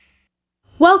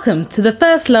Welcome to the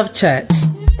First Love Church.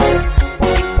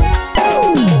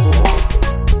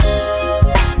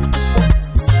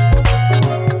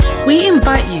 We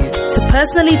invite you to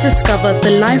personally discover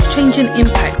the life-changing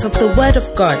impact of the Word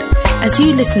of God as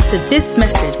you listen to this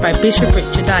message by Bishop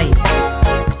Richard Ayi.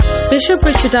 Bishop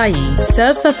Richard Ayi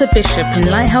serves as a bishop in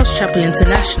Lighthouse Chapel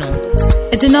International,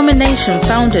 a denomination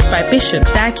founded by Bishop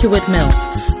Dag Heward-Mills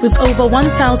with over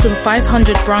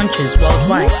 1,500 branches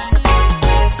worldwide.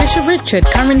 Bishop Richard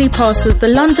currently pastors the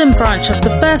London branch of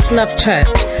the First Love Church,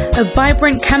 a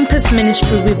vibrant campus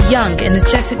ministry with young,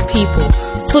 energetic people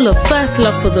full of first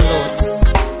love for the Lord.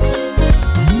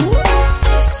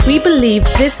 We believe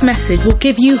this message will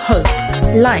give you hope,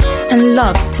 light, and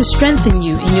love to strengthen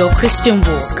you in your Christian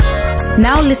walk.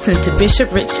 Now listen to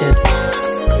Bishop Richard.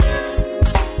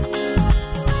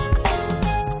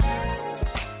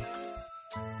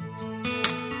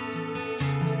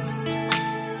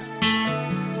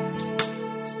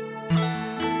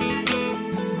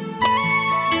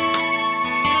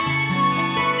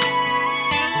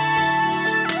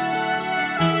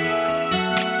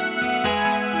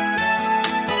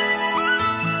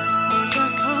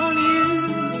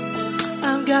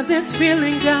 This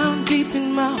feeling down deep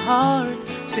in my heart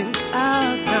since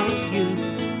I found you.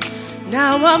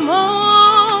 Now I'm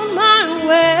on my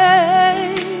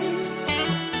way,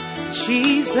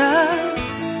 Jesus,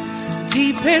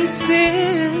 deep in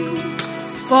sin,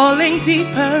 falling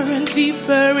deeper and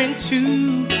deeper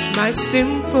into my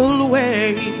sinful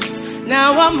ways.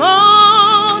 Now I'm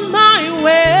on my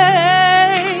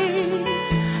way,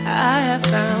 I have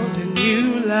found a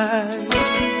new life.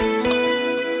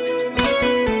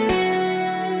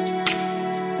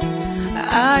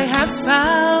 I have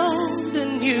found a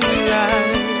new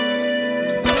life.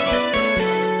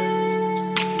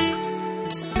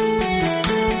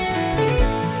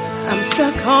 I'm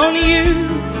stuck on you.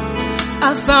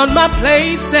 I found my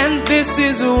place and this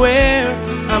is where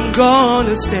I'm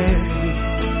gonna stay.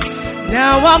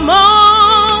 Now I'm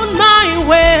on my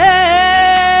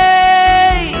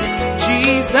way,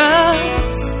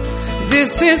 Jesus.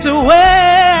 This is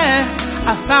where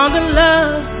I found a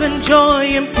love and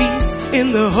joy and peace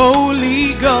in the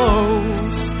Holy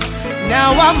Ghost.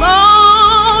 Now I'm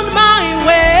on my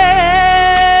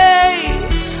way,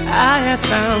 I have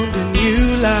found a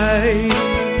new life.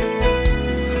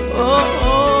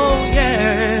 Oh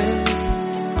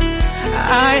yes,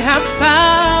 I have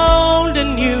found a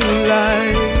new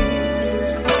life.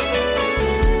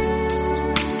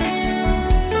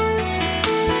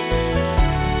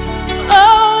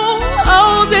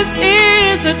 Oh, this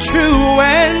is a true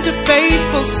and a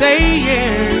faithful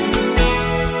saying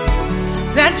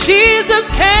that Jesus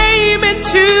came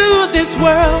into this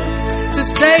world to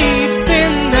save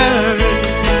sinners.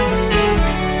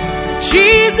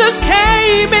 Jesus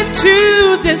came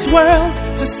into this world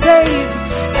to save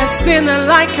a sinner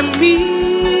like me.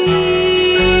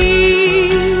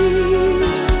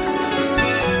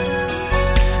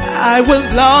 I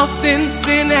was lost in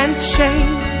sin and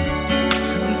shame,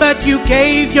 but you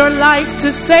gave your life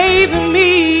to save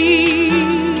me.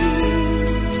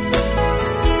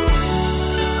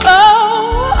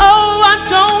 Oh, I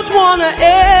don't want to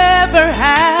ever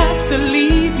have to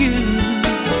leave you.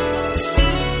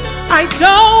 I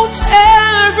don't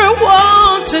ever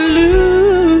want to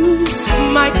lose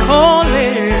my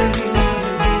calling.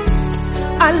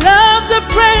 I love the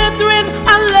brethren, I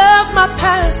love my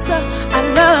pastor, I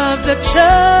love the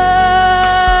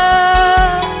church.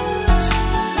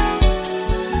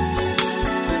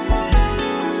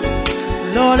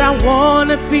 Lord, I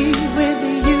wanna be with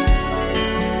you,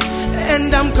 and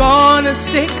I'm gonna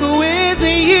stick with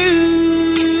you,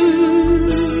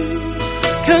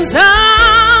 'cause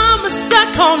I'm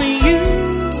stuck on you.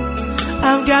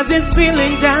 I've got this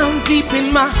feeling down deep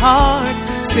in my heart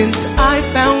since I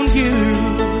found you.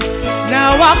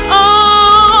 Now I'm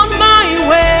on my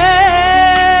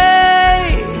way,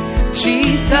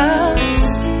 Jesus,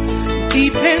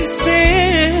 deep in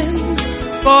sin,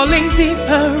 falling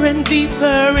deeper and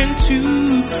deeper into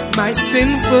my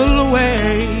sinful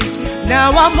ways.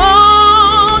 Now I'm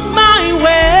on my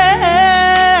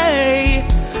way,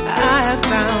 I have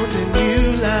found a new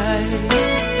life.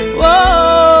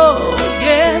 Oh,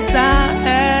 yes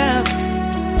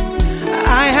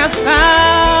I have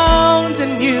found a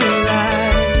new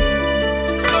life.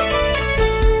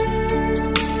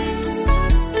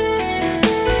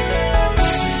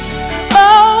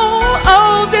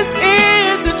 Oh, this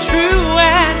is a true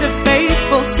and a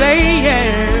faithful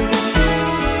saying.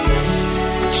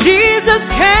 Jesus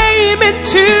came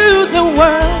into the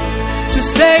world to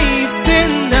save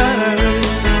sinners.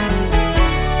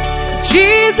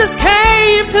 Jesus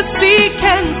came to seek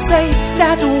and save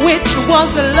that which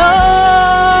was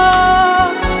lost.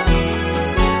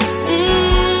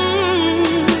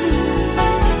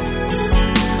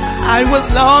 I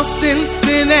was lost in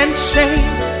sin and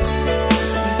shame,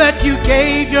 but you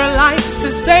gave your life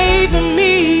to save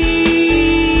me.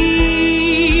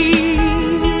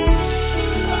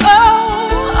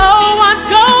 I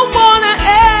don't want to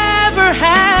ever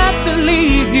have to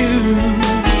leave you.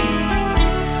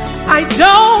 I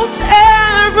don't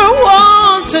ever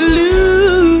want to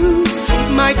lose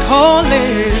my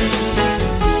calling.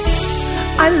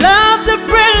 I love the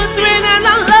brethren and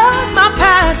I love my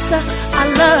pastor. I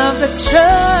love the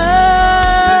church.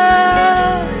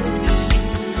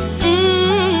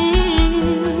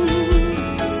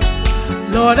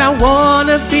 Lord, I want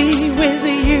to be with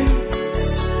you,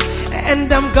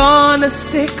 and I'm gonna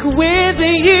stick with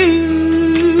you,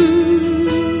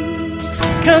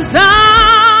 'cause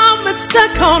I'm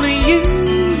stuck on you.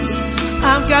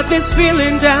 I've got this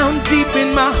feeling down deep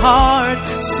in my heart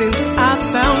since I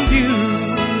found you.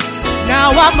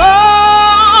 Now I'm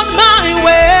on my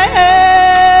way,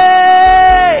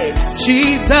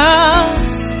 Jesus,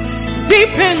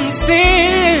 deep in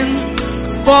sin,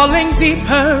 falling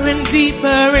deeper and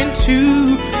deeper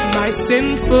into my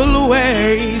sinful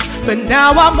ways. But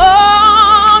now I'm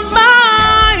on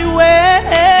my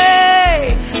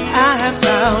way. I have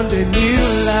found a new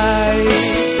life.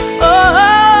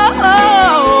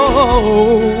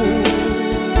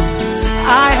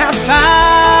 I have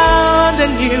found a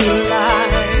new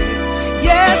life.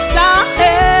 Yes, I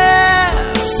have.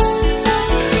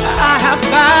 I have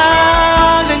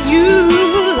found a new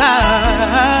life.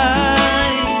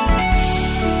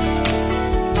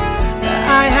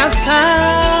 I have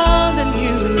found a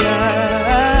new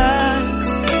life.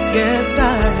 Yes, I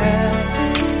have.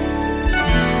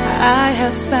 I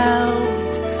have found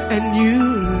a new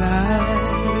life.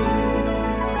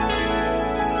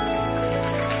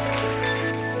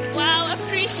 Wow,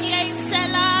 appreciate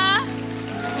Selah.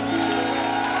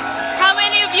 How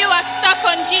many of you are stuck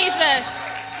on Jesus?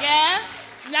 Yeah?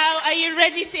 Now, are you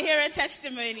ready to hear a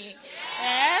testimony?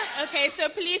 Yeah? Okay, so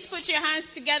please put your hands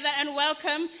together and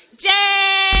welcome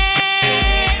Jay.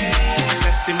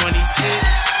 Testimony shit.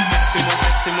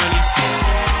 Testimony shit.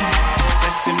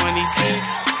 Testimony shit.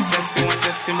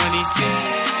 Testimony shit.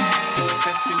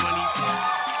 Testimony shit.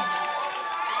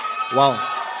 Wow.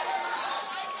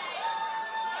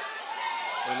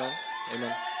 Amen.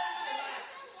 Amen.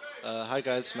 Hi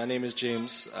guys, my name is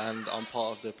James and I'm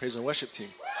part of the praise and worship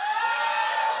team.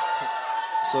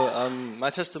 So my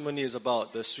testimony is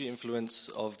about the sweet influence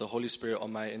of the Holy Spirit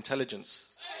on my intelligence.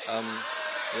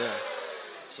 Yeah.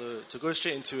 So to go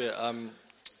straight into it,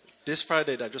 this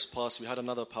Friday that just passed, we had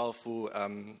another powerful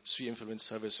sweet influence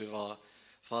service with our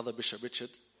father, Bishop Richard.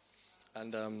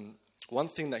 And one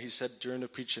thing that he said during the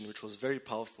preaching, which was very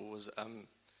powerful, was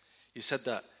he said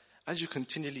that as you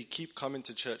continually keep coming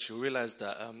to church, you'll realize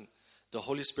that the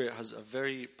Holy Spirit has a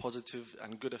very positive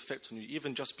and good effect on you,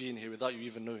 even just being here without you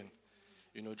even knowing,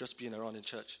 just being around in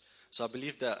church. So I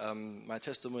believe that my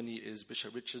testimony is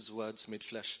Bishop Richard's words made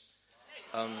flesh.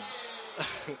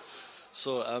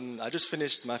 So I just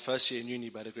finished my first year in uni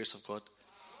by the grace of God.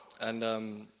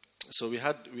 And so we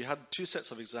had two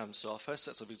sets of exams. So our first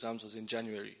set of exams was in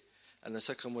January, and the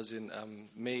second was in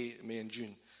May and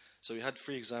June. So we had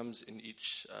 3 exams in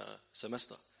each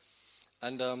semester.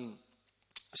 And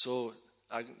so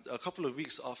a couple of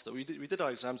weeks after, we did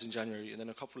our exams in January, and then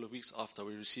a couple of weeks after,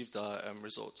 we received our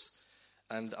results.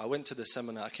 And I went to the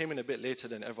seminar. I came in a bit later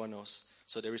than everyone else.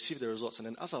 So they received the results. And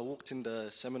then as I walked in the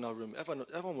seminar room,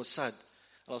 everyone was sad.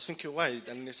 And I was thinking, why?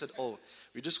 And they said, oh,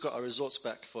 we just got our results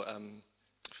back for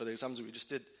the exams that we just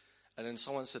did. And then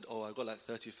someone said, oh, I got like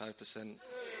 35%.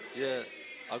 Yeah,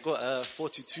 I got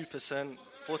 42%,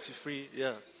 43%,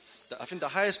 yeah. I think the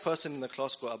highest person in the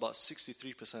class got about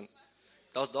 63%.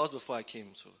 That was before I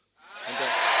came, so. And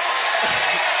then,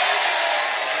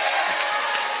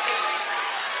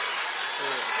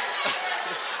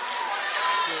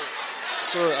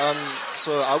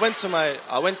 so I went to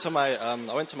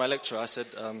my lecturer. I said,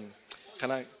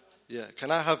 can I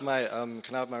have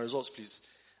my results, please?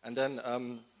 And then,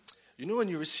 when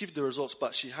you receive the results,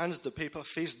 but she hands the paper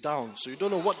face down, so you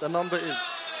don't know what the number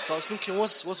is. So I was thinking,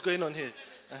 what's going on here?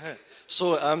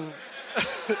 So,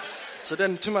 so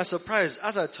then, to my surprise,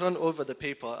 as I turned over the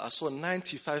paper, I saw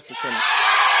 95%.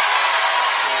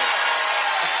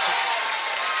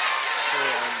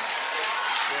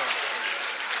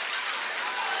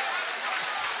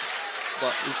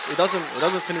 But it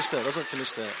doesn't finish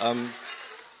there.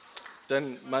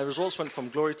 Then my results went from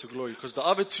glory to glory, because the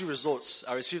other 2 results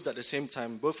I received at the same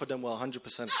time, both of them were 100%.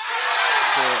 So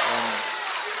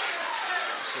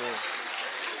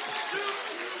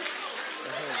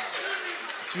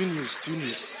Two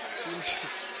news.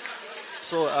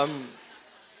 So I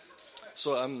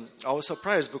was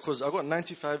surprised because I got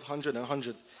 95, 100, and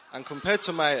 100, and compared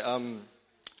to my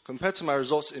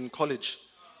results in college,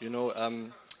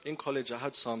 in college I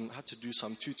had to do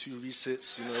some 2-2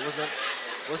 resits.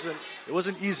 It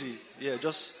wasn't easy. Yeah,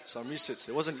 just some resits.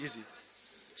 It wasn't easy.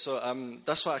 So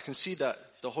that's why I can see that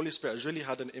the Holy Spirit has really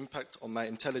had an impact on my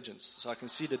intelligence. So I can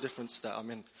see the difference that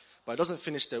I'm in. But it doesn't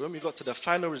finish there. When we got to the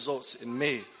final results in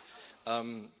May,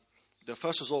 the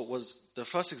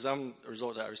first exam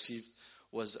result that I received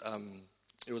was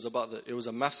it was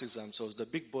a maths exam. So it was the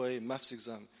big boy maths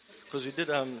exam because I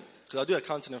do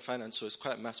accounting and finance, so it's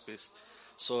quite maths based.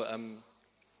 So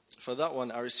for that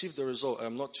one, I received the result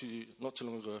not too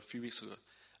long ago, a few weeks ago,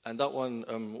 and that one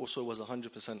also was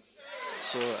 100%.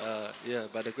 So yeah,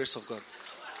 by the grace of God.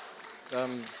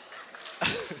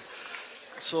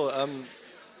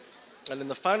 And in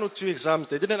the final 2 exams,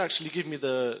 they didn't actually give me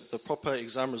the proper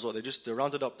exam result. They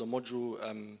rounded up the module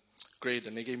grade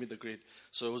and they gave me the grade.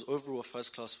 So it was overall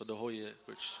first class for the whole year,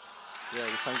 which, yeah,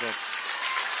 we thank God.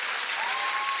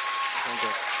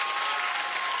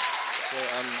 So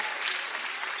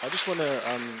I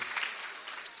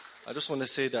just want to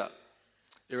say that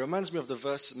it reminds me of the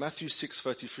verse Matthew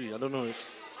 6:33. I don't know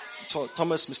if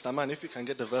Thomas, Mr. Man, if you can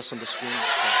get the verse on the screen.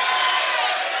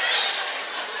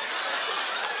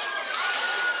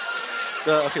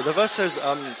 The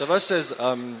verse says,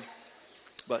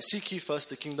 but seek ye first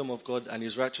the kingdom of God and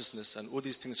his righteousness, and all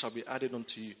these things shall be added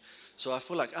unto you. So I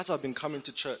feel like as I've been coming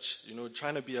to church,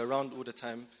 trying to be around all the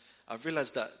time, I've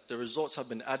realized that the results have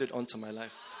been added onto my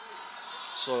life.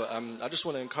 So I just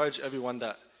want to encourage everyone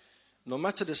that no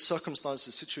matter the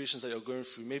circumstances, situations that you're going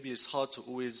through, maybe it's hard to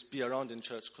always be around in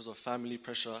church because of family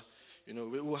pressure.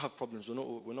 We all have problems.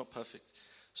 We're not perfect.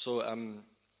 So I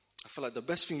feel like the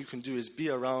best thing you can do is be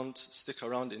around, stick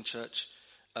around in church,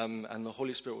 and the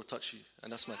Holy Spirit will touch you.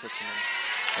 And that's my testimony.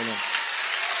 Amen.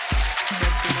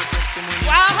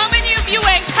 Wow, how many of you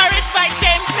were encouraged by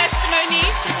James' testimony?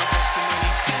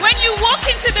 When you walk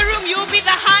into the room, you will be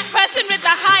the person with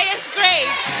the highest grade.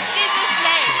 In Jesus'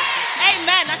 name.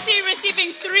 Amen. I see you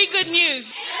receiving 3 good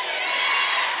news.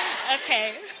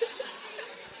 Okay.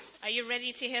 Are you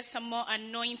ready to hear some more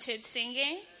anointed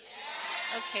singing?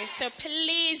 Okay, so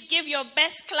please give your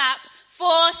best clap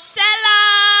for Selah.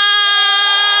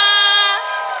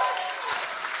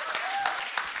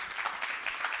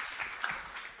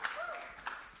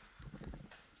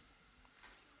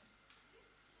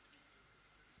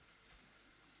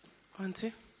 One,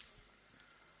 two.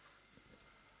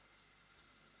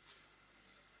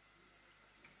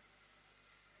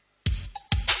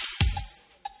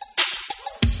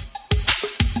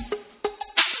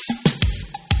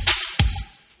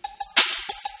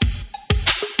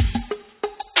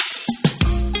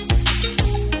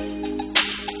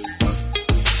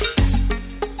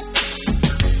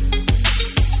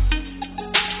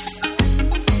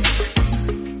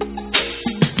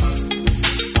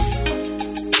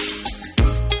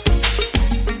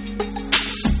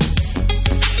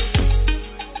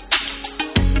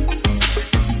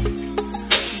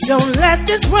 Don't let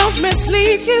this world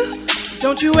mislead you.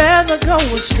 Don't you ever go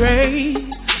astray.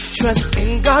 Trust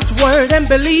in God's word and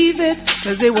believe it,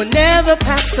 'cause it will never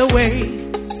pass away.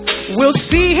 We'll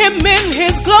see him in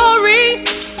his glory,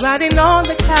 riding on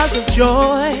the clouds of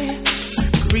joy,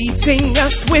 greeting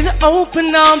us with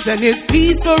open arms and his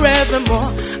peace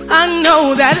forevermore. I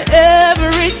know that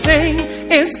everything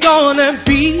is gonna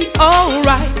be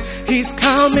alright. He's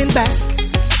coming back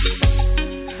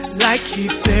like he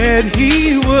said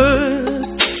he would.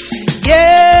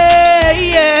 Yeah,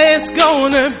 it's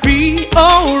gonna be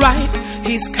alright.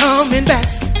 He's coming back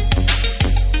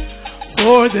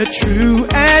for the true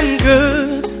and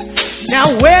good. Now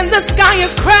when the sky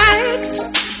is cracked,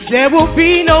 there will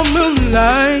be no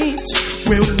moonlight.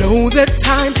 We'll know the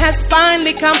time has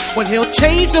finally come when he'll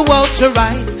change the world to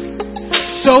right.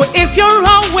 So if you're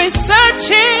always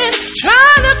searching,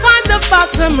 trying to find the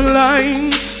bottom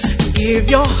line, give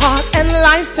your heart and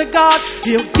life to God.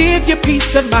 He'll give you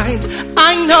peace of mind.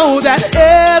 I know that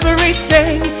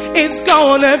everything is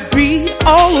gonna be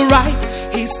alright.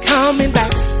 He's coming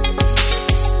back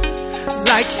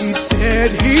like he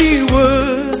said he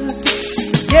would.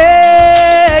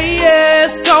 Yeah,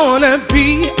 it's gonna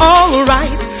be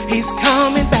alright. He's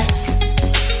coming back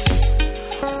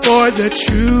for the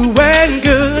true and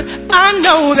good. I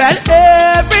know that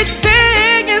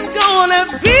everything is gonna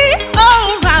be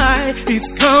alright. He's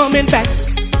coming back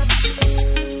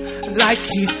like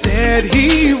he said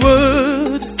he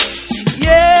would.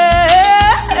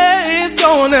 Yeah, it's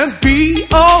gonna be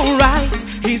alright.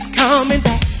 He's coming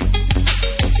back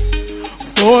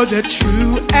for the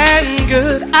true and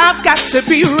good. I've got to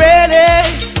be ready.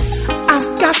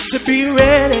 I've got to be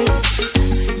ready.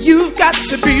 You've got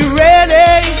to be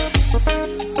ready.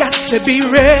 Got to be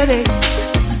ready.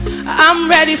 I'm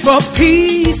ready for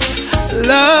peace,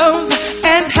 love,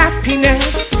 and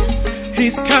happiness.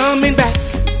 He's coming back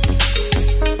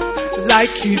like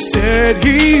he said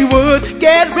he would.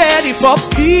 Get ready for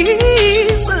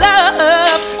peace,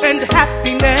 love, and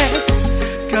happiness,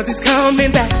 'cause he's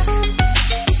coming back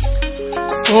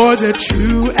for the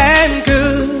true and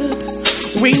good.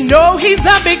 We know he's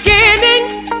the beginning,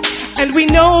 and we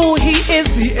know he is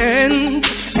the end,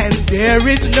 and there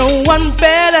is no one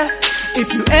better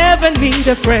if you ever need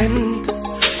a friend.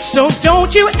 So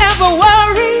don't you ever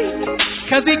worry,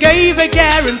 'cause he gave a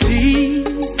guarantee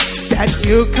that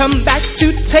he'll come back to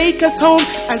take us home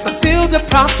and fulfill the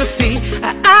prophecy.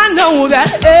 I know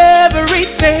that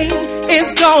everything is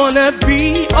gonna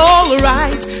be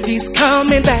alright. He's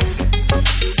coming back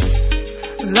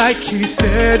like he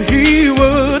said he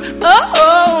would.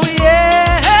 Oh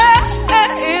yeah,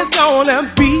 it's gonna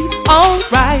be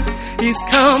alright. He's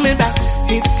coming back.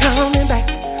 He's coming back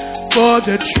for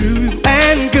the truth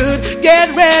and good.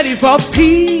 Get ready for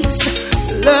peace,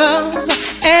 love,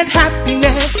 and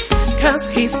happiness, 'cause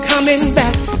he's coming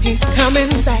back. He's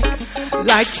coming back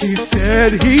like he said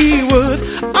he would.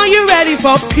 Are you ready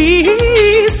for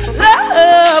peace,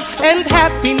 love, and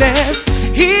happiness?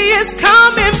 He is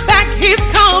coming back. He's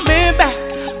coming back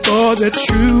for the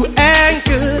true and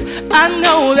good. I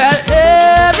know that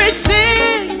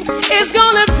everything is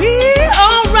gonna be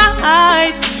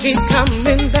alright. He's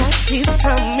coming back. He's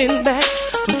coming back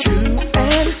for true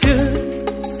and good.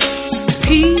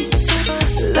 Peace,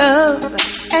 love,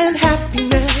 and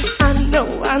happiness. I know.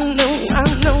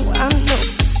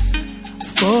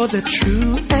 For the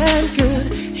true and good.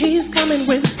 He's coming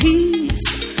with peace,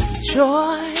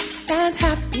 joy, and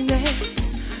happiness.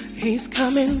 He's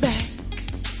coming back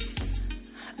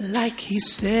like he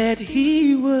said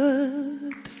he would.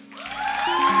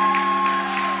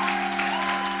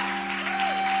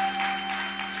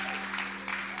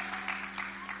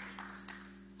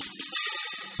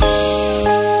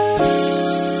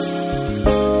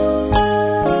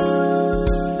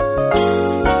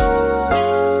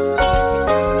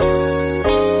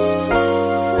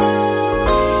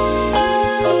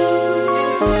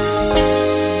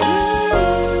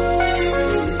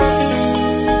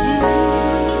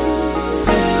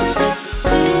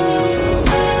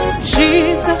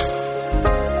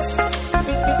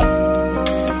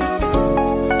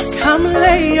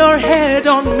 Your head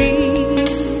on me.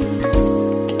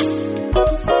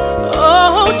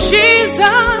 Oh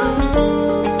Jesus,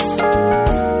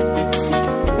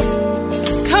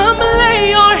 come lay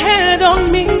your head on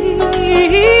me.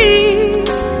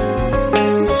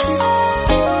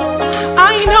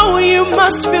 I know you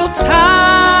must feel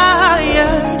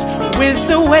tired with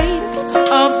the weight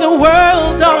of the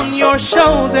world on your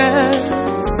shoulders.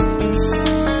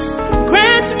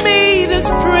 Grant me this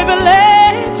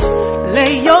privilege.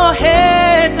 Lay your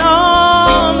head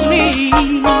on me.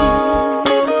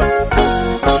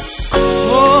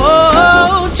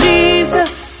 Oh,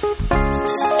 Jesus.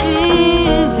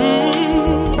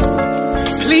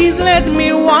 Please let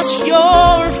me wash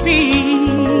your feet.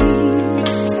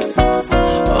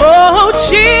 Oh,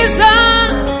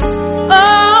 Jesus.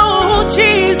 Oh,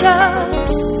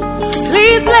 Jesus.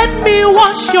 Please let me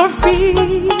wash your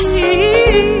feet.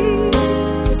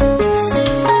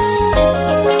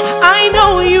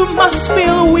 You must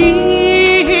feel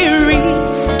weary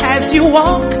as you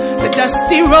walk the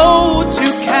dusty road to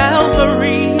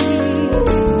Calvary.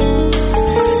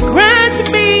 Grant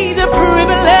me the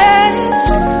privilege,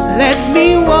 let me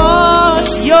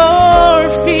wash your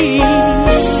feet.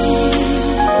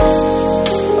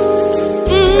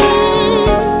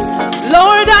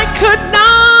 Lord, I could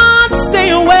not stay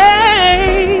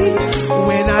away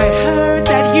when I heard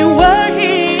that you were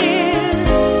here.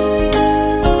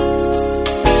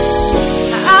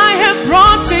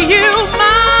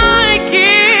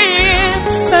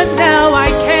 Now I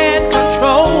can't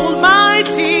control my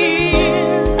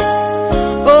tears.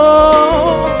 Oh,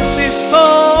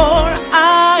 before I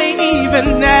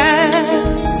even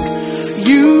ask,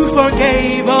 you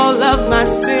forgave all of my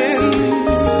sins,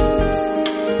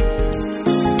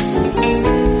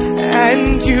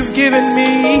 and you've given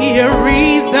me a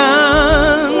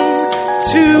reason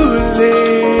to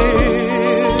live.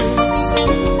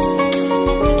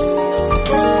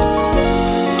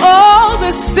 All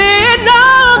the sin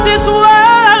this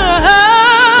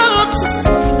world,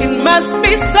 it must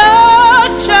be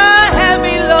such a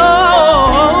heavy load.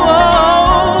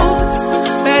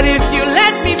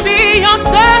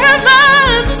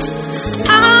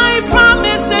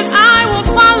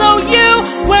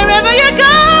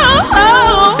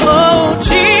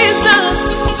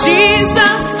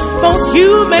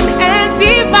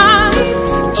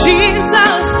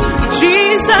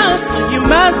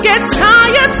 get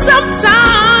tired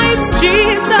sometimes.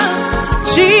 Jesus,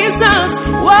 Jesus,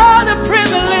 what a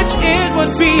privilege it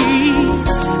would be.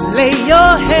 Lay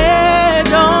your head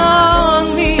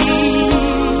on me.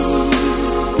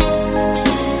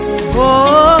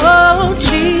 Oh,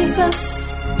 Jesus.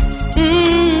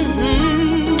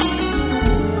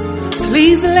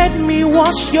 Please let me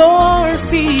wash your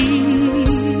feet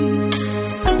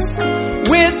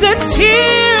with the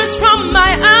tears from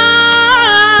my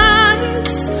eyes.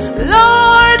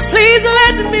 Lord, please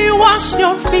let me wash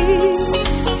your feet.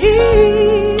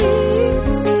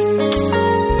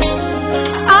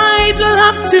 I'd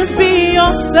love to be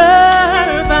your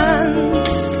servant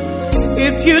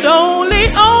if you'd only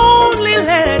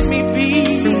let me be.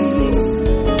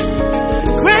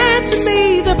 Grant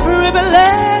me the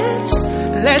privilege,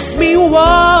 let me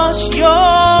wash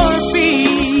your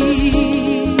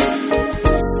feet.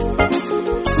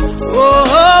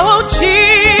 Oh,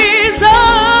 Jesus.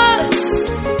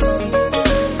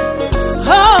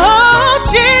 Oh,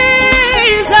 Jesus.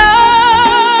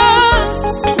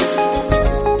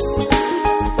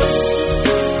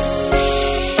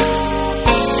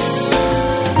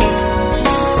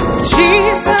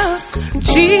 Jesus,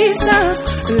 Jesus,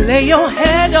 lay your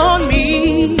head on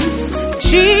me.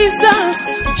 Jesus,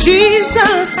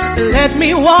 Jesus, let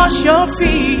me wash your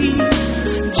feet.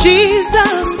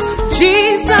 Jesus,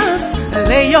 Jesus,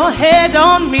 lay your head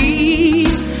on me.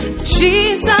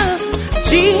 Jesus,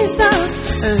 Jesus,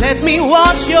 let me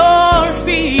wash your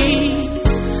feet.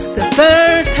 The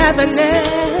birds have a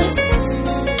nest,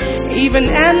 even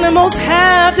animals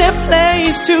have their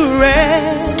place to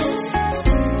rest.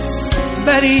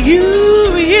 But you,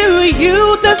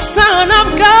 the Son of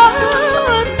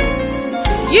God,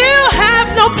 you have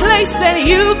no place that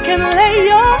you can lay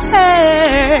your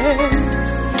head.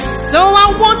 So I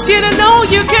want you to know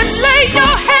you can lay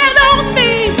your head on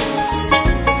me.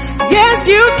 Yes,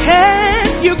 you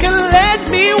can. You can let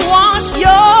me wash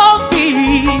your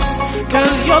feet.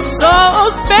 'Cause you're so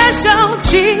special.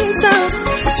 Jesus,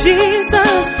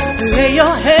 Jesus, lay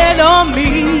your head on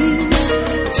me.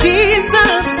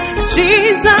 Jesus,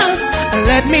 Jesus,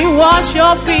 let me wash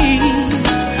your feet.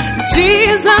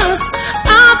 Jesus,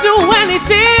 I'll do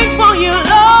anything for you,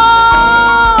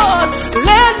 Lord.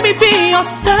 Let me be your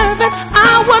servant.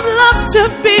 I would love to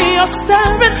be your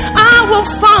servant. I will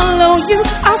follow you.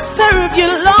 I'll serve you,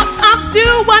 Lord. I'll do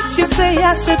what you say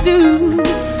I should do.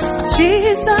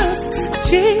 Jesus,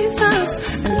 Jesus,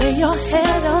 lay your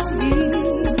head on me.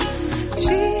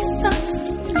 Jesus,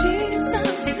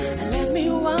 Jesus, let me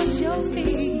wash your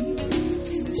feet.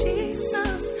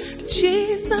 Jesus,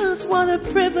 Jesus, what a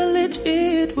privilege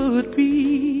it would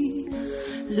be.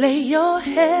 Lay your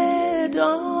head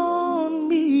on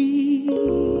me.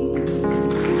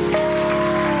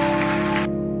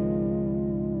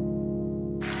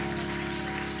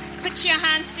 Put your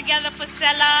hands together for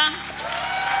Selah.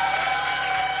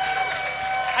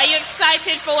 Are you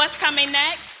excited for what's coming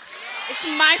next? It's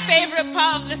my favorite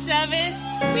part of the service.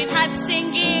 We've had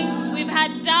singing, we've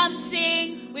had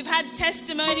dancing, we've had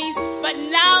testimonies, but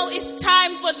now it's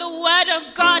time for the word of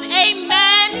God.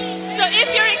 Amen. So if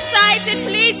you're excited,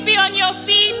 please be on your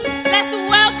feet. Let's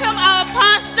welcome our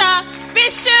pastor,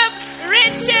 Bishop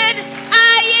Richard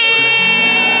Ayi.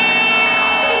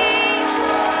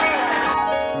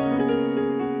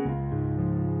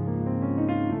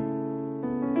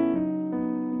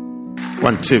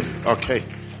 1, 2. Okay.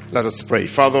 Let us pray.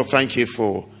 Father, thank you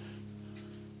for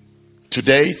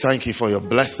today. Thank you for your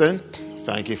blessing.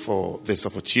 Thank you for this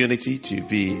opportunity to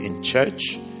be in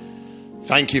church.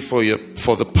 Thank you for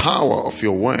the power of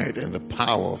your word and the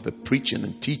power of the preaching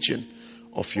and teaching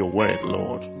of your word,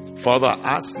 Lord. Father, I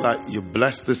ask that you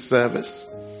bless this service,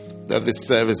 that this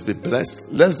service be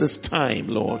blessed. Let this time,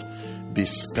 Lord, be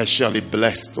specially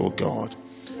blessed, oh God.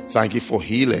 Thank you for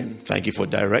healing. Thank you for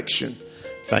direction.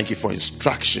 Thank you for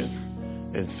instruction.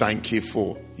 And thank you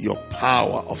for your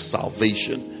power of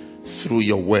salvation through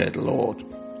your word, Lord.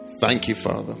 Thank you,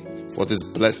 Father, for this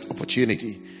blessed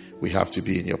opportunity we have to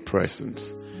be in your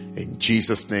presence. In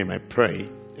Jesus' name I pray.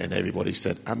 And everybody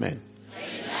said, Amen.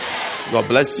 Amen. God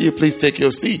bless you. Please take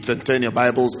your seats and turn your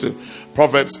Bibles to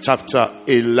Proverbs chapter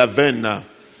 11.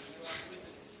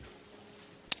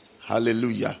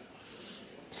 Hallelujah.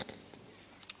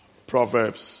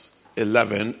 Proverbs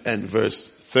 11 and verse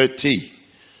 30.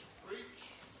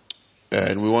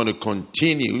 And we want to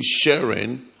continue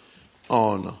sharing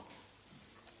on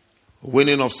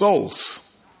winning of souls.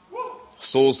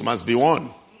 Souls must be won.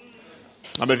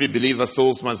 How many of you believe that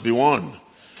souls must be won?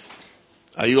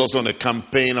 Are you also on a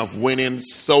campaign of winning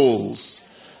souls,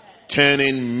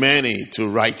 turning many to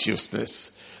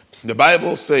righteousness? The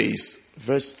Bible says,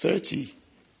 verse 30,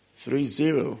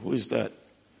 30. Who is that?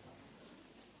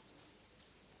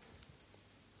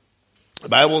 The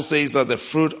Bible says that the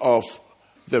fruit of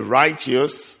the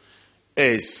righteous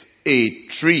is a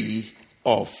tree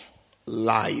of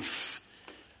life,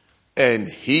 and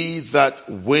he that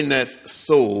winneth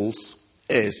souls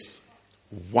is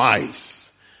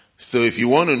wise. So if you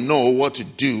want to know what to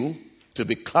do to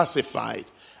be classified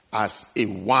as a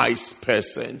wise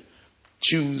person,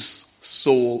 choose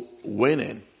soul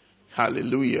winning.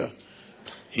 Hallelujah.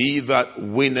 He that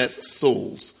winneth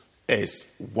souls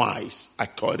is wise,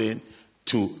 according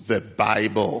to the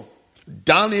Bible.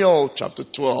 Daniel chapter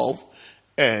 12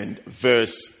 and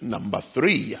verse number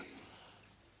 3.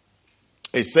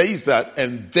 It says that,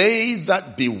 and they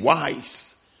that be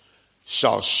wise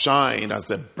shall shine as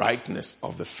the brightness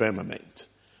of the firmament,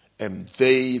 and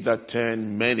they that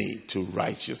turn many to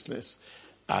righteousness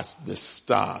as the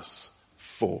stars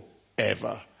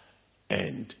forever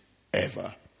and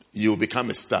ever. You will become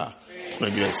a star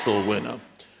when you're a soul winner.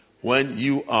 When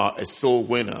you are a soul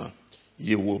winner,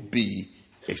 you will be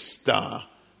a star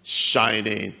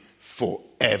shining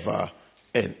forever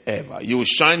and ever. You will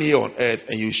shine here on earth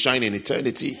and you will shine in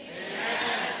eternity.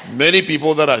 Amen. Many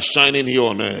people that are shining here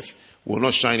on earth will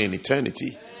not shine in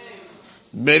eternity.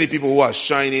 Many people who are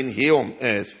shining here on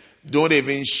earth don't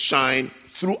even shine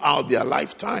throughout their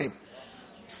lifetime.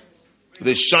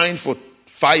 They shine for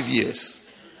 5 years.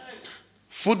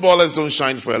 Footballers don't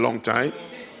shine for a long time.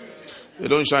 They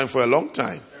don't shine for a long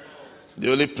time. They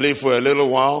only play for a little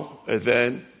while, and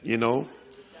then, we don't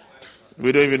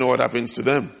even know what happens to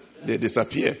them. They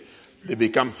disappear. They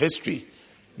become history.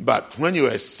 But when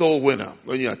you're a soul winner,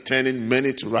 when you are turning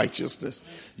many to righteousness,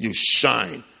 you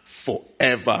shine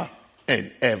forever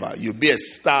and ever. You'll be a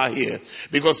star here.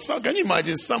 Because can you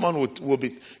imagine someone will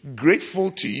be grateful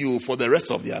to you for the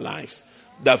rest of their lives?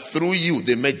 That through you,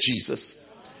 they met Jesus.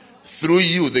 Through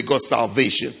you, they got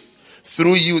salvation.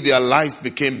 Through you, their lives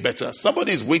became better.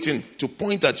 Somebody is waiting to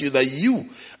point at you that you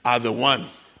are the one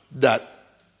that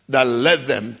led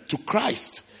them to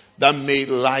Christ, that made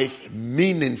life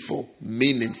meaningful.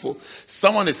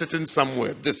 Someone is sitting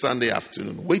somewhere this Sunday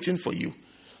afternoon waiting for you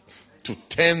to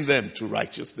turn them to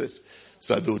righteousness.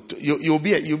 So you'll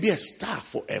be a star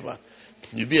forever.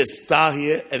 You'll be a star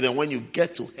here, and then when you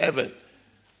get to heaven,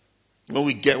 when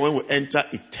we enter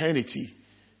eternity,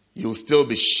 you'll still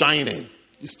be shining.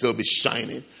 You still be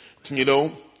shining.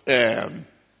 Even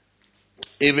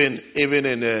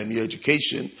in your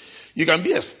education, you can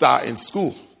be a star in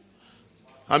school.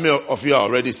 How many of you are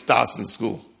already stars in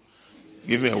school?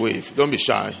 Give me a wave. Don't be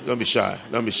shy. Don't be shy.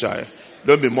 Don't be shy.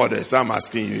 Don't be modest. I'm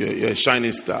asking you. You're a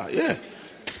shining star. Yeah.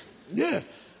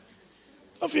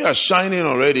 If you are shining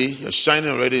already, you're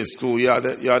shining already in school. You are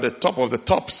the top of the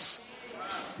tops.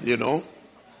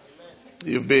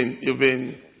 You've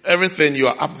been everything. You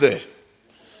are up there.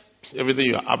 Everything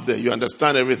you are up there. You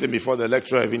understand everything before the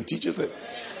lecturer even teaches it.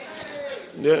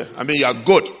 Yeah. You are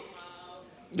good.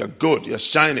 You're good. You're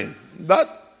shining.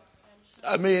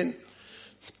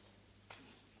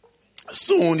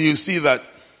 Soon you see that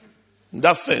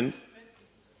thing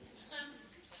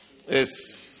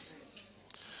is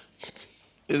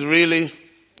really,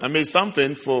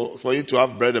 something for you to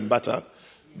have bread and butter,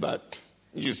 but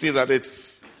you see that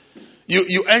it's,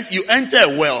 you enter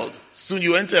a world. Soon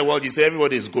you enter a world, you say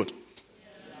everybody is good.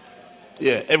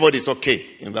 Yeah, everybody's okay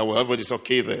in that world. Everybody's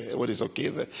okay there. Everybody's okay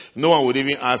there. No one would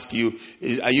even ask you,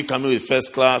 are you coming with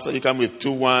first class? Are you coming with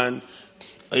 2-1?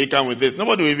 Are you coming with this?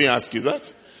 Nobody will even ask you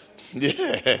that.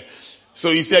 Yeah. So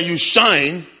you say you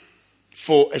shine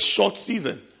for a short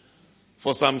season,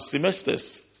 for some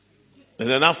semesters. And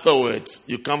then afterwards,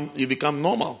 you become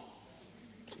normal.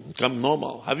 You become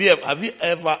normal. Have you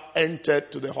ever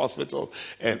entered to the hospital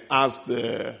and asked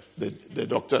the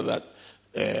doctor that,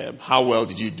 how well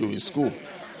did you do in school?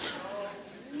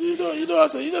 You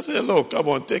just say, look, come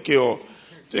on, take your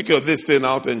this thing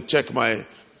out and check my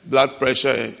blood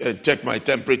pressure and check my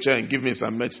temperature and give me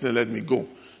some medicine and let me go.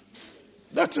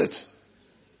 That's it.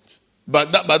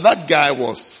 But that guy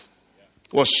was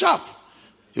sharp.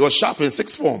 He was sharp in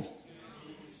sixth form.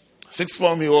 Sixth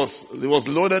form, he was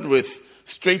loaded with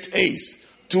straight A's,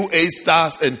 2 A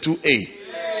stars and 2A.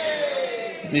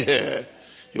 Yeah,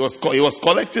 he was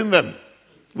collecting them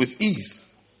with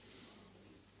ease.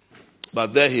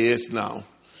 But there he is now,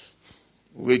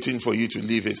 waiting for you to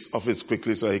leave his office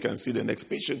quickly so he can see the next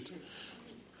patient,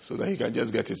 so that he can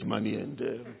just get his money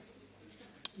and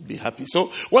be happy.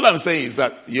 So what I'm saying is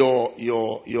that your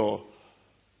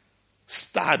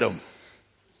stardom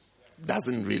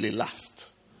doesn't really last.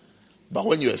 But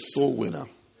when you're a soul winner,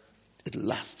 it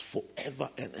lasts forever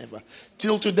and ever.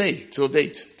 Till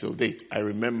date. I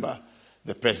remember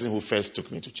the person who first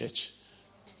took me to church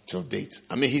till date.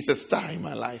 I mean, he's a star in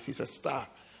my life. He's a star.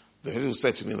 The person who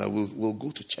said to me that we'll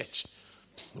go to church.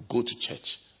 We'll go to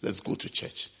church. Let's go to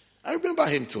church. I remember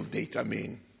him till date. I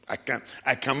mean,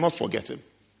 I cannot forget him.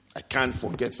 I can't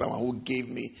forget someone who gave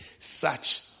me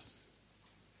such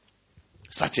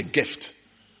a gift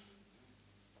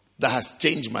that has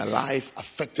changed my life,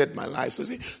 affected my life. So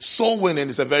see, soul winning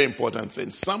is a very important thing.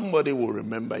 Somebody will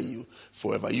remember you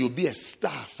forever. You'll be a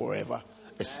star forever.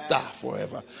 A star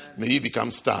forever. May you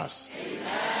become stars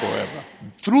forever.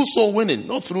 Through soul winning,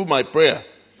 not through my prayer.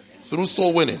 Through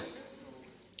soul winning.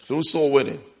 Through soul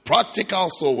winning. Practical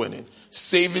soul winning.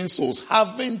 Saving souls.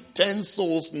 Having 10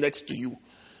 souls next to you.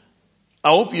 I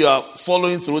hope you are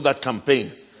following through that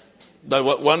campaign. That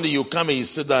one day you come and you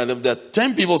sit down, and if there are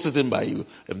 10 people sitting by you,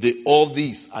 if all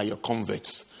these are your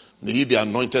converts, may you be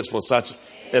anointed for such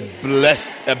a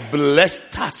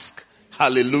blessed task.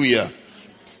 Hallelujah.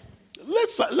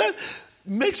 Let's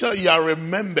make sure you are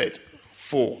remembered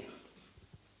for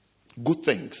good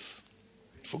things.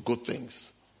 For good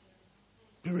things.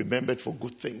 Be remembered for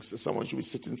good things. So someone should be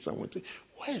sitting somewhere and say,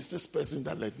 where is this person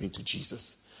that led me to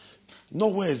Jesus? No,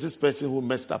 where is this person who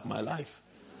messed up my life?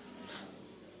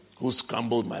 Who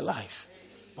scrambled my life?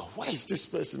 But where is this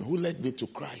person who led me to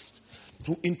Christ?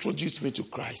 Who introduced me to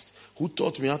Christ? Who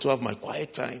taught me how to have my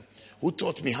quiet time? Who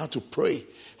taught me how to pray?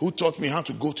 Who taught me how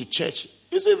to go to church?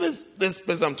 You see this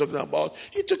person I'm talking about?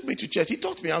 He took me to church. He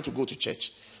taught me how to go to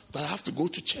church. That I have to go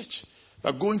to church.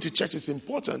 That going to church is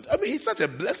important. I mean, he's such a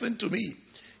blessing to me.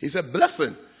 He's a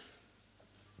blessing.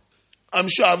 I'm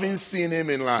sure I haven't seen him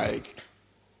in like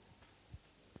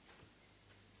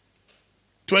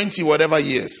 20 whatever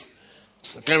years.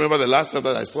 I can't remember the last time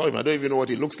that I saw him. I don't even know what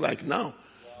he looks like now.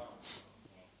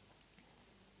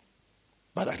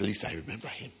 But at least I remember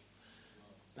him.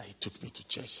 That he took me to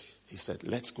church. He said,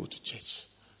 let's go to church.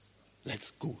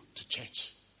 Let's go to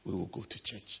church. We will go to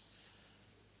church.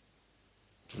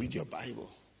 Read your Bible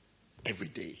every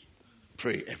day.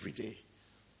 Pray every day.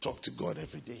 Talk to God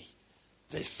every day.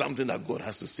 There's something that God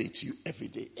has to say to you every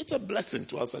day. It's a blessing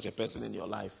to have such a person in your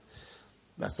life.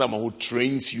 That's someone who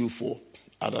trains you for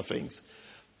other things.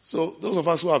 So those of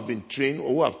us who have been trained or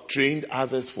who have trained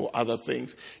others for other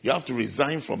things, you have to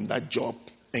resign from that job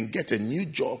and get a new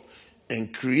job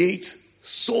and create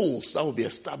souls that will be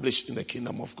established in the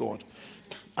kingdom of God.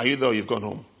 Are you there or you've gone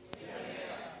home? Yeah.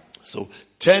 So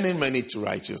turning many to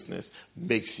righteousness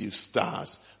makes you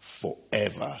stars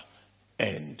forever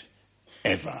and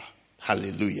ever.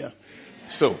 Hallelujah.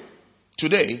 So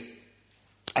today,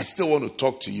 I still want to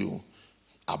talk to you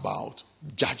about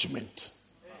judgment.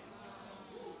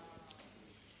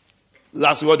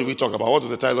 Last week, what did we talk about? What was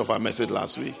the title of our message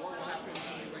last week?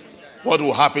 What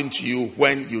will happen to you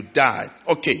when you die?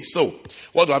 Okay, so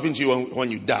what will happen to you when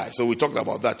you die? So we talked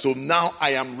about that. So now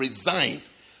I am resigned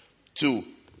to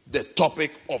the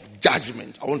topic of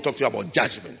judgment. I want to talk to you about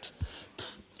judgment.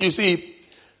 You see,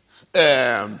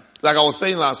 like I was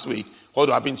saying last week, what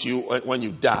will happen to you when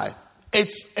you die?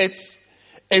 It's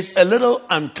a little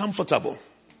uncomfortable,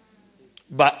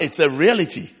 but it's a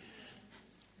reality.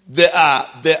 There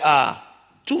are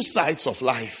two sides of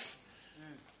life.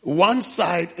 One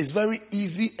side is very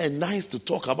easy and nice to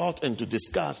talk about and to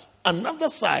discuss. Another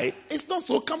side is not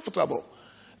so comfortable.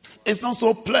 It's not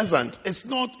so pleasant. It's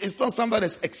not something that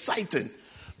is exciting.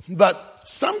 But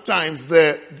sometimes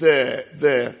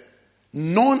the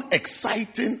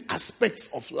non-exciting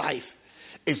aspects of life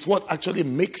is what actually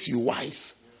makes you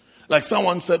wise. Like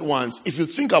someone said once, if you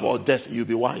think about death, you'll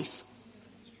be wise.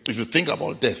 If you think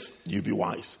about death, you'll be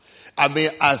wise. I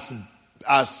mean, as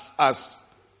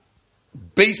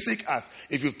basic as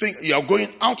if you think you're going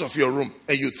out of your room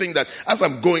and you think that as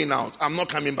I'm going out, I'm not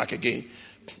coming back again.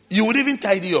 You would even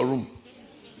tidy your room.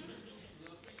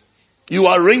 You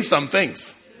arrange some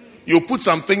things. You put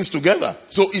some things together.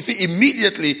 So you see,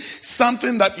 immediately,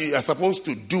 something that you are supposed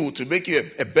to do to make you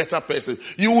a better person,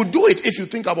 you will do it if you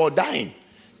think about dying.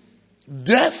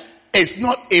 Death is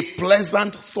not a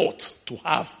pleasant thought to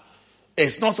have.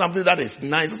 It's not something that is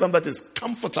nice. It's something that is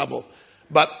comfortable.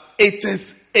 But it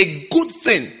is a good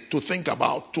thing to think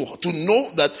about, to know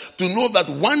that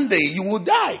one day you will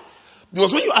die.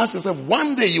 Because when you ask yourself,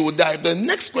 one day you will die, the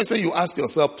next question you ask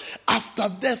yourself, after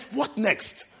death, what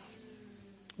next?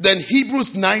 Then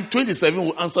Hebrews 9:27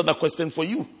 will answer that question for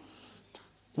you.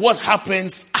 What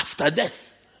happens after death?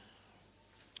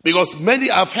 Because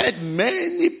I've heard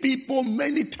many people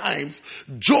many times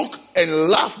joke and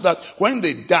laugh that when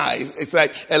they die, it's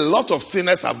like a lot of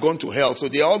sinners have gone to hell. So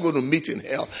they're all going to meet in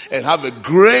hell and have a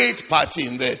great party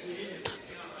in there.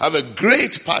 Have a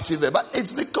great party there. But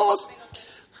it's because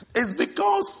It's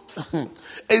because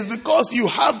you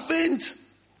haven't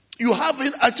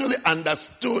actually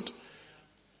understood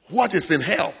what is in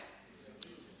hell.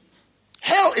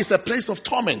 Hell is a place of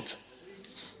torment.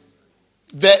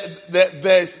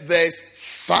 There's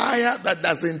fire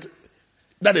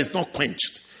that is not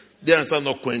quenched. There is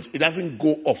not quenched. It doesn't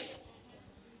go off.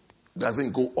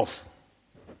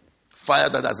 Fire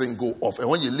that doesn't go off. And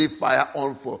when you leave fire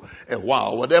on for a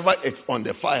while, whatever is on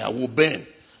the fire will burn.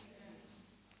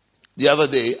 The other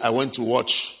day, I went to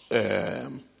watch a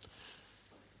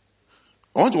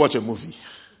movie.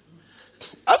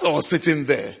 As I was sitting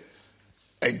there,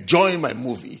 enjoying my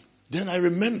movie, then I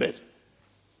remembered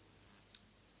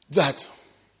that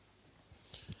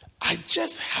I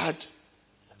just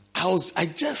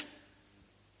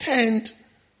turned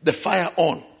the fire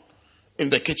on in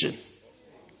the kitchen.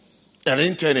 And I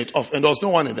didn't turn it off, and there was no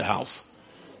one in the house.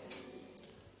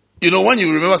 You know, when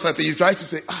you remember something, you try to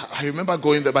say, I remember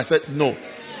going there, but I said, no,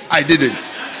 I didn't.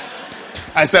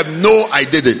 I said, no, I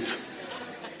didn't.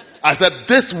 I said,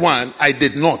 this one, I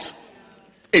did not.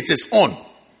 It is on.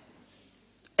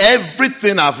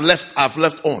 Everything I've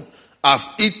left on. I've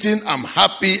eaten, I'm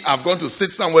happy, I've gone to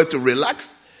sit somewhere to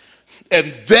relax.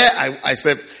 And there I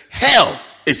said, hell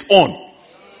is on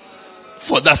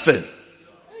for that thing.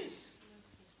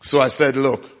 So I said,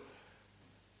 look,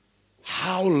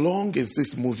 how long is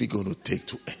this movie going to take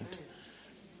to end?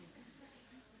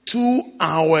 2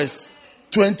 hours,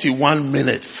 21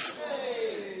 minutes.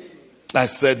 I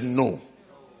said, no,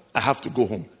 I have to go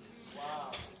home.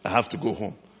 I have to go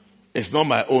home. It's not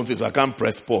my own thing, so I can't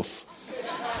press pause.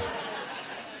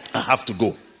 I have to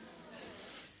go.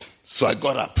 So I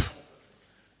got up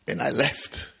and I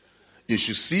left. You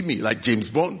should see me like James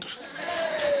Bond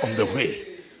on the way.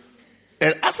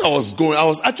 And as I was going, I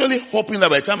was actually hoping that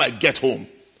by the time I get home,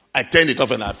 I turned it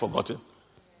off and I had forgotten.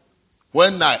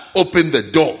 When I opened the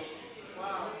door,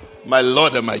 my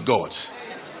Lord and my God,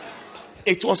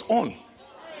 it was on.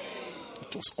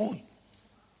 It was on.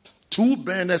 2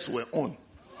 burners were on.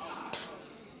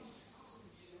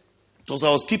 Because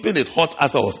I was keeping it hot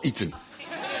as I was eating.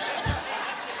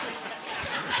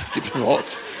 Keeping it hot.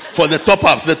 For the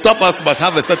top-ups. The top-ups must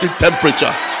have a certain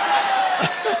temperature.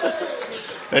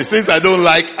 And since I don't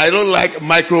like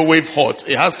microwave hot,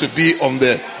 it has to be on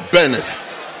the burners.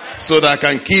 So that I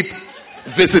can keep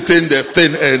visiting the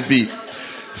thing and be.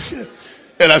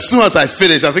 And as soon as I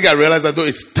finish, I think I realized that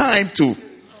it's time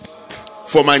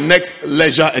for my next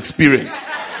leisure experience.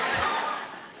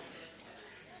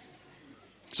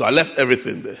 So I left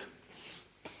everything there.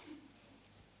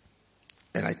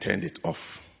 And I turned it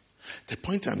off. The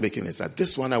point I'm making is that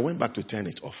this one, I went back to turn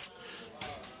it off.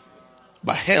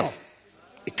 But hell,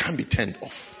 it can't be turned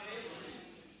off.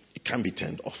 It can't be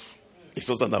turned off. It's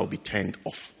not that will be turned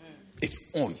off.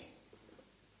 It's on.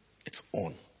 It's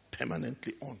on.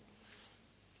 Permanently on.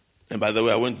 And by the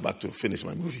way, I went back to finish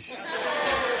my movie.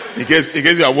 In case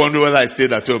you are wondering whether I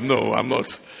stayed at home. No, I'm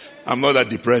not. I'm not that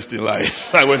depressed in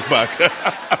life. I went back.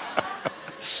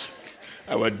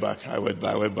 I went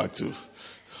back to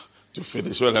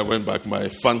finish. When I went back, my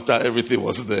Fanta, everything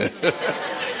was there.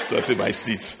 It was in my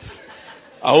seat.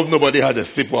 I hope nobody had a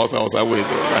sip whilst I was away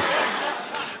though.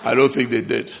 I don't think they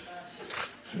did.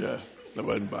 Yeah. I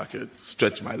went back and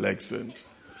stretched my legs and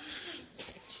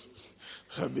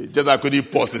I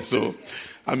couldn't pause it, so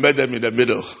I met them in the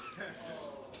middle.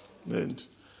 And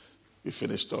we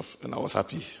finished off and I was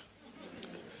happy.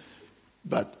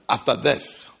 But after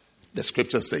death, the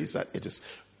scripture says that it is,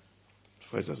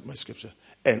 where's my scripture?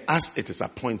 And as it is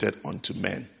appointed unto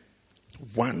men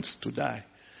once to die,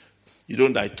 you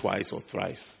don't die twice or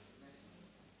thrice.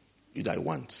 You die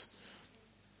once.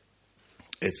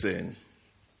 It's in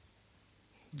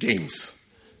games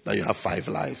that you have 5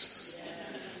 lives.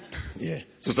 Yeah.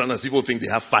 So sometimes people think they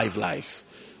have 5 lives,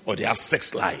 or they have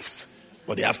 6 lives,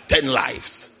 or they have 10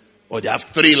 lives, or they have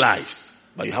 3 lives,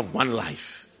 but you have 1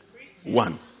 life.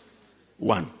 One.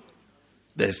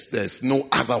 There's no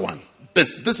other one.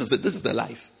 This is it. This is the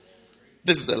life.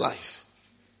 This is the life.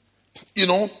 You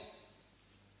know,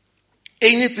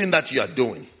 anything that you are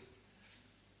doing,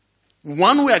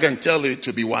 one way I can tell you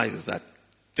to be wise is that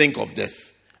think of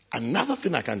death. Another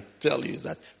thing I can tell you is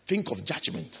that think of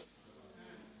judgment.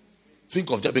 Think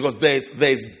of that, because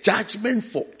there's judgment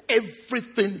for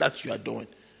everything that you are doing.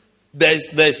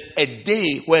 There's a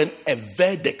day when a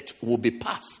verdict will be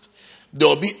passed. There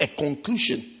will be a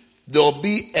conclusion. There will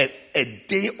be a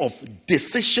day of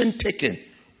decision taken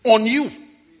on you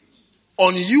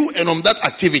and on that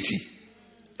activity.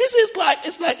 This is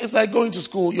it's like going to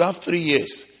school. You have 3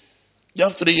 years. You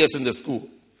have 3 years in the school.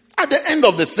 At the end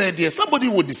of the 3rd year, somebody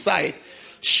will decide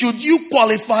Should you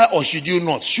qualify or should you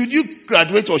not? Should you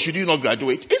graduate or should you not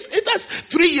graduate? It has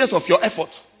 3 years of your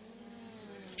effort.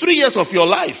 3 years of your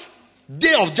life.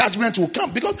 Day of judgment will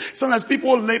come. Because sometimes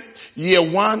people live year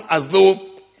 1 as though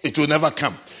it will never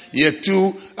come. Year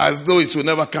 2 as though it will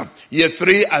never come. Year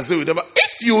 3 as though it will never.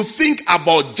 If you think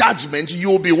about judgment, you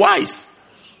will be wise.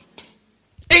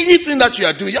 Anything that you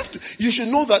are doing, you should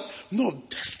know that, no,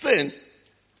 this thing,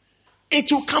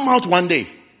 it will come out one day.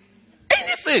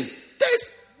 Anything.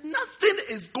 Nothing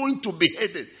is going to be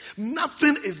hidden.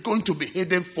 Nothing is going to be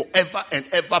hidden forever and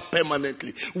ever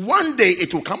permanently. One day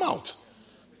it will come out.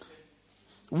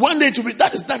 One day it will be,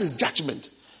 that is judgment.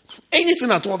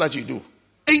 Anything at all that you do,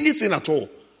 anything at all,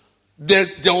 there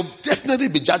will definitely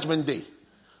be judgment day.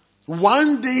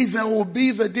 One day there will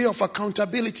be the day of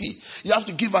accountability. You have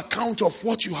to give account of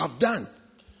what you have done.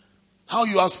 How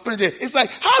you have spent it. It's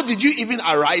like, how did you even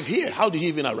arrive here? How did you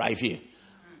even arrive here?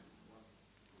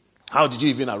 How did you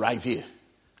even arrive here?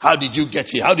 How did you get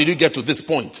here? How did you get to this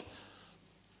point?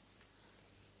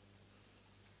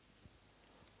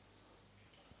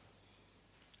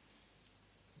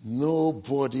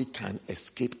 Nobody can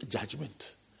escape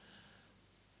judgment.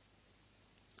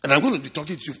 And I'm going to be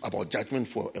talking to you about judgment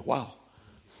for a while.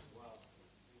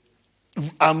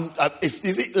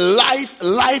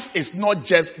 Life is not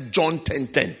just John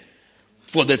 10:10.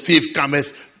 For the thief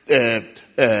cometh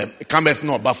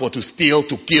not but for to steal,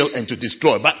 to kill, and to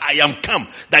destroy. But I am come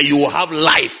that you will have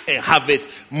life and have it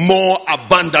more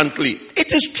abundantly.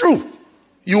 It is true.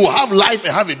 You will have life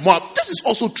and have it more. This is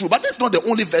also true, but this is not the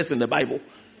only verse in the Bible.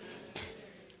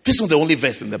 This is not the only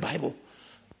verse in the Bible.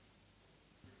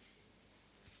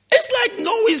 It's like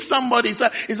knowing somebody.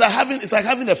 It's like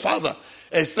having a father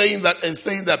and saying that,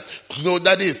 no,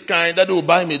 daddy is kind, daddy will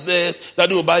buy me this,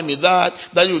 daddy will buy me that,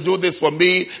 daddy will do this for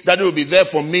me, daddy will be there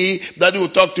for me, daddy will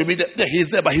talk to me.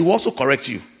 He's there, but he will also correct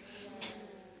you.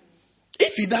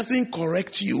 If he doesn't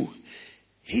correct you,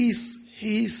 he's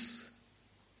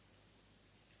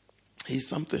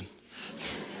something.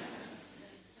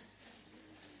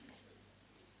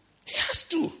 He has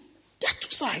to. There are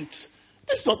 2 sides.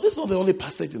 This is not the only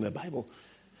passage in the Bible.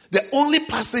 The only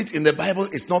passage in the Bible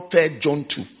is not 3 John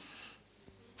 2.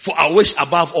 For I wish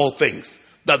above all things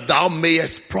that thou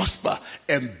mayest prosper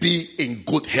and be in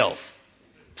good health.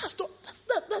 That's not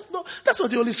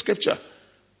the only scripture.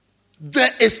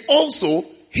 There is also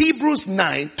Hebrews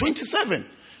 9:27.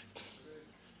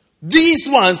 These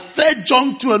ones, 3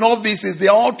 John 2 and all these,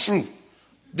 they're all true.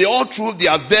 They're all true. They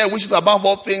are there, which is above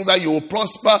all things that you will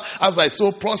prosper as thy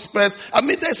soul prospers. I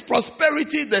mean, there's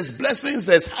prosperity, there's blessings,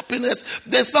 there's happiness.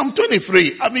 There's Psalm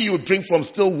 23. I mean, you drink from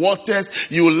still waters,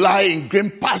 you lie in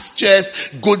green pastures,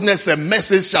 goodness and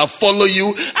mercy shall follow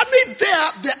you. I mean,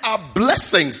 there are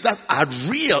blessings that are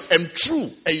real and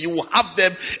true, and you will have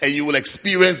them and you will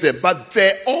experience them. But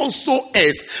there also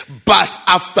is, but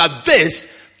after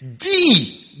this,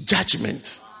 the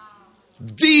judgment.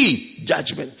 The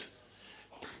judgment.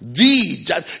 You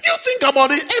think about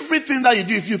it, everything that you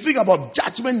do, if you think about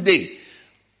judgment day,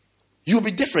 you'll be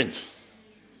different.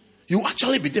 You'll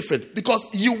actually be different because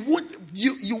you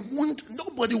won't,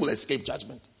 nobody will escape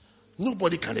judgment.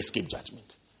 Nobody can escape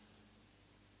judgment.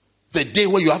 The day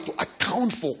where you have to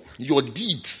account for your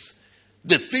deeds,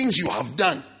 the things you have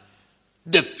done,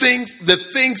 the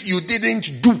things you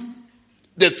didn't do,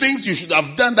 the things you should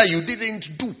have done that you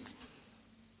didn't do.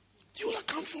 You will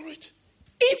account for it.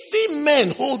 If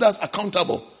men hold us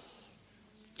accountable,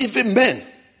 if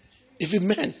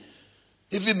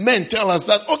men tell us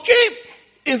that, okay,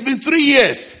 it's been 3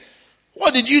 years,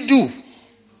 what did you do?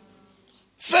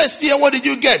 First year, what did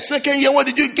you get? Second year, what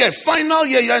did you get? Final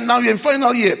year, now you're in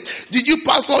final year. Did you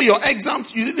pass all your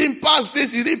exams? You didn't pass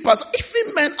this, you didn't pass.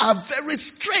 If men are very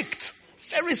strict,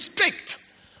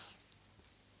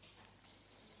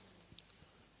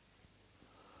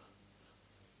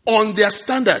 on their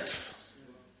standards.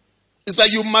 It's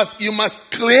like you must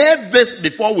clear this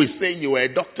before we say you are a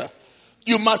doctor.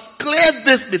 You must clear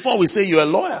this before we say you're a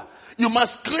lawyer. You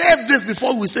must clear this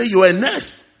before we say you're a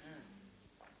nurse.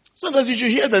 Sometimes you should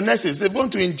hear the nurses. They're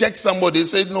going to inject somebody. They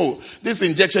say, no, this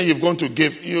injection you're going to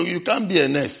give, you can't be a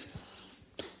nurse.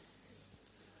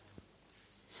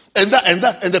 And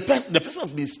the person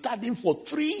has been studying for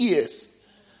 3 years.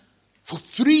 For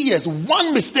 3 years,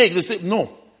 one mistake, they say, no,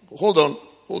 hold on.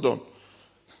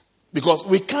 Because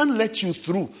we can't let you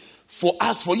through for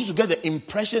you to get the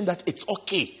impression that it's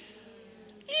okay.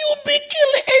 You'll be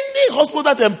killing any hospital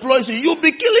that employs you. You'll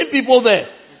be killing people there.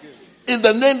 In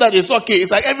the name that it's okay.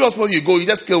 It's like every hospital you go, you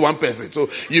just kill one person. So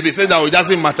you'll be saying that it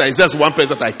doesn't matter. It's just one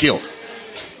person that I killed.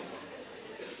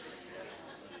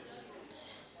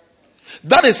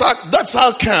 That's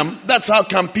how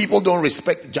come people don't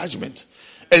respect judgment.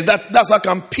 And that's how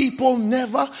come people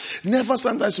never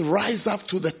sometimes rise up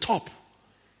to the top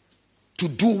to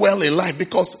do well in life,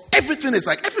 because everything is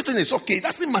okay. It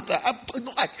doesn't matter.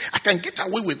 I can get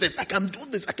away with this. I can do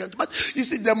this. But you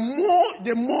see,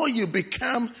 the more you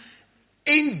become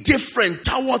indifferent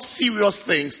towards serious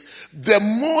things, the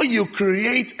more you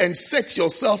create and set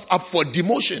yourself up for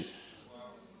demotion.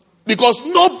 Because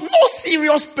no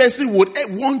serious person would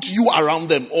want you around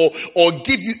them or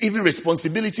give you even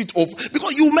responsibility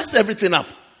because you mess everything up.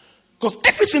 Because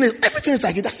everything is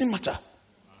like it doesn't matter.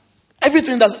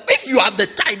 If you are the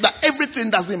type that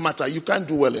everything doesn't matter, you can't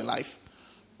do well in life.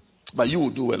 But you will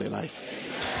do well in life.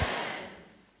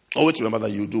 Always remember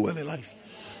that you will do well in life.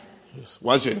 Yes.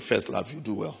 Once you're in first love, you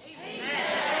do well.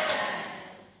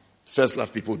 First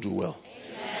love people do well.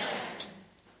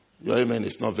 Your amen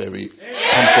is not very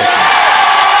comforting.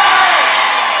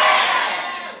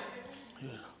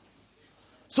 Yeah.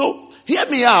 So, hear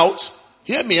me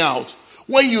out.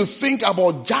 When you think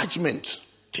about judgment,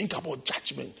 think about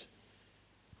judgment.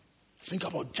 Think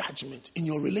about judgment in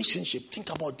your relationship. Think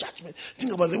about judgment.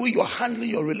 Think about the way you are handling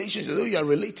your relationship, the way you are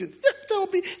related. There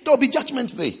will be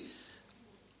judgment there.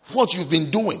 What you've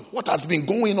been doing, what has been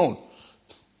going on.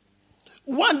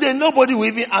 One day, nobody will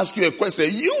even ask you a question.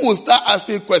 You will start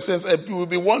asking questions and people will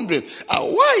be wondering,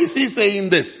 why is he saying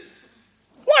this?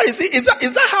 Why is he? Is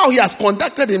that how he has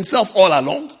conducted himself all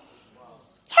along?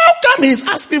 How come he's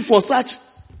asking for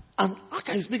how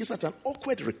can he make such an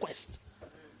awkward request?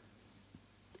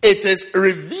 It is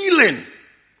revealing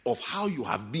of how you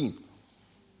have been.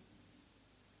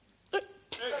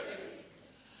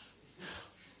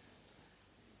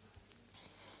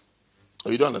 Oh,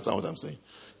 you don't understand what I'm saying?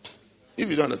 If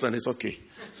you don't understand, it's okay.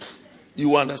 You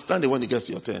will understand it when it gets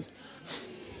to your turn.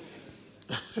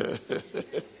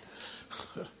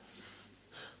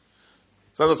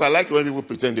 Sometimes I like when people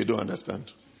pretend they don't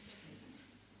understand.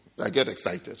 I get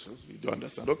excited. You don't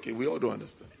understand. Okay, we all don't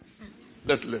understand.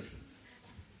 Let's live.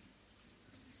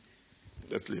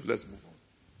 Let's move on.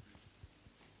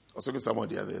 I was talking to someone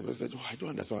the other day. They said, I don't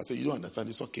understand. I said, you don't understand.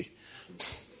 It's okay.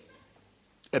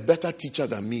 A better teacher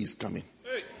than me is coming.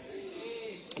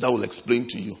 That will explain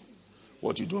to you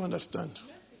what you don't understand.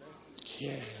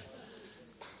 Yeah.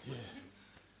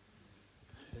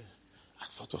 I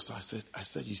thought also, I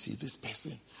said, you see, this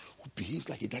person who behaves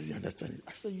like he doesn't understand it.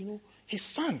 I said, his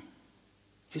son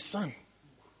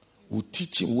will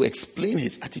teach him, will explain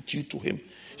his attitude to him.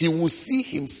 He will see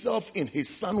himself in his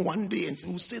son one day and he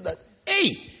will say that,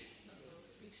 hey,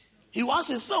 he was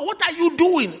his son, what are you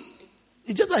doing?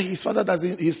 It's just that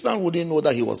his son wouldn't know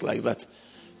that he was like that.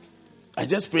 I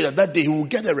just pray that day he will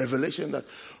get a revelation that,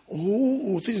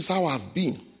 oh, this is how I've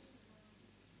been.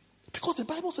 Because the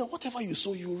Bible says, whatever you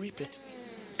sow, you reap it.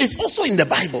 It's also in the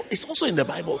Bible. It's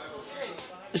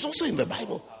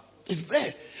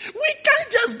there. We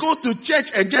can't just go to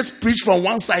church and just preach from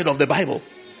one side of the Bible.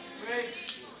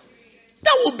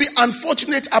 That would be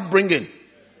unfortunate upbringing.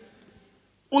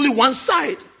 Only one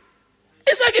side.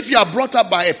 It's like if you are brought up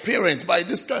by a parent, by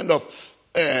this kind of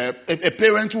a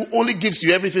parent who only gives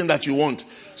you everything that you want.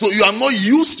 So you are not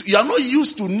used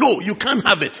to no, you can't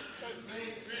have it.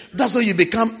 That's when you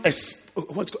become a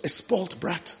spoilt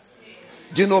brat.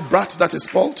 Do you know brat that is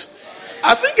spoilt?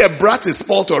 I think a brat is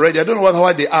spoilt already. I don't know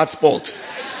why they add spoilt.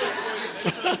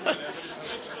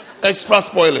 Extra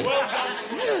spoiling.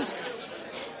 Yes.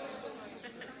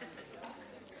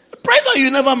 Pray that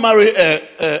you never marry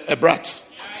a brat.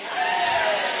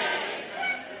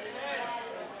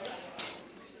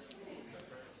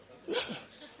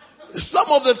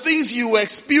 Some of the things you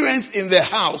experience in the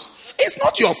house, it's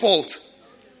not your fault.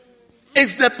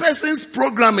 It's the person's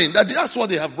programming. That's what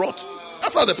they have brought.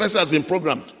 That's how the person has been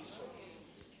programmed.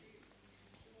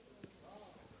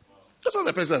 That's how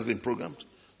the person has been programmed.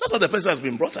 That's how the person has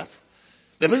been brought up.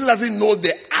 The person doesn't know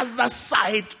the other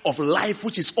side of life,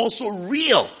 which is also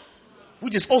real.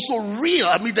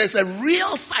 I mean, there's a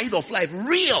real side of life,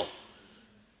 real,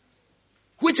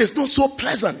 which is not so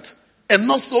pleasant and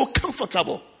not so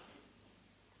comfortable.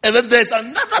 And then there's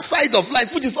another side of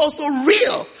life, which is also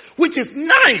real, which is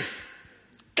nice,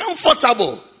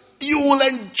 comfortable. You will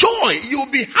enjoy. You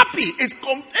will be happy.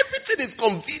 Everything is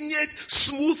convenient,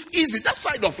 smooth, easy. That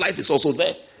side of life is also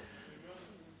there.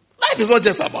 Life is not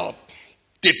just about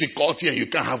difficulty and you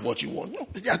can't have what you want. No,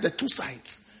 there are the two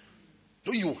sides.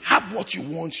 So you have what you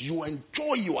want, you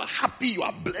enjoy, you are happy, you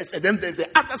are blessed. And then there's the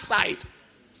other side,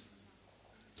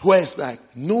 where it's like,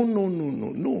 no.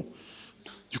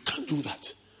 You can't do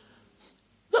that.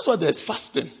 That's why there's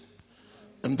fasting.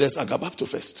 And there's Agabapto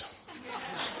fest.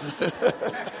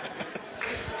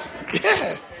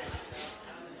 Yeah.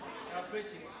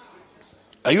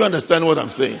 Are you understanding what I'm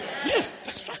saying? Yes,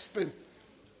 that's fasting.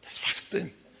 That's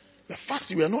fasting. We're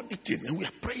fasting, we are not eating, and we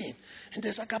are praying. And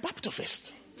there's like a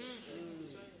baptist.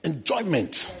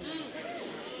 Enjoyment.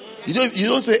 You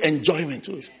don't say enjoyment.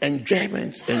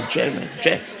 Enjoyment.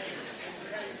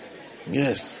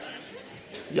 Yes.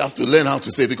 You have to learn how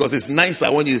to say it because it's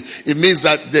nicer when it means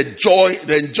that the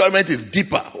enjoyment is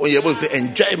deeper when you're able to say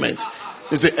enjoyment.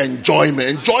 They say enjoyment.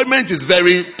 Enjoyment is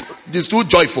it's too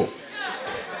joyful.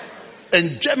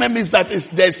 Enjoyment means that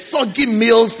there's soggy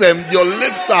meals and your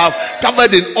lips are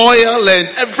covered in oil and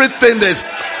everything.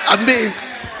 I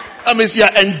mean, you're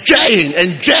enjoying.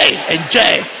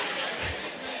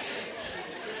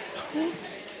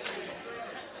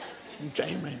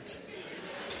 Enjoyment.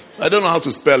 I don't know how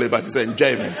to spell it, but it's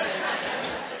enjoyment.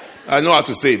 I know how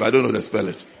to say it, but I don't know how to spell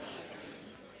it.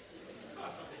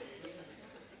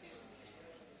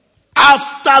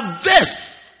 After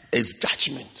this is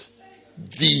judgment.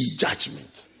 The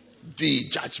judgment. You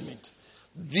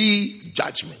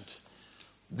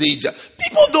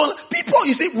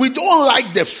see, we don't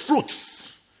like the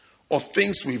fruits of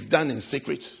things we've done in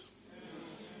secret.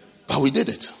 But we did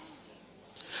it.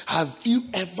 Have you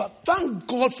ever, thank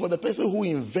God for the person who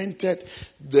invented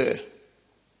the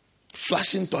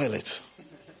flushing toilet.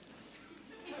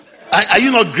 Are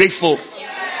you not grateful?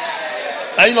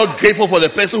 Are you not grateful for the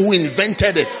person who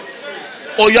invented it?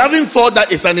 Or you haven't thought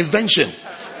that it's an invention?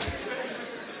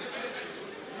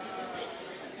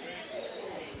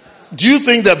 Do you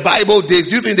think the Bible days,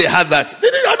 do you think they had that?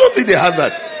 I don't think they had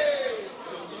that.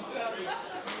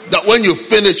 That when you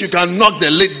finish, you can knock the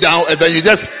lid down and then you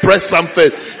just press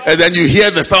something and then you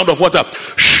hear the sound of water.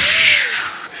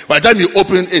 By the time you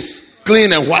open, it's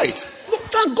clean and white. No,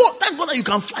 thank God that you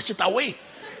can flush it away.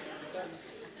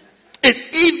 It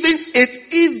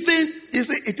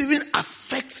even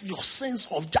affects your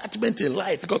sense of judgment in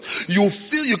life because you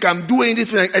feel you can do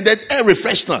anything and then air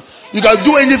refreshener. You can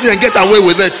do anything and get away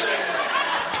with it.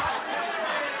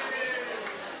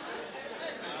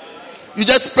 You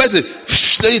just press it,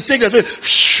 then you take it.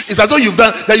 It's as though you've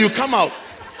done, then you come out.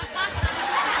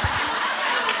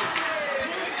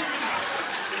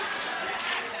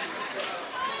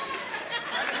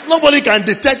 Nobody can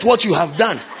detect what you have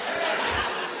done.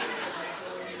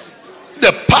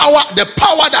 The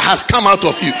power that has come out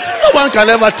of you, no one can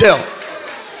ever tell.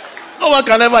 No one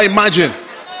can ever imagine.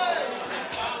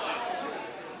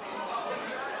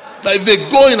 That if they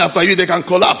go in after you, they can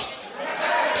collapse.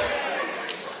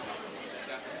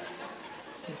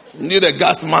 You need a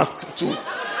gas mask too.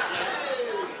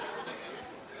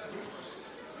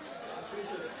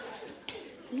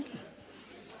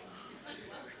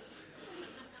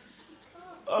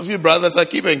 Of you brothers, I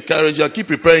keep encouraging, I keep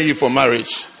preparing you for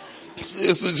marriage.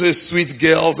 It's sweet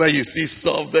girls that you see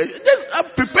soft. I'm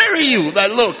preparing you that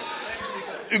look,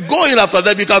 you go in after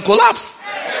them, you can collapse.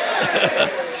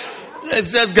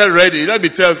 Let's just get ready. Let me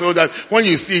tell you so that when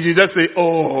you see it, you just say,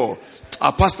 "Oh,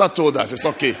 our pastor told us it's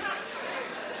okay."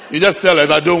 You just tell her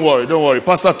that don't worry.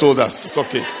 Pastor told us it's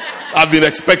okay. I've been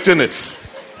expecting it.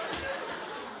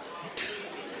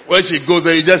 When she goes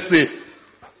there, you just say,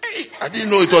 "Hey, I didn't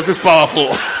know it was this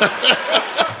powerful."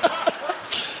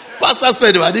 Pastor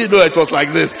said, "I didn't know it was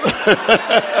like this."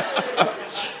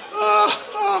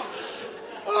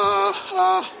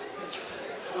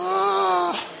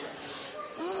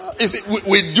 You see,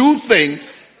 we do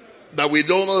things that we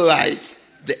don't like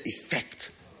the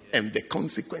effect and the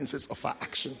consequences of our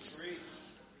actions.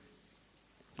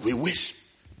 We wish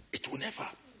it will never.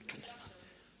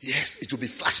 Yes, it will be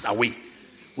flashed away.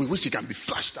 We wish it can be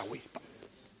flashed away. But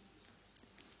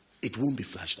it won't be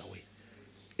flashed away.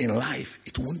 In life,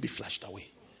 it won't be flashed away.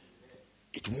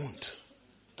 It won't.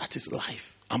 That is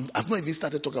life. I've not even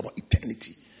started talking about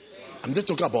eternity. I'm just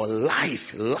talking about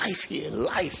life. Life here.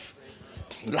 Life.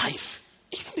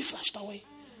 It won't be flashed away.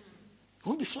 It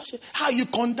won't be flashed away. How you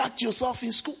conduct yourself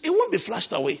in school, it won't be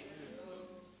flashed away.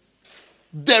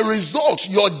 The result,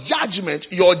 your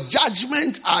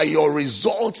judgment are your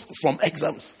results from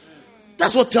exams.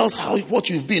 That's what tells what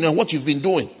you've been and what you've been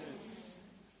doing.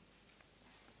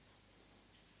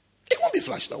 It won't be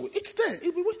flashed away. It's there.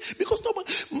 Because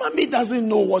mommy doesn't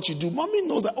know what you do. Mommy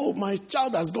knows that, oh, my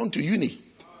child has gone to uni.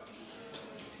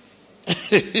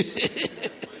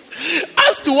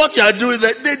 As to what you are doing,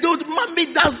 mommy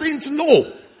doesn't know.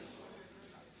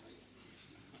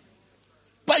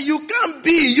 But you can't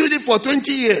be in uni for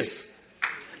 20 years.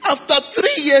 After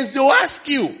 3 years, they'll ask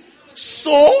you,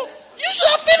 so you should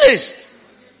have finished.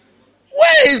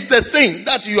 Where is the thing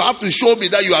that you have to show me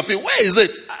that you have finished? Where is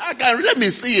it? Let me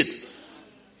see it.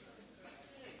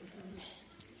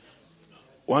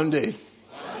 One day,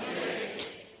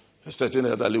 A certain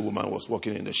elderly woman was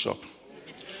walking in the shop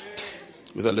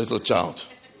with a little child.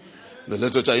 The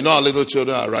little child, you know how little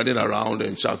children are running around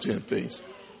and shouting and things.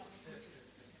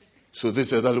 So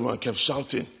this elderly woman kept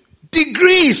shouting,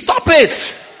 "Degree, stop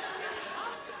it!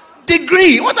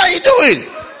 Degree, what are you doing?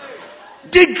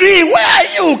 Degree, where are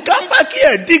you? Come back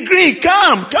here. Degree,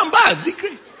 come back.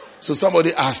 Degree." So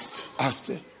somebody asked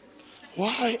her,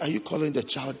 "Why are you calling the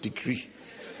child Degree?"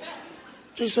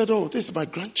 She said, "Oh, this is my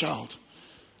grandchild.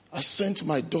 I sent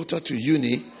my daughter to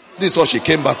uni. This is what she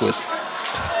came back with.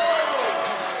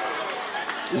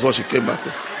 This is what she came back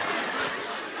with."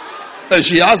 And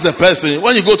she asked the person,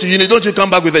 "When you go to uni, don't you come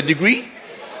back with a degree?"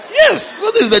 "Yes, so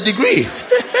this is a degree."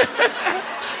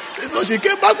 This is what she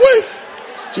came back with.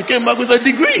 She came back with a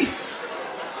degree.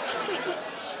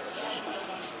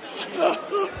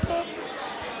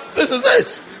 This is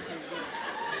it.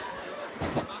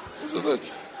 This is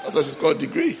it. That's why she's called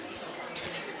degree.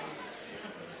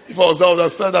 If I was there, I would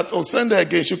have said that, "Oh, send her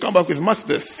again. She'll come back with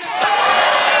masters."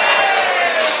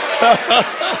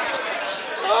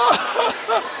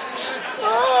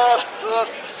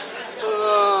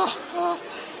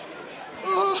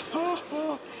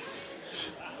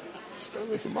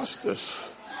 With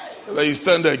masters. And then you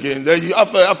send her again. Then you,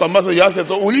 after master, you ask her,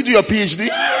 "So will you do your PhD?"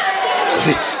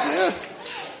 Yes.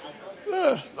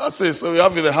 Yeah, that's it. So we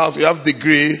have in the house, we have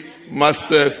degree,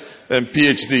 masters, and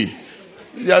PhD.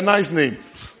 They are nice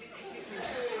names.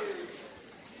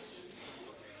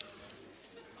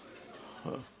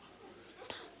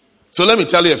 So let me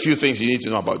tell you a few things you need to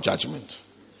know about judgment.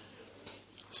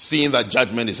 Seeing that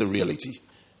judgment is a reality.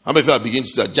 How many of you are beginning to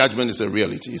see that judgment is a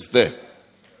reality? It's there.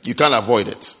 You can't avoid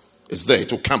it. It's there.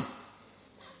 It will come.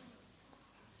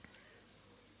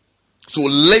 So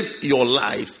live your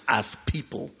lives as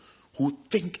people who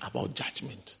think about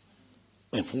judgment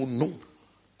and who know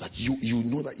that you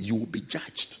know that you will be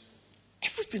judged.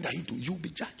 Everything that you do, you will be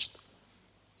judged.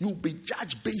 You will be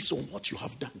judged based on what you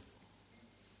have done.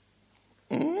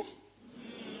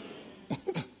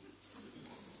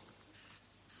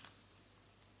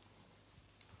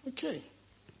 Okay.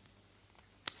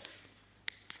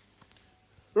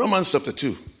 Romans chapter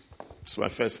 2. That's my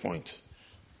first point.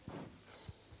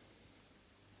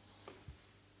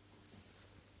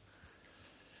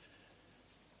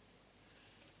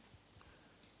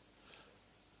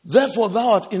 Therefore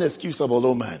thou art inexcusable,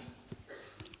 O man,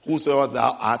 whosoever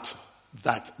thou art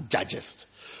that judgest.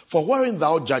 For wherein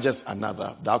thou judgest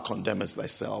another, thou condemnest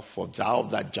thyself, for thou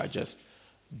that judgest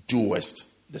doest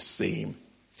the same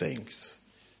things.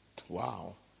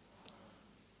 Wow.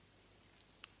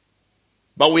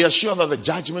 But we are sure that the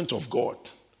judgment of God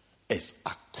is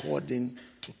according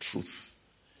to truth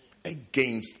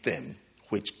against them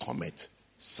which commit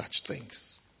such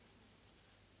things.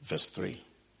 Verse 3.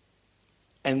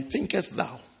 And thinkest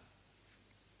thou,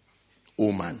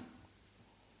 O man,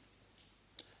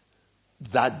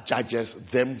 that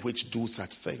judgest them which do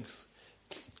such things,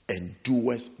 and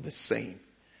doest the same,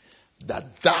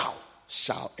 that thou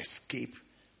shalt escape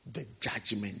the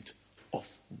judgment of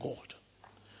God?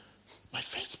 My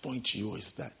first point to you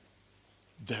is that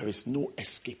there is no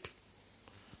escape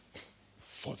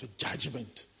for the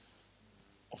judgment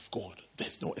of God.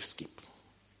 There's no escape.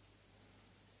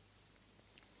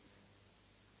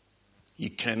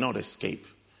 You cannot escape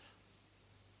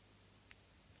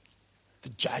the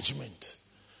judgment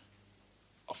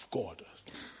of God.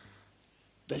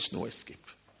 There's no escape.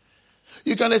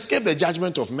 You can escape the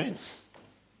judgment of men.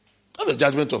 Not the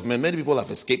judgment of men. Many people have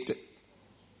escaped it.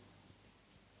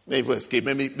 Many people escape.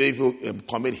 Many people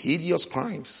commit hideous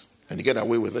crimes and they get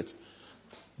away with it.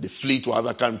 They flee to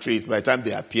other countries. By the time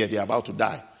they appear, they're about to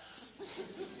die.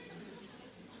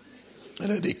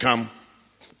 And then they come.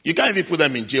 You can't even put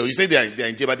them in jail. You say they're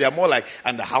in jail, but they're more like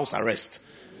under house arrest.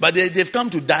 But they've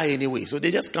come to die anyway. So they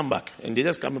just come back. And they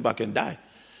just come back and die.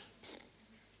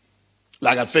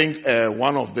 Like I think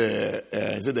one of the,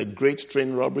 is it the Great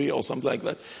Train Robbery or something like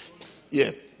that?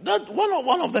 Yeah. That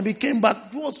one of them, he came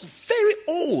back. He was very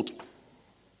old.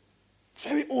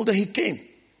 Very old, and he came.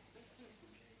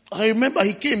 I remember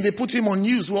he came. They put him on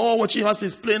news. We were all watching as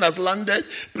his plane has landed.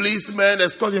 Policemen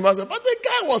escort him. But the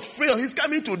guy was frail. He's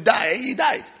coming to die. He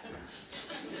died.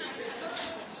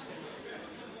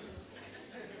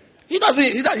 He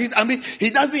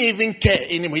doesn't even care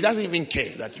anymore. He doesn't even care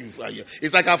that you are here.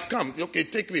 It's like, I've come. Okay,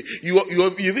 take me.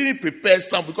 You've even prepared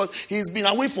some because he's been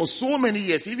away for so many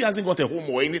years. He hasn't got a home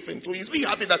or anything. So he's really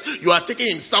happy that you are taking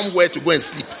him somewhere to go and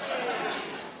sleep.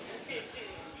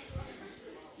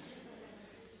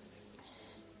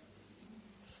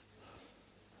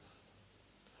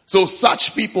 So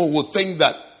such people will think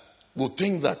that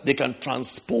they can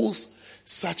transpose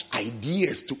such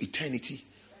ideas to eternity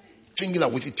thinking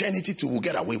that with eternity too, we'll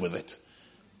get away with it.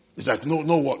 It's like,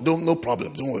 no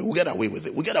problem. Don't worry. We'll get away with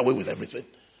it. We'll get away with everything.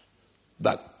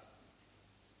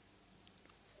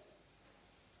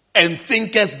 And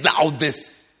thinkest thou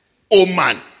this, O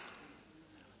man,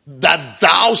 that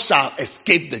thou shalt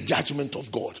escape the judgment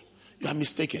of God? You are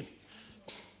mistaken.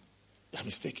 You are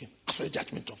mistaken. As for the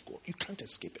judgment of God, you can't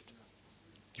escape it.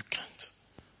 You can't.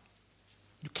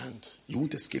 You can't. You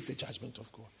won't escape the judgment of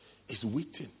God. It's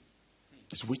waiting.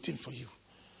 It's waiting for you.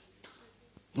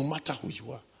 No matter who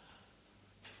you are,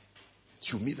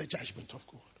 you meet the judgment of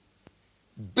God.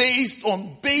 Based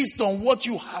on what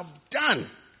you have done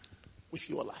with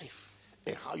your life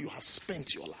and how you have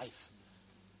spent your life.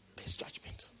 There's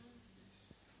judgment.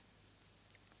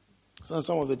 So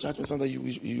some of the judgments, sometimes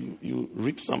you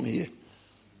reap some here.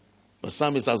 But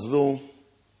some is as though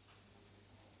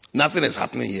nothing is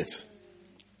happening yet.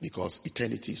 Because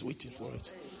eternity is waiting for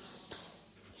it.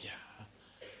 Yeah.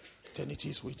 Eternity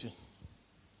is waiting.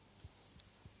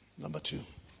 Number 2.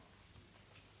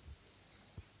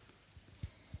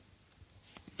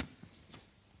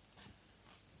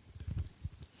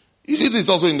 You see this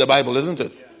also in the Bible, isn't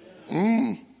it?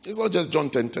 It's not just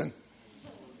John 10:10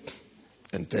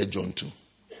 and 3 John 2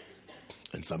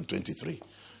 and Psalm 23.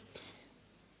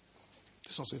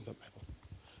 It's also in the Bible.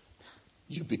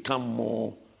 You become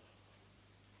more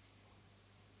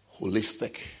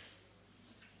holistic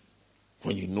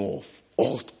when you know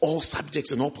of all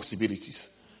subjects and all possibilities.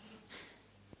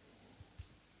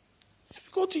 If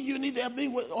you go to uni, they are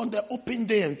being on the open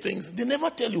day and things. They never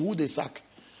tell you who they sack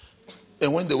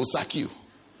and when they will sack you.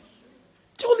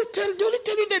 They only tell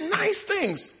you the nice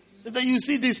things. Then you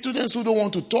see these students who don't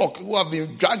want to talk, who have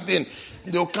been dragged in.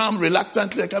 They'll come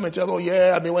reluctantly and come and tell,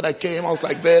 when I came, I was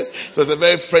like this. So it's a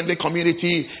very friendly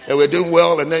community, and we're doing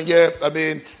well. And then,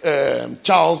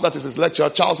 Charles, that is his lecturer.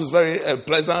 Charles is very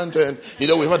pleasant, and, we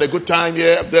had a good time,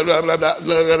 blah, blah, blah, blah, blah,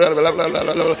 blah, blah, blah,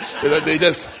 blah, blah. They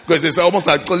just, because it's almost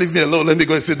like, leave me alone, let me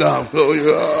go and sit down.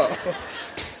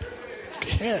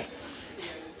 Yeah.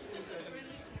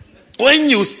 When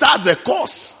you start the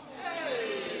course,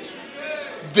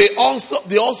 they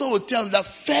also will tell you that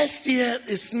first year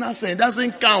is nothing, it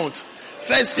doesn't count.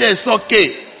 First year is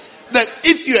okay. That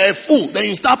if you're a fool, then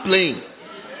you start playing.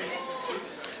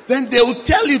 Then they will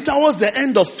tell you towards the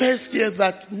end of first year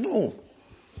that no.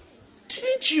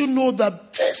 Didn't you know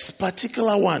that this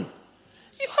particular one,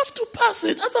 you have to pass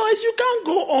it, otherwise you can't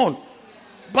go on.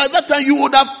 By that time you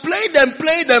would have played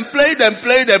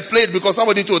because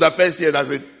somebody told that first year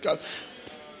doesn't.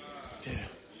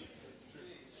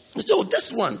 So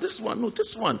this one.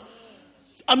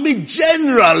 I mean,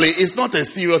 generally, it's not a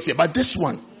serious year, but this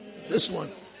one.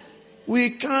 We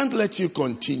can't let you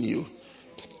continue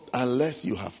unless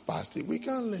you have passed it. We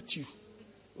can't let you.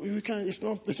 We can't. It's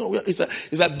not.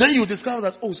 It's that then you discover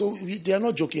that. They are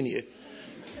not joking here.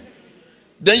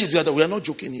 Then you discover that we are not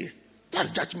joking here.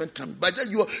 That's judgment coming. By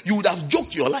then you would have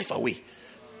joked your life away.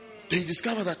 Then you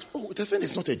discover that the thing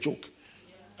is not a joke.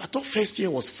 I thought first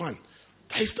year was fun.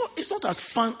 It's not as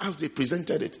fun as they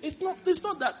presented it. It's not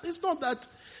that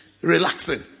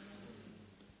relaxing.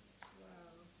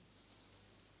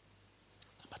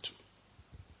 Number 2.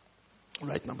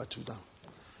 Write number 2 down.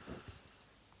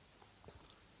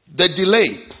 The delay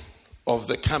of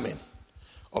the coming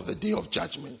of the day of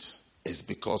judgment is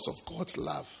because of God's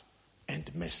love and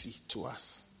mercy to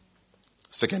us.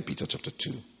 2 Peter chapter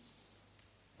 3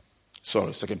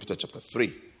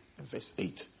 and verse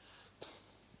 8.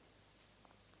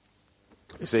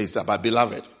 It says that, but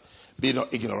beloved, be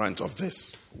not ignorant of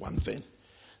this one thing,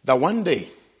 that one day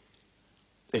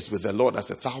is with the Lord as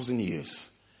 1,000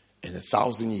 years, and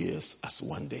 1,000 years as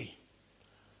one day.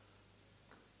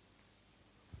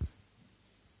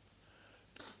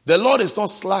 The Lord is not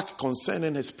slack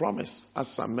concerning his promise, as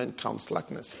some men count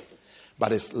slackness,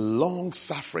 but is long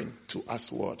suffering to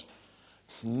usward,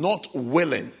 not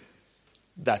willing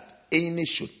that any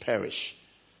should perish,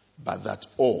 but that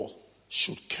all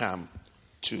should come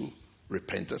to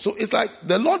repentance. So it's like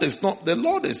the Lord is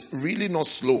really not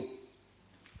slow.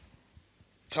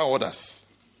 Tell others.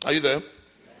 Are you there?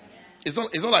 It's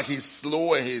not like he's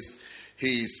slow and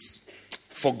he's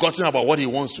forgotten about what he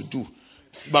wants to do.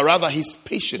 But rather he's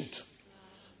patient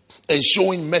and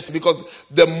showing mercy, because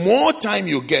the more time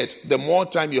you get, the more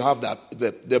time you have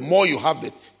the more you have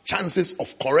the chances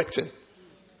of correcting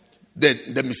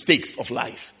the mistakes of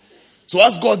life. So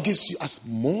as God gives you us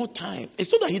more time,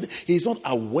 it's not that he is not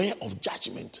aware of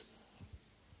judgment.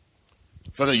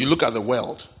 So that you look at the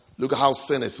world, look at how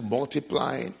sin is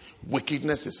multiplying,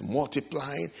 wickedness is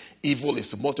multiplying, evil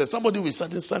is multiplying. Somebody will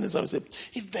start and say,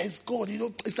 if there is God,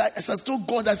 it's as though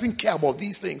God doesn't care about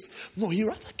these things. No, he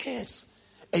rather cares.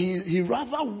 And he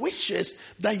rather wishes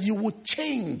that you would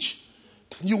change.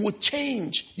 You will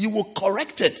change. You will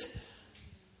correct it.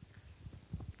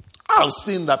 I've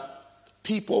seen that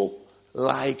people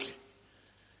like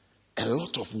a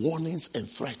lot of warnings and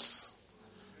threats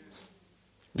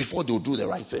before they'll do the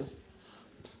right thing.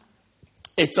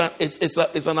 It's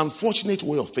an unfortunate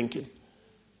way of thinking.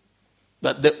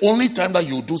 That the only time that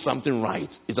you do something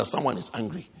right is that someone is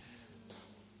angry.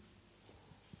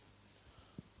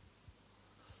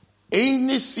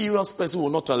 Any serious person will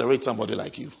not tolerate somebody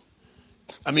like you.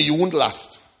 I mean, you won't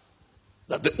last.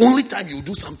 That the only time you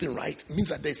do something right means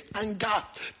that there's anger,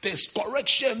 there's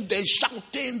correction, there's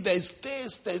shouting, there's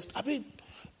this, I mean,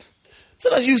 so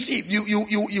that you see,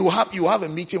 you have a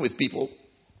meeting with people,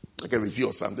 like a review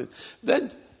or something.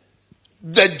 Then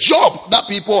the job that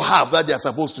people have that they're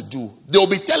supposed to do, they'll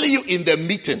be telling you in the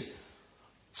meeting,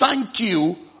 thank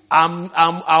you,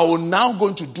 I will now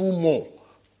going to do more.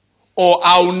 Or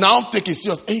I will now take it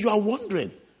serious. And you are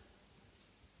wondering,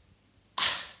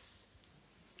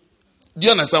 do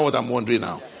you understand what I'm wondering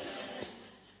now?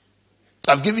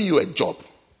 I've given you a job.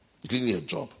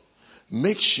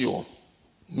 Make sure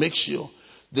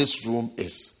this room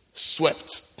is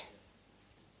swept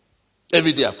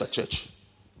every day after church.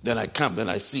 Then I come, then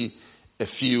I see a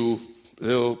few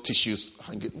little tissues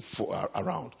hanging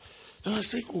around. Then I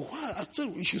say, oh, why? I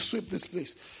said we should sweep this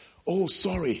place. Oh,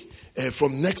 sorry.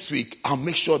 From next week, I'll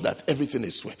make sure that everything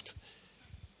is swept.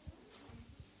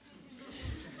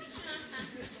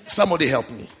 Somebody help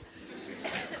me.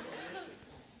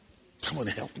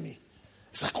 Somebody help me.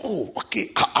 It's like, oh,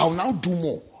 okay, I'll now do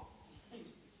more.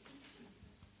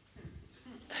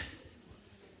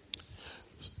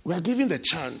 We are giving the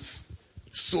chance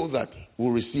so that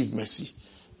we'll receive mercy.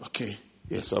 Okay,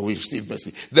 yes, so we receive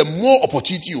mercy. The more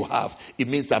opportunity you have, it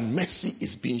means that mercy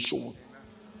is being shown.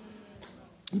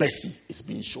 Mercy is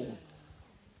being shown.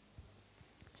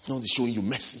 Not showing you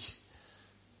mercy.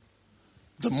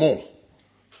 The more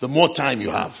time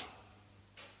you have,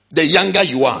 the younger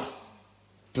you are,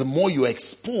 the more you are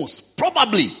exposed.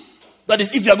 Probably, that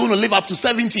is, if you are going to live up to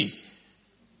 70,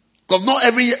 because not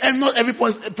every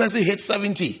person hits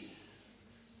 70.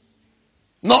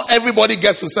 Not everybody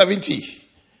gets to 70.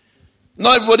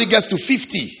 Not everybody gets to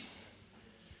 50.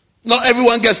 Not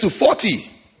everyone gets to 40.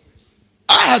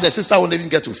 I had a sister who didn't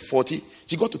get to 40.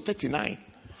 She got to 39.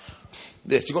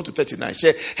 Yeah, she got to 39.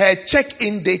 Her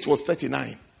check-in date was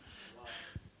 39.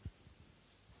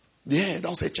 Yeah, that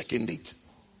was her check-in date.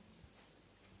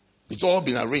 It's all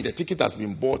been arranged. The ticket has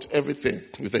been bought, everything,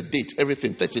 with a date,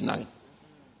 everything, 39.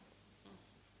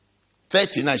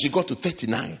 39. She got to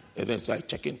 39. And then started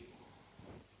checking.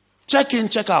 Check in,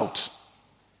 check out.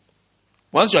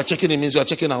 Once you are checking in, means you are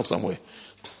checking out somewhere.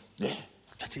 Yeah,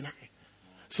 39.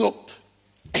 So,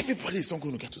 everybody is not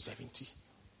going to get to 70.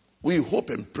 We hope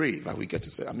and pray that we get to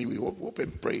 70. We hope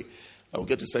and pray that we'll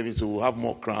get to 70. So we'll have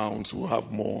more crowns, we'll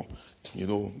have more,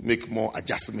 make more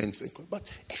adjustments. But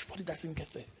everybody doesn't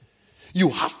get there. You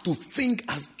have to think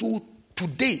as though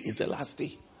today is the last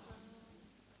day.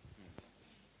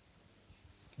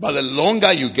 But the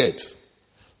longer you get,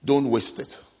 don't waste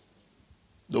it.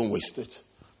 Don't waste it.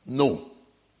 Know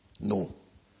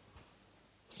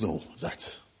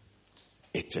that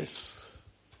it is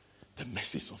the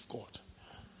mercies of God.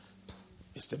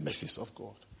 It's the mercies of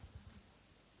God.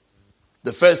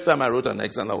 The first time I wrote an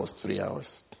exam, that was 3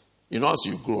 hours. As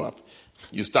you grow up,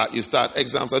 you start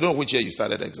exams. I don't know which year you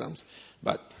started exams,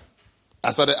 but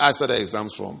I started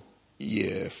exams from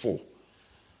year 4.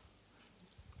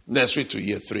 Nursery to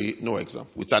year 3, no exam.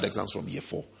 We start exams from year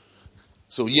 4.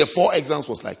 So year 4 exams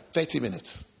was like 30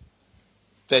 minutes.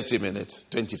 30 minutes,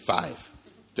 25,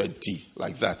 20,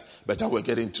 like that. But then we're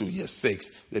getting to year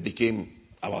 6. They became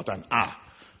about an hour.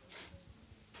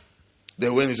 They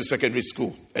went into secondary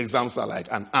school. Exams are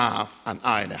like an hour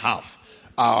and a half.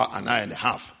 Hour, an hour and a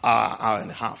half. Hour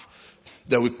and a half.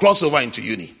 Then we cross over into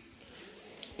uni.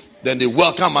 Then they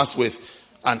welcome us with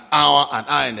an hour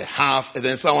and a half. And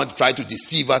then someone tried to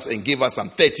deceive us and give us some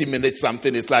 30 minutes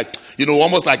something. It's like,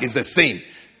 almost like it's the same.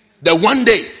 Then one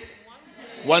day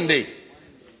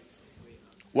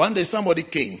somebody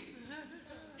came.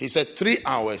 He said 3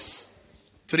 hours,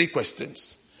 3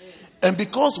 questions. And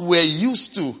because we're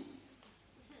used to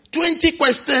 20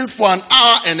 questions for an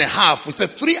hour and a half, we said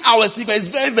 3 hours, it's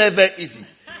very, very, very easy.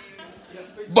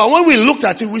 But when we looked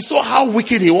at it, we saw how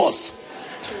wicked he was.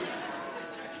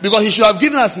 Because he should have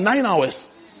given us 9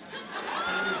 hours.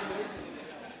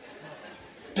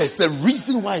 There's a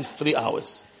reason why it's 3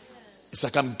 hours. It's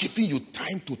like I'm giving you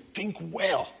time to think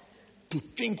well. To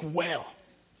think well.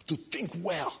 To think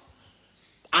well.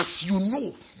 As you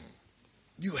know,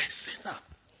 you're a sinner.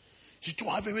 You don't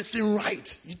have everything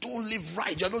right. You don't live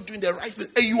right. You're not doing the right thing.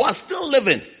 And you are still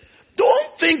living.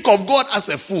 Don't think of God as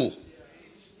a fool.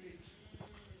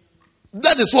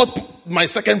 That is what my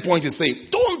second point is saying.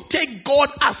 Don't take God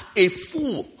as a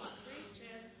fool.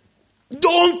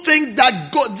 Don't think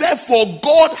that God, therefore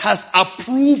God has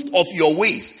approved of your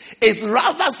ways. It's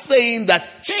rather saying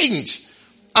that change.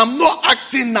 I'm not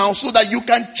acting now so that you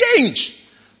can change.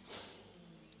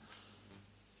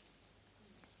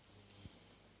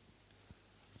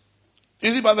 You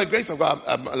see, by the grace of God,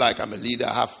 I'm a leader.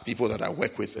 I have people that I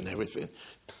work with and everything.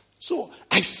 So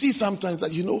I see sometimes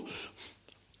that, you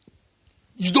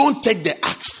don't take the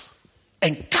axe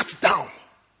and cut down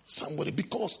somebody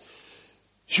because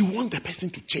you want the person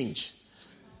to change.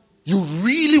 You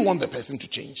really want the person to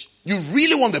change. You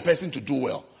really want the person to do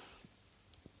well.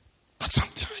 But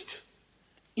sometimes,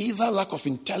 either lack of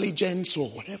intelligence or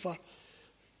whatever,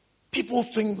 people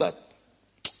think that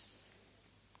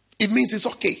it means it's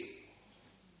okay.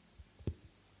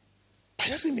 But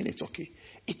it doesn't mean it's okay.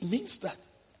 It means that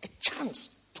a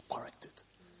chance to correct it.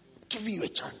 I'm giving you a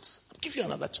chance. I'll give you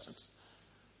another chance.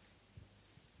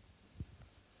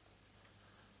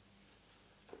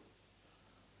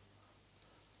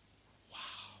 Wow.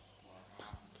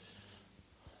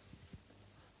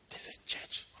 This is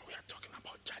church. We are talking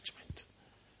about judgment.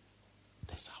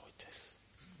 That's how it is.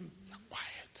 You're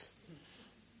quiet.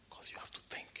 Because you have to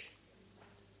think.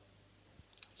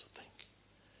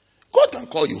 God can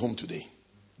call you home today.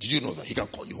 Did you know that? He can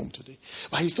call you home today.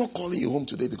 But he's not calling you home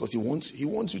today because he wants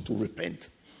you to repent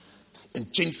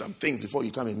and change some things before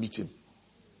you come and meet him.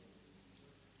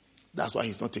 That's why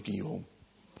he's not taking you home.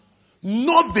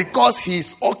 Not because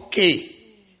he's okay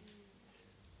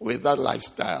with that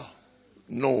lifestyle.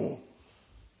 No.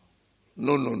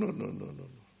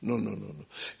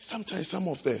 Sometimes some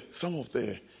of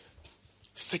the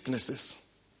sicknesses,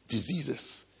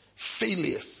 diseases,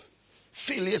 failures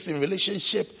in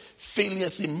relationship,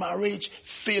 failures in marriage,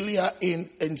 failure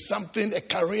in something, a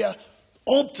career,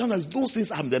 all times those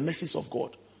things are the message of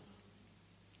God.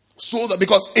 So that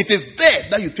because it is there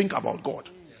that you think about God.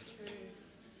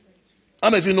 How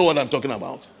many of you know what I'm talking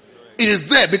about? It is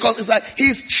there because it's like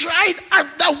he's tried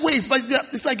other ways, but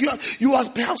it's like you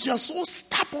are so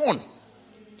stubborn.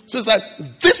 So it's like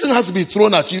this thing has to be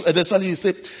thrown at you, and then suddenly you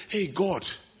say, "Hey God."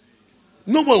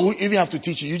 Nobody will even have to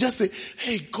teach you. You just say,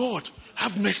 "Hey God,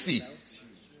 have mercy."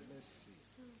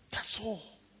 That's all.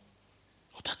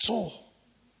 That's all.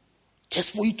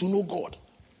 Just for you to know God.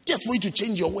 Just for you to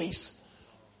change your ways.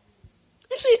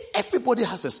 You see, everybody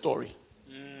has a story.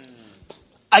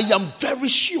 I am very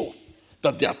sure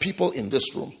that there are people in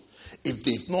this room, if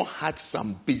they've not had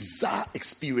some bizarre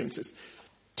experiences,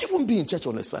 they won't be in church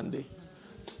on a Sunday.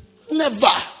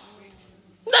 Never.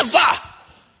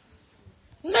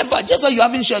 Just like you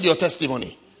haven't shared your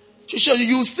testimony.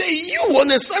 You say you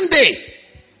on a Sunday.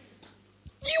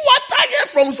 You are tired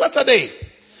from Saturday.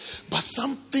 But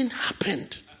something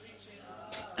happened.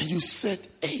 And you said,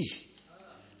 "Hey,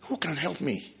 who can help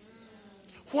me?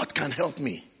 What can help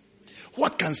me?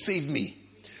 What can save me?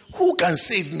 Who can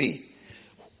save me?"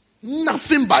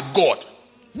 Nothing but God.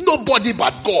 Nobody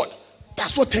but God.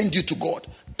 That's what turned you to God.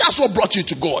 That's what brought you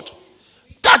to God.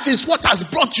 That is what has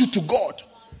brought you to God.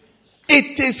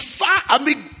 It is far.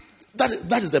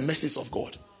 That is the message of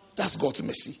God. That's God's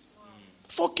mercy.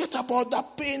 Forget about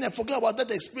that pain and forget about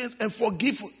that experience and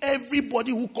forgive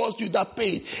everybody who caused you that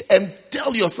pain and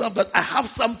tell yourself that I have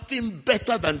something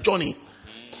better than Johnny.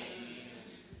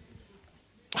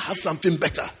 I have something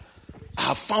better. I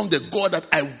have found a God that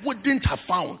I wouldn't have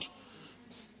found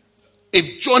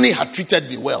if Johnny had treated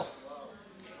me well.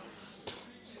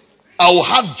 I will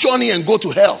have Johnny and go to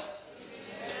hell.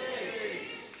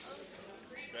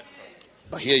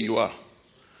 But here you are,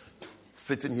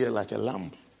 sitting here like a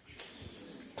lamb.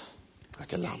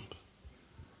 Like a lamb.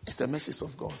 It's the message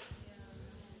of God.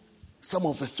 Some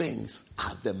of the things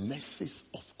are the message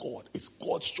of God. It's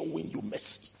God showing you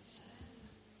mercy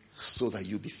so that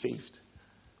you be saved.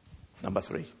 Number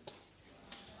 3.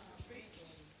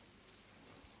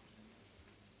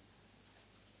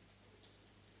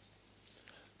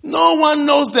 No one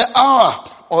knows the hour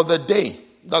or the day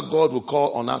that God will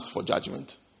call on us for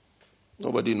judgment.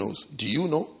 Nobody knows. Do you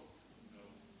know?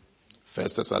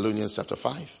 1 Thessalonians chapter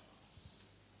 5.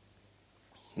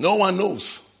 No one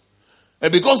knows.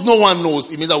 And because no one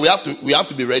knows, it means that we have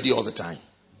to be ready all the time.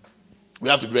 We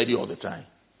have to be ready all the time.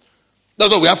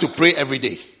 That's why we have to pray every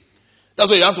day. That's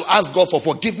why you have to ask God for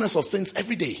forgiveness of sins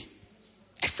every day.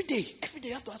 Every day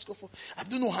you have to ask God for. I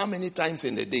don't know how many times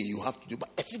in the day you have to do, but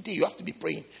every day you have to be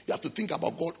praying. You have to think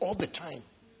about God all the time.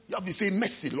 You have to say,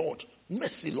 "Mercy, Lord.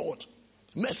 Mercy, Lord.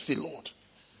 Mercy, Lord."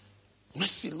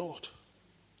 Mercy, Lord.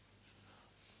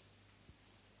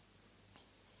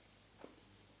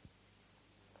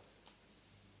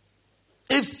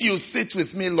 If you sit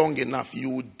with me long enough, you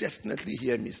will definitely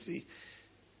hear me say,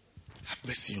 have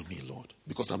mercy on me, Lord,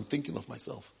 because I'm thinking of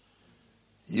myself.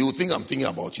 You think I'm thinking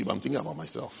about you, but I'm thinking about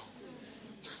myself.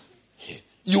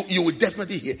 You will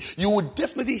definitely hear. You will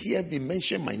definitely hear me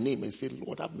mention my name and say,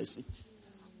 Lord, have mercy.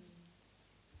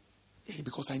 Hey,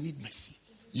 because I need mercy.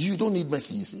 You don't need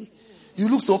mercy, you see. You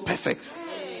look so perfect.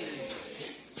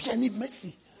 I need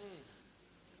mercy.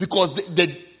 Because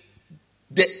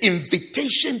the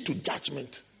invitation to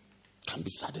judgment can be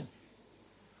sudden.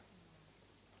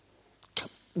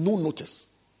 No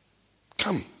notice.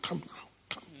 Come now. Come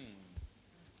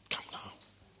now.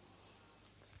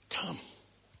 Come.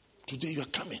 Today you are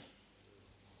coming.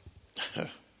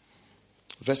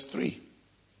 Verse 3.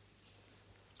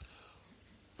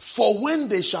 For when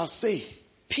they shall say,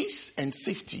 peace and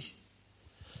safety,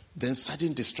 then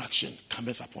sudden destruction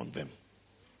cometh upon them,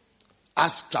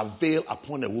 as travail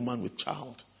upon a woman with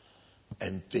child,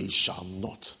 and they shall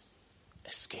not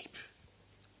escape.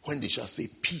 When they shall say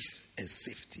peace and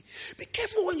safety. Be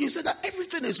careful when you say that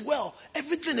everything is well,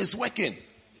 everything is working.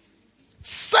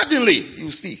 Suddenly,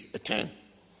 you see a turn.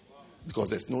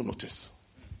 Because there's no notice.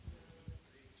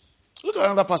 Look at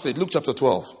another passage, Luke chapter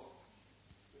 12.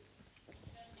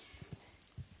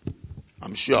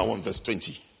 I'm sure I want verse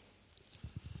 20.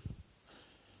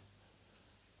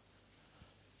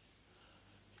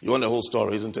 You want the whole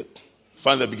story, isn't it?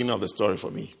 Find the beginning of the story for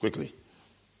me, quickly.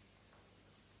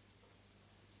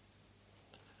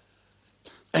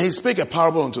 And he spake a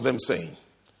parable unto them, saying,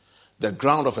 the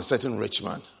ground of a certain rich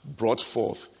man brought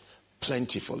forth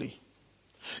plentifully.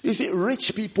 You see,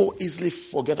 rich people easily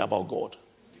forget about God.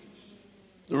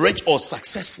 Rich or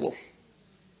successful.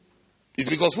 It's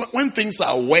because when things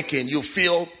are working, you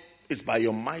feel it's by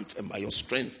your might and by your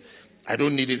strength. I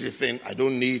don't need anything. I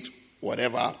don't need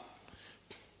whatever.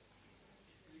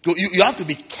 You have to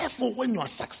be careful when you are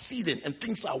succeeding and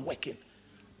things are working,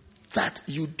 that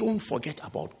you don't forget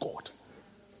about God.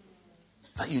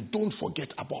 That you don't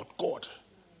forget about God.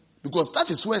 Because that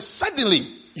is where suddenly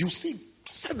you see,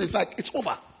 suddenly it's like it's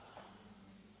over.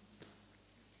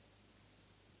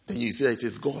 Then you see that it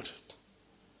is God.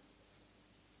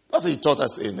 That's what he taught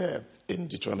us in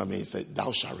Deuteronomy. He said,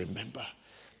 thou shalt remember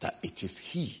that it is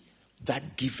he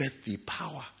that giveth thee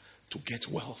power to get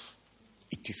wealth.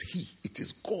 It is he, it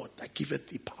is God that giveth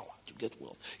thee power to get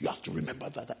wealth. You have to remember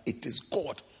that it is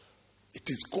God. It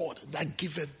is God that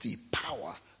giveth thee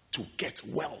power to get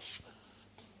wealth.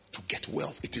 To get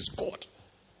wealth. It is God.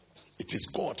 It is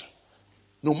God.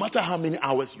 No matter how many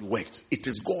hours you worked, it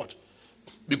is God.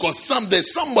 Because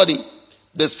there's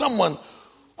someone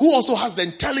who also has the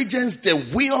intelligence, the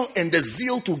will, and the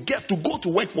zeal to go to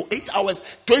work for 8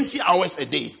 hours, 20 hours a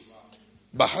day,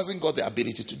 but hasn't got the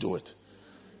ability to do it.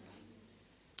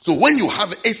 So when you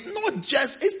have it,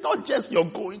 it's not just you're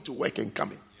going to work and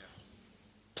coming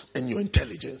and your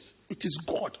intelligence. It is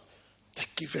God that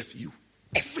giveth you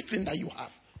everything that you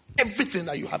have. Everything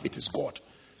that you have, it is God.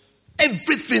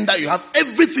 Everything that you have,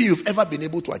 everything you've ever been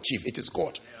able to achieve, it is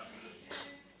God.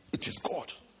 It is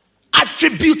God.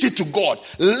 Attribute it to God.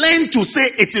 Learn to say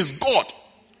it is God.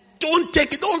 Don't take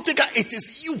it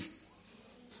is you.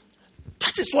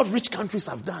 That is what rich countries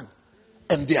have done.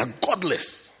 And they are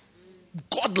godless.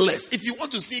 Godless. If you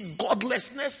want to see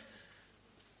godlessness,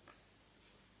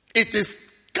 it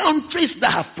is countries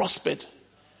that have prospered.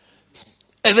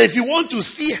 And if you want to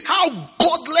see how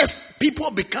godless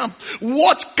people become,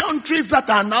 watch countries that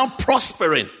are now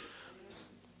prospering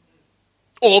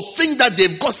or think that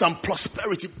they've got some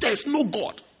prosperity. There's no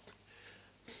God.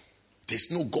 There's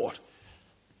no God.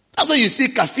 That's why you see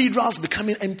cathedrals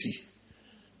becoming empty.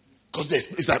 Because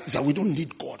it's like we don't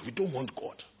need God. We don't want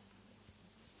God.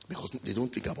 Because they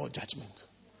don't think about judgment.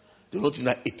 They don't think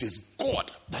that it is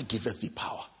God that giveth thee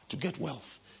power to get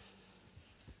wealth.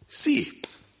 See,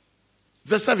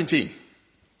 verse 17.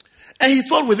 And he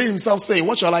thought within himself, saying,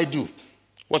 what shall I do?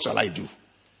 What shall I do?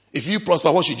 If you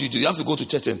prosper, what should you do? You have to go to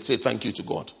church and say thank you to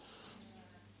God.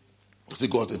 Say,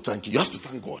 God, and thank you. You have to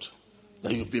thank God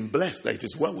that you've been blessed, that it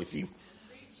is well with you.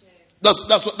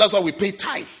 That's why we pay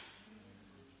tithe.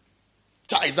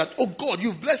 Tithe, that, oh God,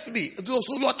 you've blessed me. So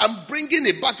Lord, I'm bringing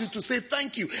it back to you to say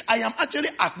thank you. I am actually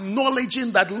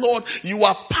acknowledging that, Lord, you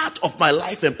are part of my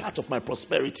life and part of my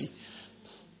prosperity.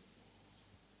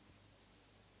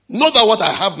 Not that what I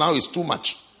have now is too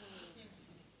much.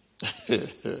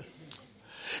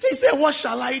 He said, what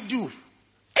shall I do?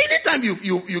 Anytime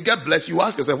you get blessed, you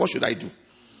ask yourself, what should I do?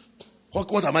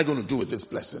 What am I going to do with this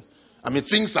blessing? I mean,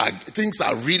 things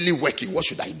are really working. What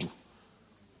should I do?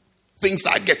 Things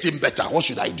are getting better. What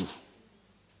should I do?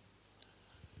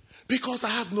 Because I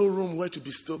have no room where to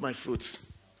bestow my fruits.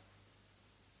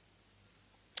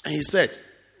 And he said,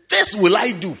 this will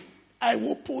I do. I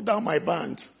will pull down my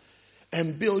barns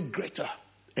and build greater.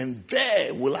 And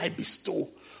there will I bestow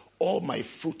all my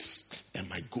fruits and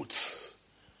my goods.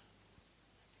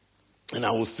 And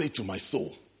I will say to my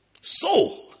soul,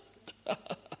 soul,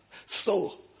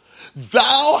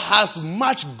 thou hast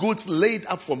much goods laid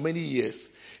up for many years.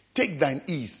 Take thine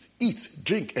ease, eat,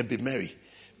 drink, and be merry.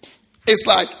 It's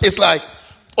like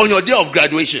on your day of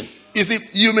graduation. You see,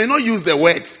 you may not use the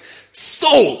words,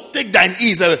 soul, take thine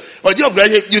ease. On your day of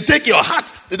graduation, you take your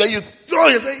hat, and then you throw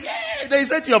it and say, yeah. Then you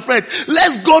say to your friends,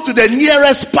 let's go to the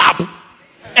nearest pub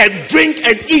and drink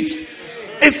and eat.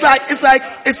 It's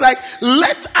like,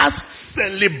 let us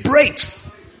celebrate.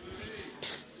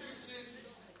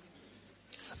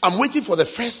 I'm waiting for the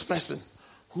first person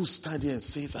who's standing and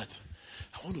say that.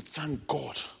 I want to thank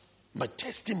God. My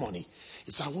testimony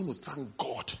is I want to thank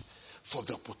God for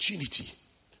the opportunity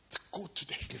to go to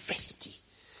the university,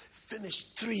 finish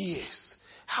 3 years,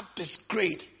 have this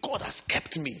grade. God has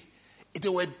kept me.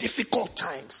 There were difficult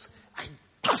times. I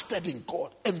trusted in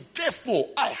God. And therefore,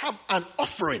 I have an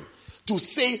offering to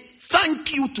say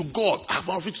thank you to God. I have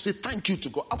an offering to say thank you to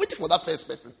God. I'm waiting for that first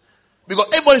person. Because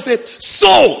everybody said,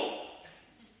 soul,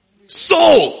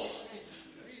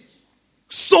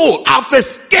 I've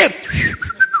escaped.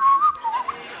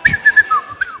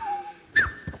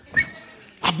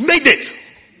 I've made it.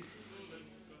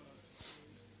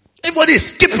 Everybody is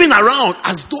skipping around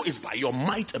as though it's by your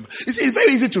might. It's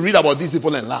very easy to read about these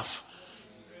people and laugh.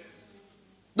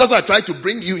 That's why I try to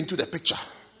bring you into the picture.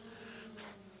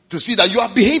 To see that you are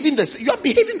behaving the same.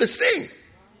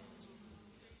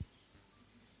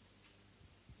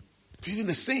 Behaving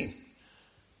the same.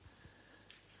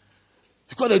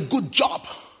 You've got a good job.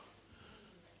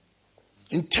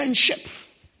 Internship.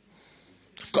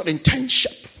 I've got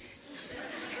internship.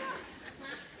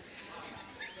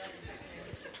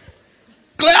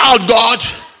 Clear out, God.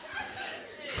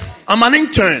 I'm an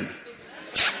intern.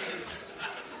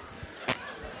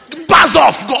 Buzz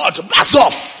off, God. Buzz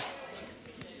off.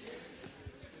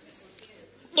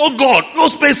 No God. No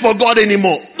space for God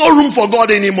anymore. No room for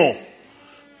God anymore.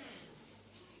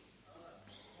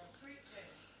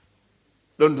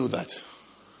 Don't do that.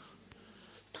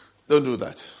 Don't do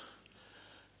that.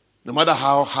 No matter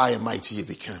how high and mighty you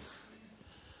become,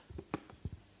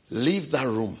 leave that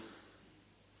room.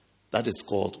 That is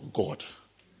called God.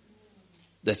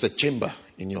 There's a chamber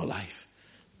in your life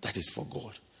that is for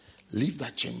God. Leave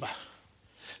that chamber.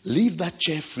 Leave that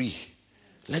chair free.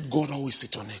 Let God always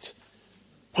sit on it.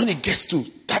 When it gets to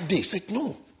that day, say,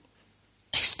 no.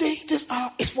 This day, this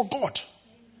hour is for God.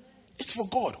 It's for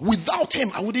God. Without him,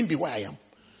 I wouldn't be where I am.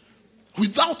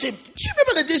 Without him. Do you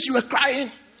remember the days you were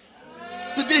crying?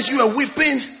 The days you were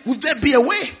weeping? Would there be a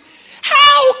way?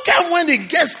 How come when it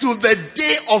gets to the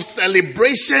day of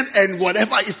celebration and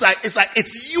whatever, it's like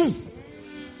it's you.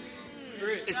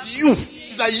 It's you.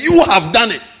 It's like you have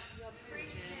done it.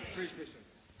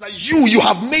 It's like you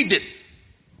have made it.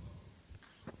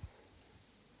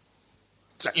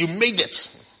 It's like you made it.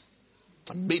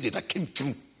 I made it. I came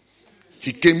through.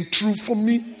 He came through for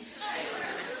me.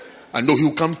 I know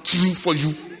he'll come through for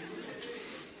you.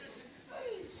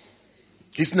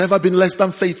 He's never been less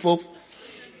than faithful.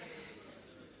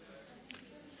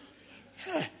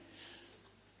 Yeah.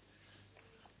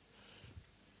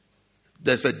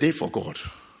 There's a day for God.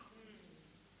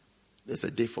 There's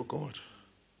a day for God.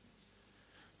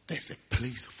 There's a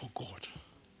place for God.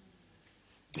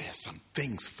 There are some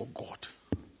things for God.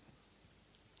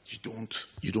 You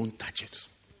don't touch it.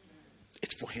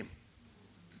 It's for him.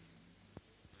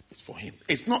 It's for him.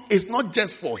 It's not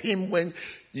just for him when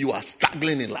you are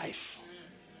struggling in life.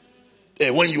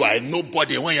 When you are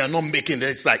nobody, when you are not making it,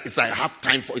 it's like I have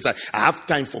time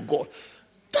for God.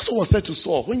 That's what was said to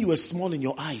Saul when you were small in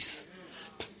your eyes.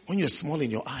 When you're small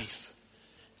in your eyes,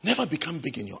 never become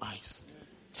big in your eyes.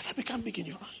 Never become big in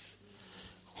your eyes.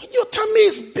 When your tummy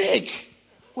is big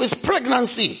with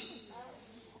pregnancy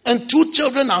and 2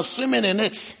 children are swimming in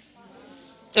it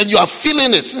and you are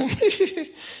feeling it.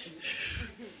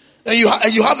 And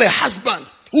you have a husband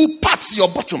who pats your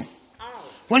bottom.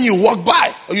 When you walk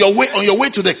by, on your way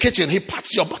to the kitchen, he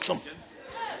pats your bottom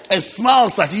and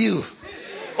smiles at you.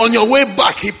 On your way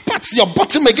back, he pats your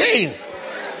bottom again.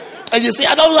 And you say,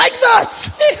 I don't like that.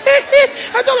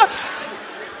 I don't like.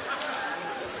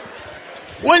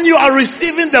 When you are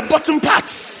receiving the bottom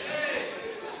pats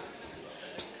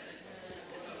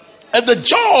and the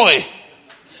joy,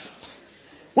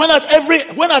 when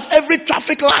at every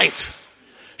traffic light,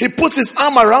 he puts his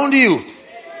arm around you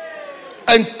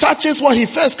and touches what he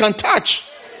first can touch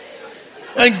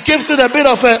and gives it a bit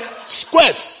of a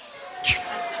squirt.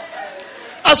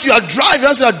 As you are driving,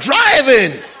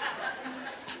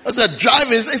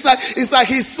 it's like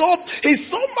he's so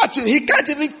much, he can't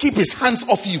even keep his hands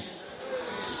off you.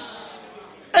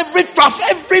 Every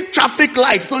traffic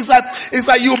light. So it's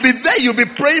like you'll be there, you'll be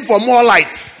praying for more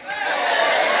lights.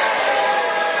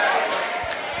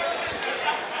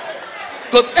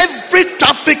 Because every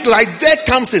traffic light, there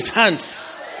comes his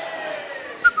hands.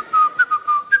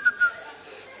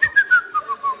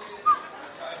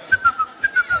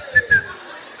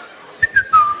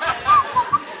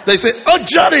 They say, "Oh,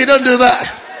 Johnny, don't do that."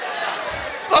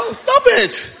 Oh, stop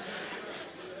it.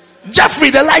 Jeffrey,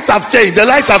 the lights have changed. The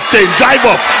lights have changed. Drive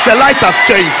up. The lights have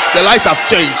changed. The lights have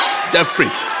changed. Jeffrey.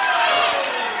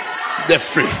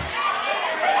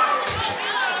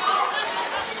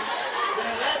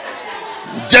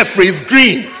 Jeffrey is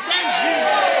green.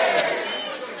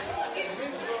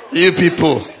 You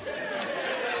people.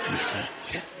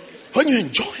 When you're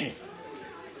enjoying,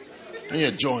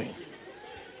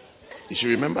 you should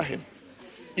remember him.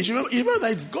 You should remember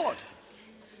that it's God.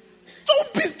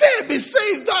 Don't be there, be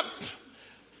saying that.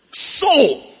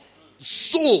 So,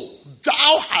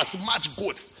 thou hast much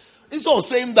good. It's all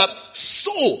saying that,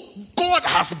 God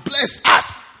has blessed us.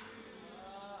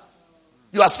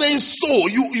 You are saying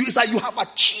it's like you have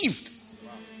achieved.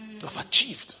 You have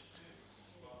achieved.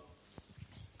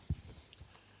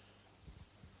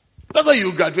 That's why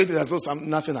you graduated as though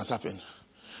nothing has happened.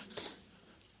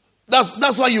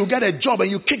 That's why you get a job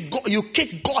and you kick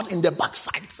God in the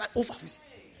backside. It's like over.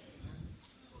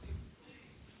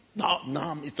 Now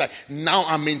it's like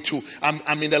I'm in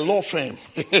the law firm.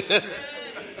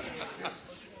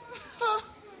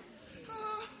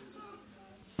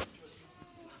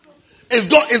 Is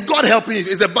God helping you?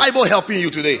 Is the Bible helping you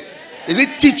today? Is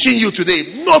it teaching you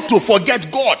today not to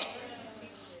forget God?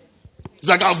 It's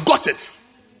like I've got it.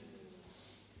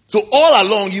 So all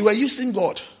along you were using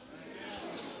God.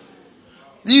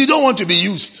 You don't want to be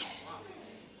used.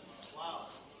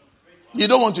 You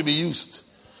don't want to be used.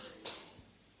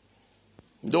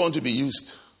 You don't want to be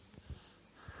used.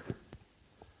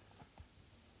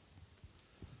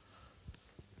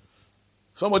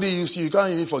 Somebody used you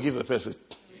can't even forgive the person.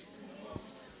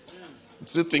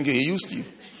 Still thinking he used you.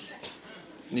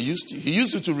 He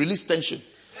used you to release tension.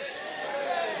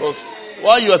 Because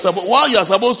while you are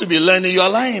supposed to be learning, you are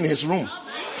lying in his room.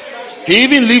 He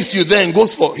even leaves you there and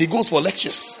goes for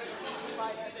lectures.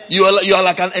 You are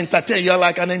like an entertainer. You are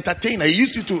like an entertainer. He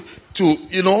used you to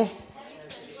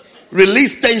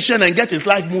release tension and get his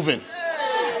life moving.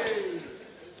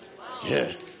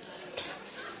 Yeah.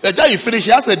 The time you finish,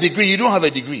 he has a degree. You don't have a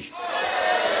degree.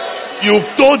 You've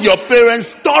told your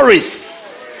parents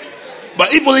stories.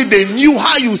 But if only they knew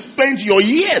how you spent your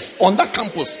years on that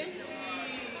campus.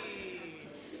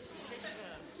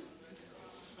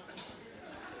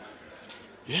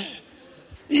 Yeah.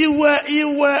 You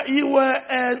were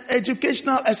an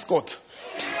educational escort.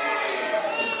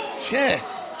 Yeah.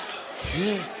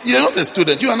 You're not a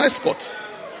student, you're an escort.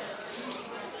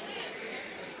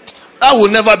 That will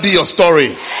never be your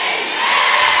story.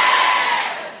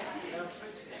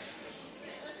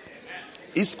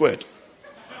 E squared.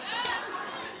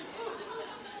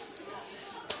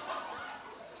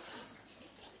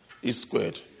 E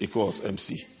squared equals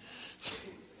MC.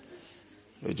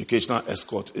 Educational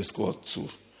escort is equal to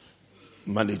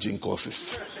managing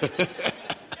courses.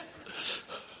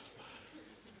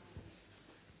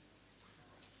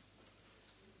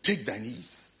 Take thine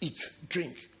ease, eat,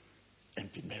 drink,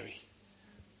 and be merry.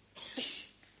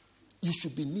 You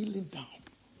should be kneeling down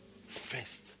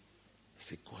first.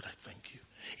 Say, God, I thank you.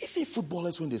 Even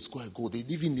footballers, when they score a goal, they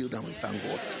even kneel down and thank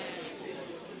God.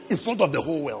 In front of the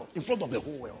whole world. In front of the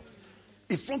whole world.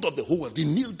 In front of the whole world. They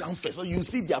kneel down first. So you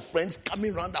see their friends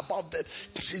coming around about them.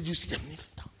 You see them kneeling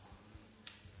down.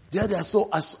 The other I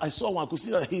saw one. I could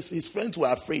see that his friends were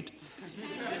afraid.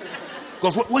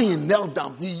 Because when he knelt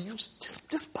down, he used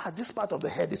this part of the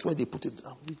head is where they put it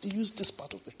down. They used this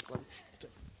part of the head.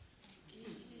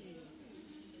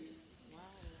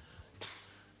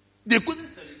 They couldn't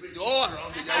celebrate all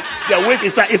around their weight.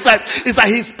 It's like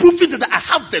he's proving that I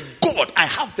have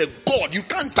the God. You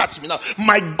can't touch me now.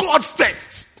 My God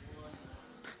first.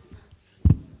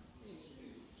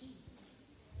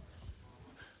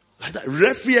 Like that.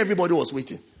 Referee, everybody was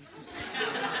waiting.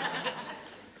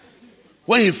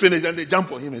 When he finished, and they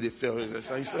jump on him and they fell.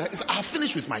 I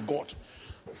finished with my God.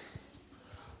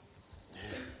 Yeah.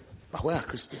 But where are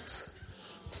Christians?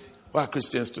 Where are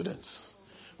Christian students?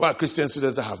 Where are Christian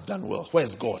students that have done well?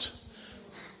 Where's God?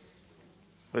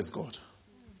 Where's God?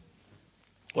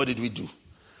 What did we do?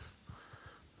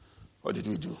 What did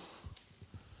we do?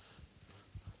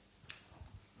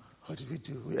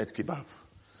 We ate kebab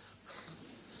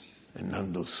and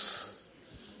Nando's.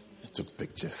 We took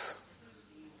pictures.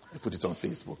 I put it on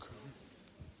Facebook.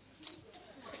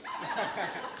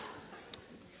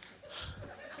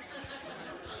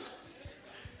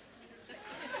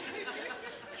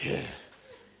 Yeah.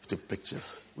 We took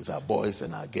pictures with our boys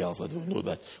and our girls. I don't know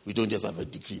that we don't just have a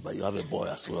degree, but you have a boy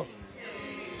as well.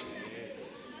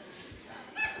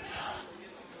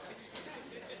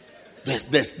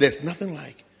 There's nothing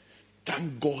like,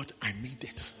 thank God I made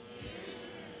it.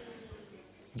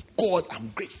 God, I'm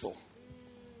grateful.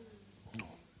 No.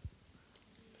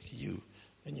 You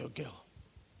and your girl.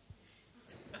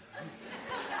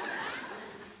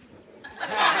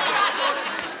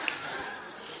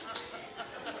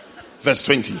 Verse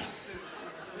 20.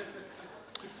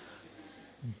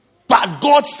 But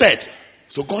God said,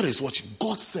 so God is watching.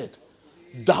 God said,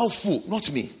 thou fool, not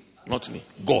me,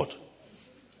 God.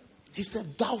 He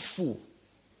said, thou fool,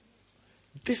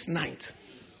 this night,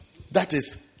 that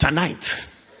is tonight.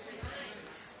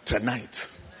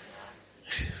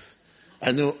 Yes.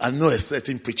 I know a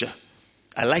certain preacher.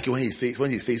 I like it when he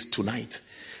says tonight.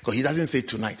 Because he doesn't say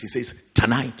tonight, he says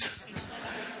tonight.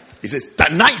 He says,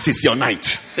 tonight is your night.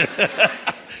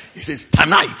 He says,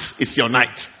 tonight is your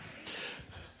night.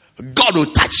 God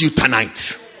will touch you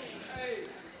tonight.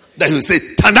 Then he will say,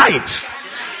 tonight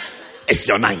is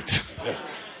your night.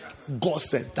 God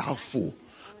said, thou fool,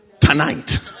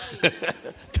 tonight,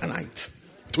 tonight,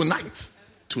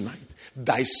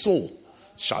 thy soul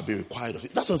shall be required of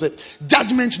it. That's what I said.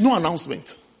 Judgment, no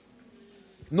announcement.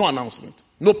 No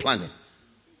planning.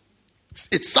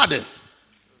 It's sudden.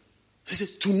 He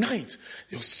says, tonight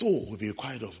your soul will be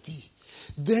required of thee.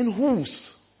 Then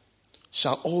whose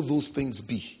shall all those things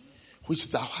be which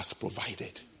thou hast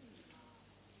provided?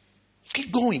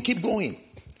 Keep going.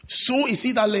 So is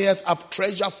he that layeth up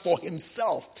treasure for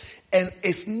himself and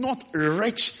is not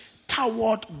rich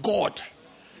toward God.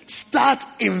 Start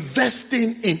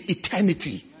investing in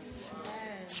eternity.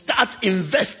 Start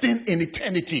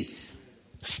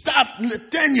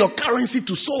turn your currency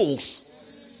to souls.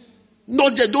 No,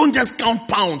 don't just count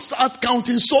pounds. Start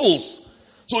counting souls.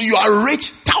 So you are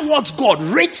rich towards God.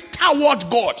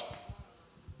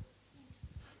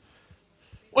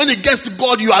 When it gets to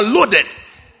God, you are loaded.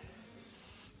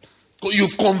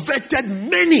 You've converted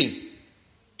many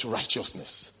to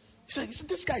righteousness. He said,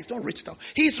 this guy is not rich now.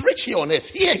 He's rich here on earth.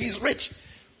 Here he's rich.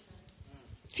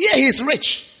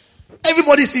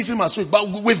 Everybody sees him as rich, but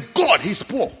with God, he's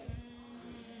poor.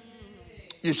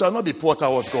 You shall not be poor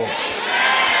towards God.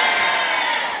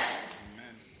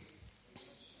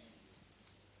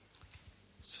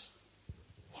 So,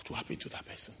 what will happen to that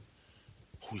person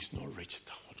who is not rich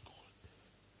toward God?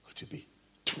 What will be?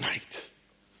 Tonight.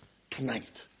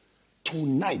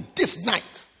 This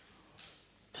night.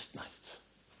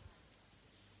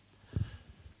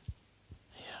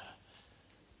 Yeah.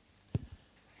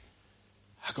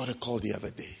 I got a call the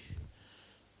other day.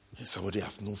 And somebody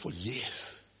I've known for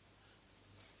years.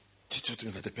 They told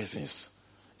me that the person is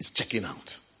checking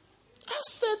out. I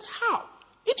said, how?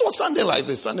 It was Sunday like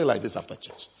this after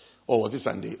church. Or was it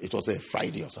Sunday? It was a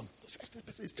Friday or something. The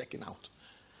person is checking out.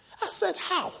 I said,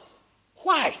 how?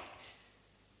 Why?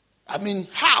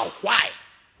 How? Why?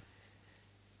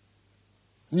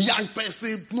 Young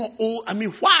person, no old.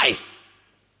 Why?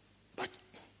 But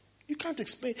you can't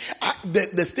explain.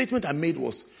 The statement I made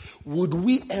was, would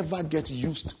we ever get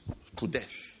used to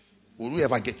death? Would we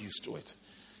ever get used to it?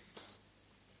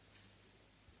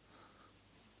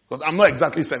 Because I'm not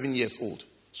exactly 7 years old.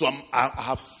 So I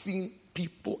have seen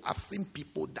people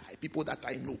die. People that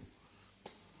I know.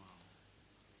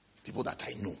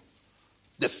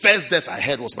 The first death I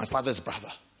had was my father's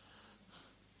brother.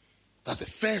 That's the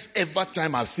first ever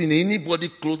time I've seen anybody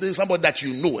close. There's somebody that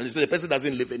you know, and the person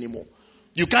doesn't live anymore.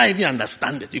 You can't even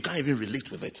understand it. You can't even relate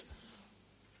with it.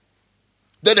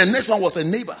 Then the next one was a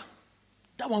neighbor.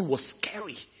 That one was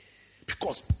scary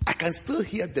because I can still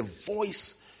hear the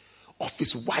voice of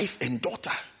his wife and daughter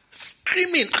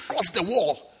screaming across the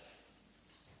wall.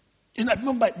 And I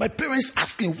remember my parents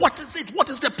asking, what is it? What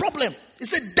is the problem? He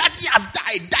said, Daddy has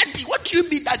died. Daddy, what do you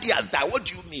mean Daddy has died? What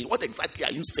do you mean? What exactly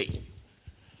are you saying?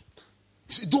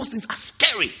 You see, those things are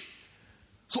scary.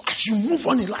 So as you move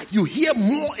on in life, you hear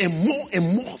more and more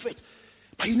and more of it.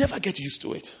 But you never get used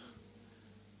to it.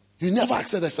 You never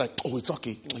accept that, like, oh, it's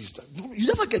okay. You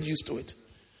never get used to it.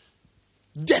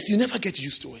 Death, you never get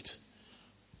used to it.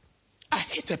 I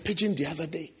hit a pigeon the other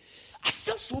day. I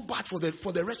felt so bad for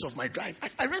the rest of my drive.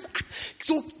 I realized,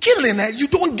 so killing her, you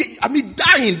don't get,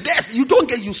 dying, death, you don't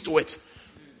get used to it.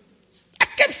 I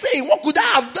kept saying, what could I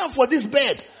have done for this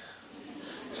bird?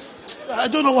 I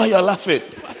don't know why you're laughing.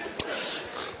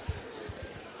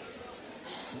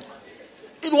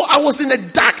 I was in a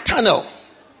dark tunnel.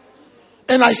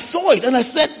 And I saw it and I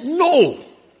said, no.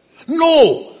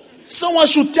 Someone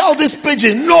should tell this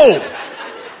pigeon, no.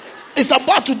 It's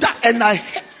about to die. And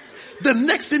the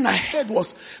next thing I heard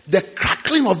was the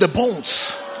crackling of the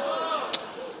bones.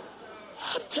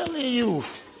 I'm telling you,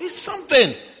 it's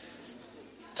something.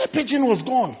 The pigeon was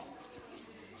gone.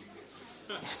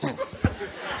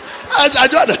 I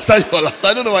don't understand your laugh.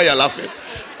 I don't know why you're laughing.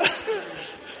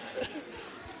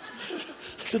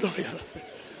 I don't know why you're laughing.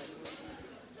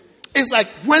 It's like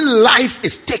when life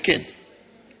is taken,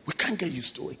 we can't get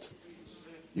used to it.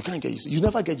 You can't get used to it. You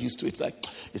never get used to it. It's like,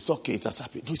 it's okay, it has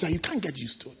happened. No, it's like you can't get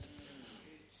used to it.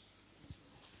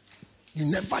 You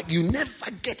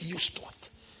never get used to it.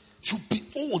 You'll be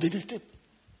old.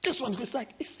 This one is like,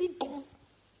 is he gone?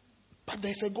 But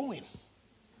there's a going.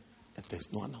 And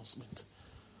there's no announcement.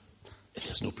 And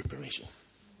there's no preparation.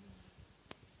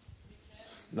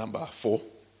 Number 4.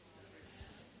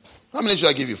 How many should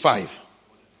I give you? 5.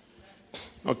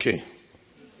 Okay.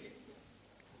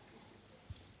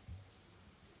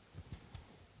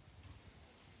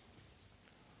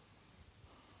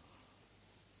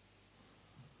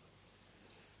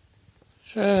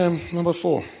 Number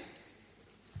 4.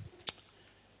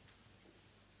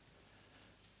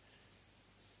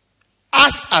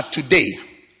 As at today,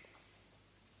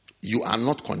 you are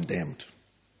not condemned.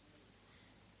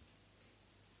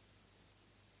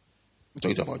 I'm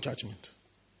talking about judgment.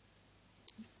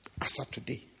 As at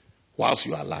today, whilst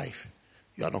you are alive,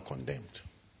 you are not condemned.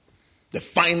 The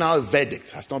final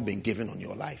verdict has not been given on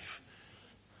your life.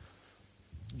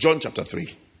 John chapter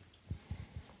 3.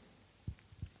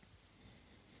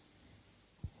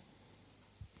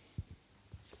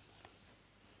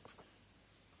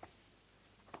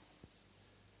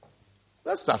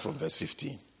 Let's start from verse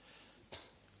 15.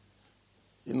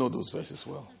 You know those verses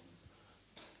well.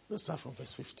 Let's start from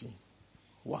verse 15.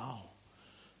 Wow.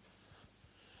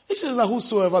 It says that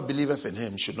whosoever believeth in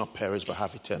him should not perish but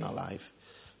have eternal life.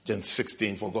 John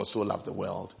 16, for God so loved the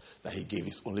world that he gave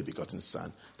his only begotten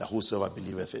Son, that whosoever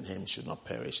believeth in him should not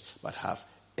perish but have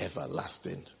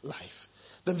everlasting life.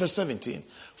 Then verse 17,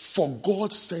 for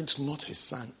God sent not his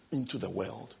Son into the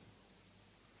world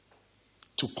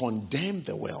to condemn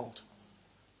the world,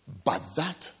 but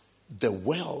that the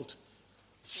world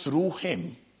through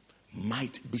him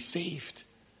might be saved.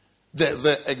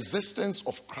 The existence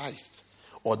of Christ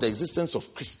or the existence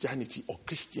of Christianity or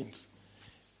Christians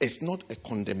is not a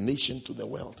condemnation to the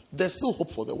world. There's still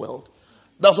hope for the world.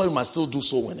 That's why we must still do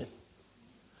soul winning.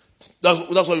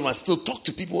 That's why we must still talk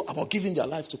to people about giving their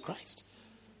lives to Christ.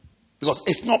 Because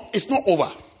it's not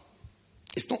over.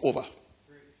 It's not over.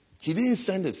 He didn't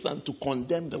send his Son to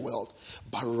condemn the world,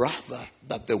 but rather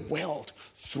that the world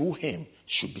through him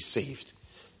should be saved.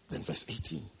 Then verse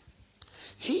 18.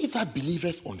 He that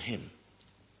believeth on him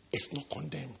is not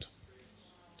condemned.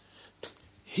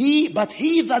 But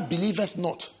he that believeth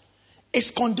not is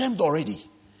condemned already,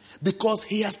 because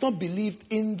he has not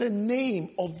believed in the name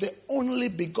of the only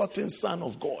begotten Son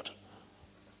of God,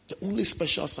 the only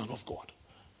special Son of God.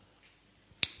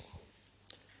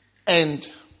 And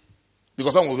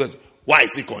because someone will say, why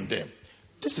is he condemned?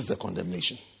 This is a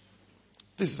condemnation.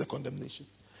 This is a condemnation.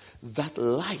 That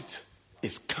light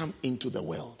is come into the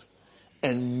world,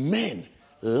 and men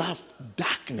love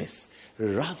darkness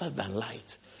rather than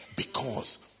light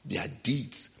because their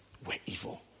deeds were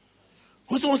evil.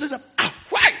 When someone says,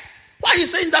 why? Why are you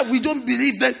saying that we don't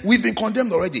believe that we've been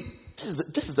condemned already?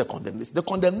 This is the condemnation. The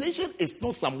condemnation is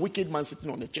not some wicked man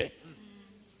sitting on a chair.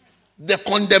 The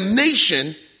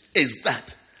condemnation is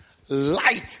that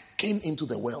light came into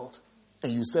the world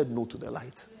and you said no to the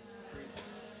light.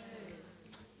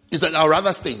 You said, I'd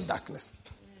rather stay in darkness.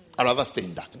 I'd rather stay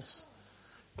in darkness.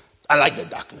 I like the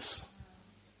darkness.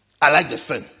 I like the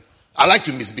sin. I like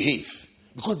to misbehave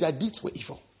because their deeds were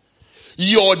evil.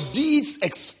 Your deeds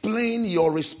explain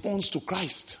your response to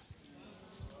Christ.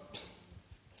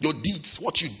 Your deeds,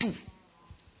 what you do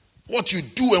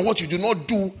and what you do not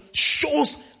do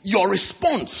shows your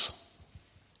response.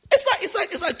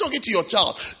 It's like talking to your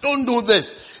child. Don't do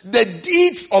this. The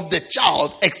deeds of the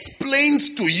child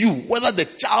explains to you whether the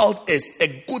child is a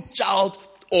good child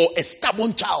or a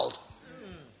stubborn child.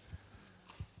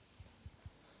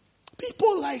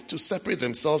 People like to separate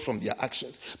themselves from their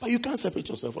actions, but you can't separate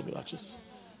yourself from your actions.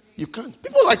 You can't.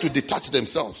 People like to detach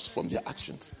themselves from their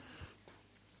actions.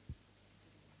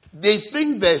 They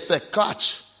think there's a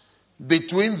clutch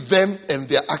between them and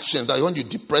their actions, that when you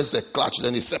depress the clutch,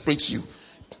 then it separates you.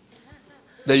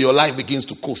 Then your life begins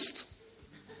to coast.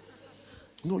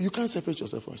 No, you can't separate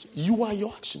yourself from actions. You are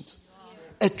your actions.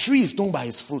 A tree is known by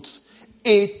its fruits.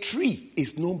 A tree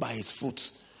is known by its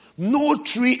fruits. No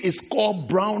tree is called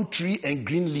brown tree and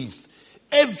green leaves.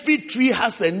 Every tree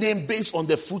has a name based on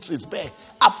the fruits it bears.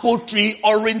 Apple tree,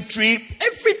 orange tree.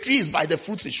 Every tree is by the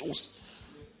fruits it shows.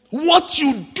 What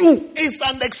you do is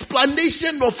an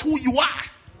explanation of who you are.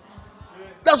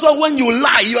 That's why when you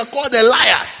lie, you are called a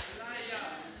liar.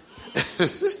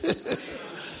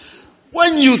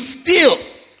 When you steal,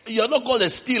 you're not called a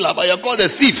stealer, but you're called a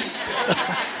thief.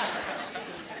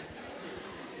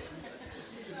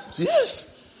 Yes.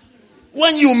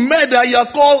 When you murder, you're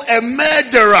called a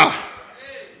murderer.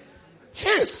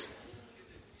 Yes.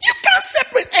 You can't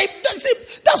separate.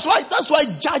 That's why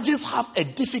judges have a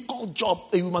difficult job.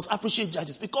 You must appreciate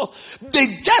judges because they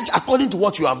judge according to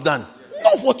what you have done,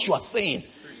 not what you are saying.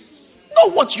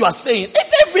 Not what you are saying.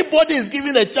 If everybody is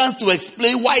given a chance to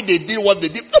explain why they did what they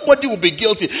did, nobody will be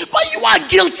guilty. But you are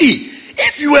guilty.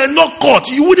 If you were not caught,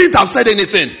 you wouldn't have said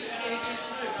anything.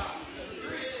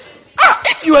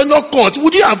 If you were not caught,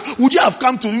 would you have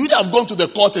gone to the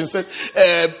court and said,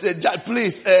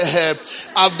 please,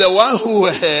 I'm the one who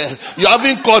you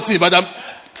haven't caught me, but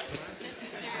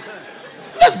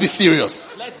let's be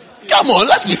serious. Come on,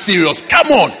 let's be serious.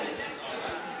 Come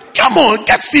on,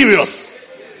 get serious.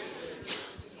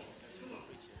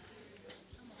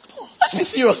 Let's be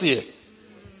serious here.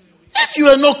 If you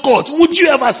were not caught, would you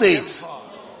ever say it?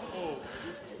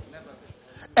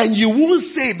 And you won't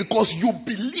say because you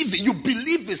believe it. You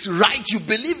believe it's right. You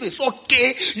believe it's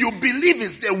okay. You believe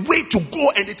it's the way to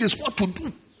go and it is what to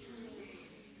do.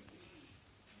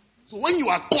 So when you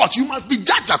are caught, you must be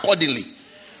judged accordingly.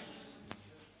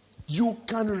 You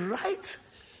can write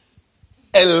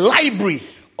a library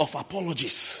of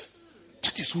apologies.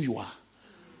 That is who you are.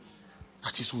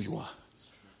 That is who you are.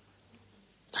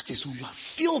 That is who you are.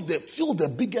 Fill the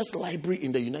biggest library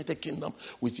in the United Kingdom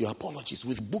with your apologies,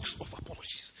 with books of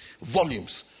apologies,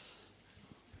 volumes.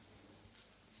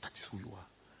 That is who you are.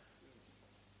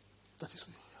 That is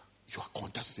who you are.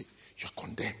 You are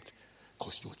condemned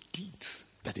because your deeds,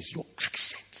 that is your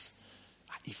actions,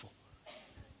 are evil.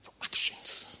 Your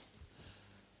actions.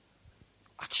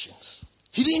 Actions.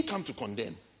 He didn't come to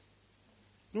condemn.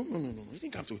 No. He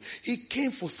didn't come to. He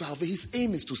came for salvation. His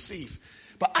aim is to save.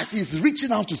 But as he's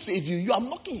reaching out to save you, you are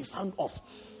knocking his hand off.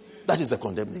 That is a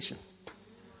condemnation.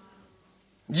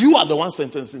 You are the one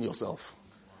sentencing yourself.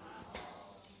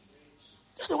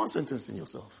 You're the one sentencing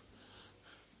yourself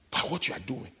by what you are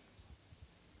doing.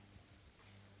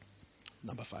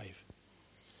 Number 5.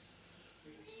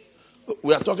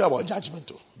 We are talking about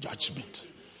judgment. Judgment.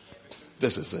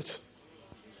 This is it.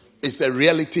 It's a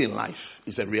reality in life.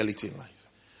 It's a reality in life.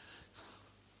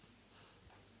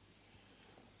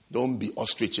 Don't be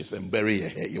ostriches and bury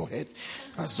your head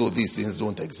as though these things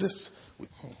don't exist.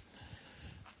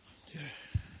 Yeah.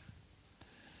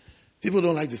 People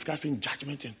don't like discussing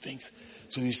judgment and things.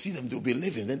 So you see them, they'll be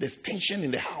living. Then there's tension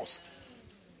in the house.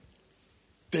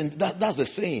 Then that's the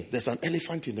saying. There's an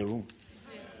elephant in the room.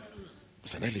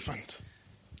 There's an elephant.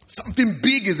 Something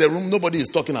big is the room nobody is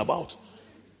talking about.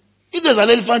 If there's an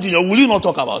elephant in your room, will you not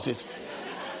talk about it?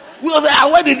 We'll say,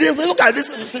 where did this? Look at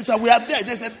this. We are there.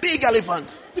 There's a big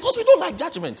elephant. Because we don't like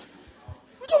judgment.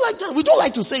 We don't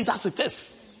like to say it as it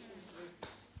is.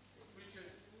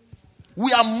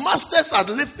 We are masters at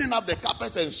lifting up the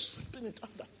carpet and sweeping it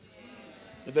under.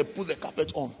 And they put the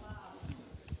carpet on.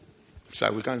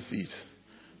 So we can't see it.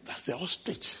 That's the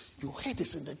ostrich. Your head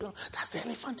is in the ground. That's the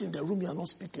elephant in the room. You are not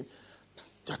speaking.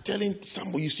 You're telling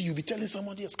somebody, you'll be telling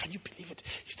somebody else, can you believe it?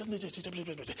 He's done it.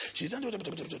 She's done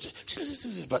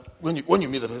it. But when you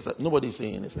meet the person, nobody's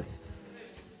saying anything.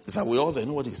 It's like we're all there,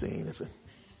 nobody's saying anything.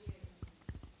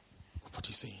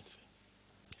 Nobody's saying anything.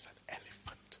 It's an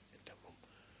elephant in the room.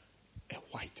 A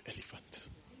white elephant.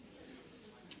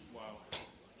 Wow.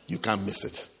 You can't miss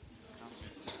it.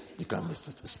 You can't miss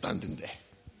it. It's standing there.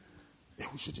 Yeah,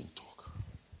 we shouldn't talk.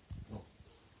 No.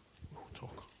 We will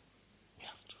talk. We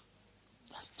have to.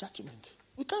 That's judgment.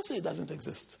 We can't say it doesn't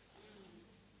exist.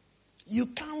 You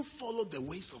can't follow the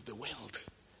ways of the world.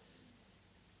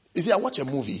 You see, I watch a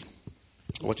movie.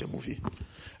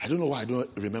 I don't know why I don't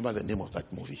remember the name of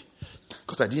that movie.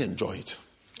 Because I didn't enjoy it.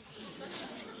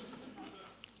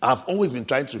 I've always been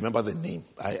trying to remember the name.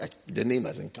 The name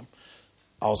hasn't come.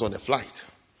 I was on a flight.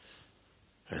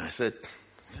 And I said,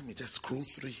 let me just scroll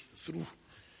through.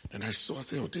 And I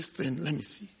said, this thing, let me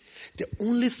see. The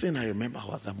only thing I remember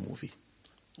about that movie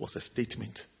was a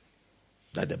statement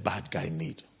that the bad guy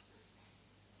made.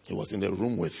 He was in the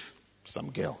room with some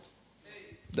girl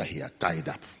that he had tied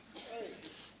up.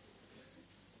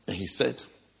 And he said,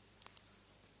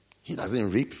 he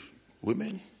doesn't rape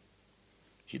women.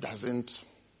 He doesn't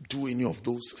do any of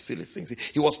those silly things.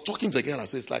 He was talking to the girl,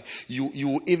 so it's like you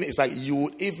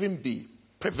would even be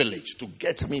privileged to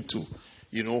get me to,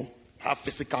 have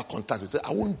physical contact. He said,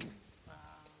 I won't do.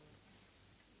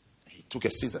 He took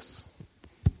a scissors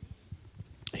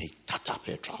and he cut up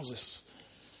her trousers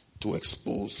to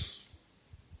expose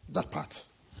that part.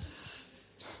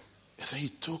 And then he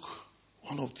took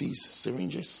one of these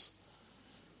syringes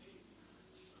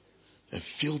and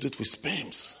filled it with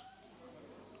sperms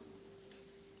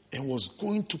and was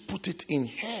going to put it in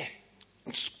her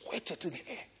and squirt it in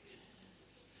her.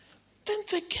 Then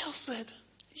the girl said,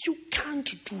 you can't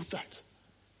do that.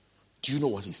 Do you know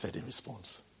what he said in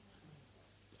response?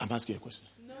 I'm asking you a question.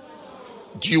 No.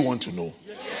 Do you want to know?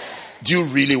 Yes. Do you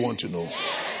really want to know?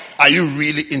 Yes. Are you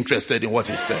really interested in what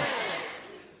he said?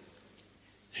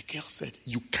 The girl said,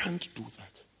 you can't do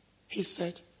that. He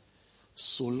said,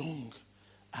 so long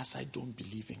as I don't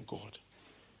believe in God,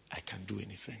 I can do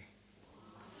anything.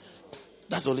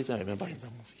 That's the only thing I remember in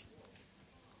that movie.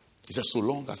 He said, so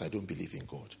long as I don't believe in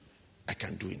God, I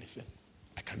can do anything.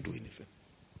 I can do anything.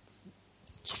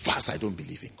 So far as I don't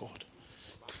believe in God,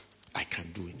 I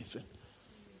can do anything.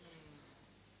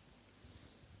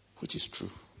 Which is true.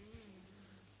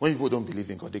 When people don't believe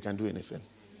in God, they can do anything.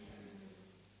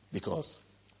 Because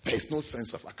there's no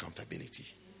sense of accountability.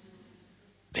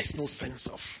 There's no sense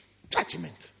of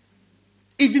judgment.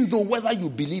 Even though whether you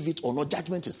believe it or not,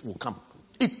 judgment will come.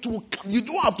 It will come. You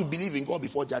don't have to believe in God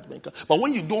before judgment comes. But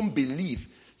when you don't believe,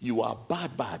 you are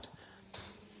bad.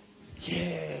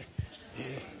 Yeah.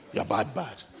 You're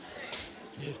bad.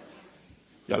 Yeah.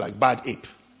 You're like bad ape.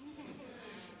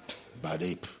 Bad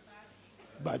ape.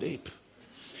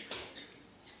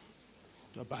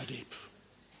 You're bad ape.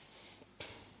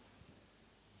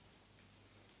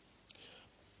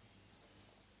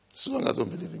 So long as I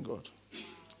don't believe in God,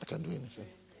 I can do anything.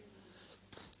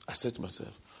 I said to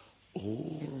myself,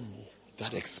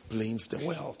 that explains the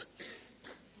world.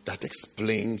 That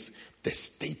explains the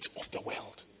state of the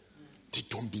world. They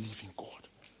don't believe in God.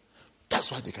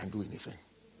 That's why they can do anything.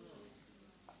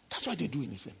 That's why they do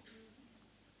anything.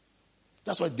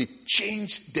 That's why they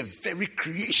change the very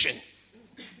creation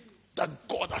that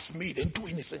God has made and do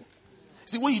anything.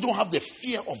 See, when you don't have the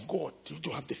fear of God, you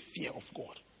don't have the fear of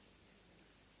God.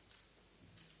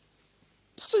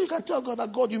 That's why you can tell God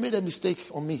that, God, you made a mistake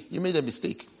on me. You made a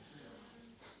mistake.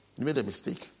 You made a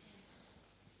mistake.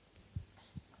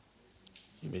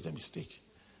 You made a mistake.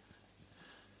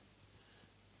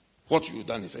 What you've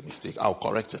done is a mistake. I'll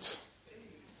correct it.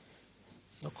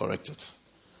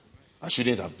 I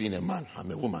shouldn't have been a man.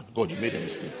 I'm a woman. God, you made a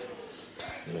mistake.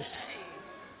 Yes.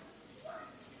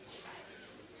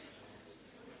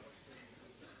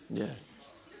 Yeah.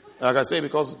 Like I say,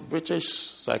 because British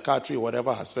psychiatry,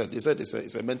 whatever, has said, they said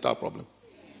it's a mental problem.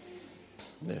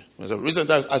 Yeah. So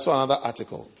recently, I saw another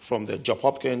article from the Johns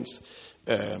Hopkins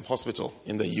Hospital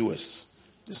in the U.S.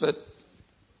 They said,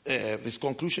 his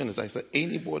conclusion is, I said,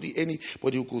 anybody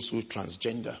who goes through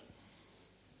transgender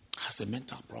has a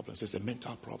mental problem. It's a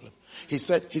mental problem. He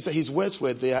said his words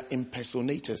were, they are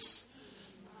impersonators.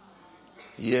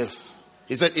 Yes.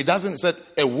 He said,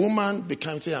 a woman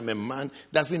becoming I'm a man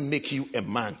doesn't make you a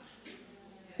man.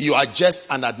 You are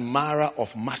just an admirer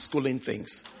of masculine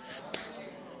things.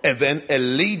 And then a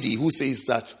lady who says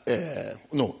that,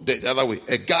 the other way,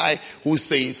 a guy who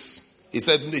says, he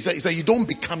said, you don't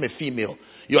become a female.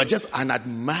 You are just an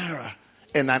admirer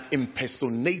and an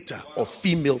impersonator of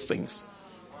female things.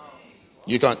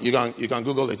 You can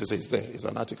Google it. It's there. It's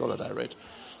an article that I read.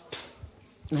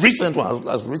 Recent one,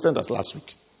 as recent as last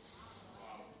week.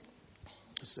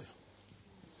 It's there.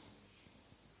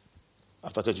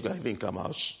 After church, you can even come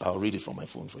out. I'll read it from my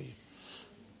phone for you.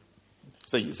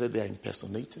 So you said they are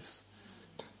impersonators.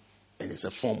 And it's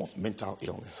a form of mental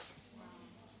illness.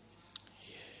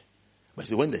 Yeah. But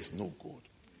see, when there's no God,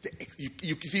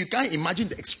 you can't imagine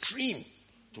the extreme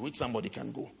to which somebody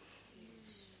can go.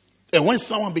 And when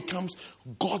someone becomes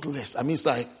godless, I mean, it's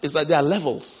like there are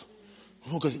levels.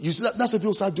 Because you see, that's when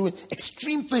people start doing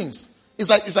extreme things. It's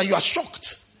like you are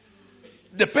shocked.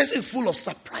 The person is full of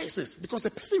surprises because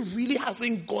the person really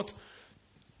hasn't got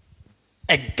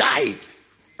a guide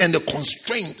and a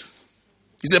constraint.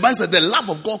 The Bible said the love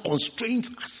of God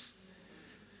constrains us.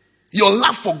 Your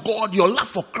love for God, your love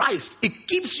for Christ, it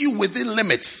keeps you within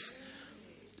limits.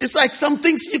 It's like some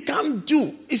things you can't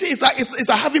do. It's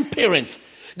like having parents.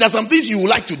 There are some things you would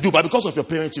like to do, but because of your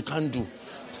parents, you can't do.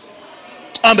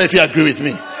 I don't know if you agree with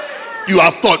me. You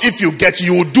have thought if you get,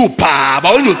 you will do, but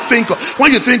when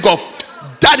you think of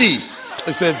daddy,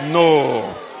 he said, no.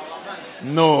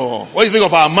 What do you think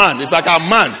of our man? It's like a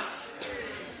man.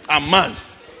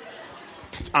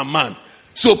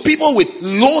 So people with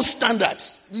low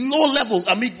standards, low level,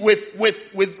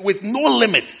 with no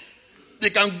limits, they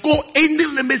can go any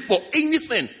limit for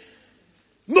anything.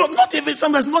 No, not even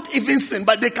sometimes not even sin,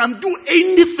 but they can do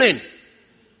anything.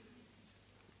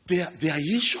 They are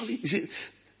usually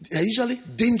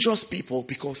dangerous people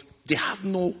because they have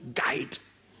no guide.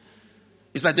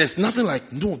 It's like there's nothing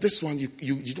like, no, this one you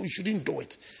shouldn't do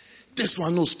it. This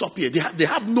one, no, stop here. They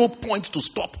have no point to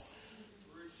stop.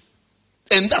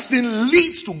 And that thing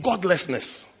leads to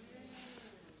godlessness.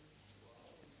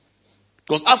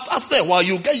 Because after a while,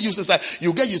 you get used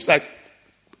to like,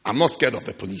 I'm not scared of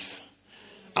the police.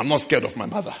 I'm not scared of my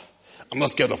mother. I'm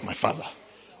not scared of my father.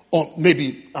 Or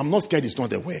maybe I'm not scared is not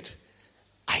the word.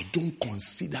 I don't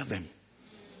consider them.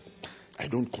 I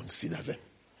don't consider them.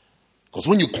 Because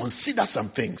when you consider some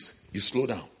things, you slow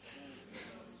down.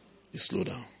 You slow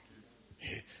down.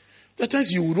 Yeah. There are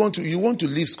times you want to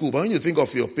leave school, but when you think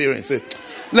of your parents, say,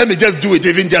 let me just do it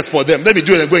even just for them. Let me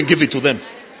do it and go and give it to them.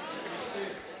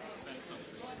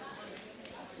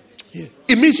 Yeah.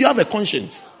 It means you have a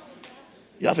conscience.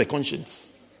 You have a conscience.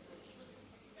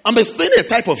 I'm explaining a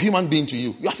type of human being to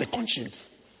you. You have a conscience.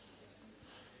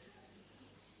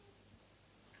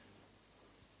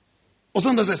 Or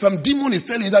sometimes some demon is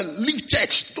telling you that leave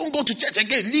church. Don't go to church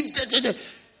again. Leave church.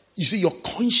 You see, your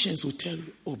conscience will tell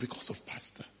you, oh, because of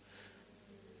pastor.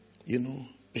 You know,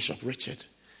 Bishop Richard,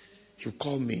 he'll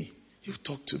call me. He'll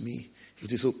talk to me. He'll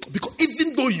do so. Because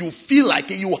even though you feel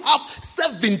like it, you have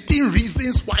 17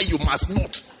 reasons why you must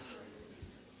not.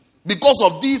 Because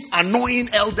of these annoying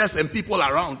elders and people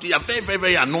around. They are very, very,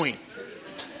 very annoying.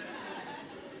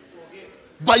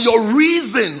 But your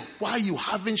reason why you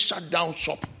haven't shut down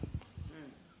shop,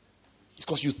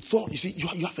 because you thought, you see, you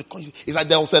have a conscience. It's like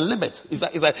there was a limit. It's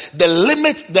like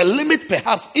the limit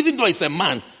perhaps, even though it's a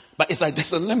man, but it's like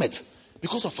there's a limit.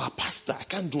 Because of our pastor, I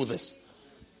can't do this.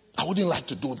 I wouldn't like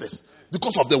to do this.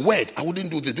 Because of the word, I wouldn't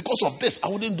do this. Because of this, I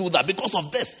wouldn't do that. Because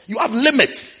of this, you have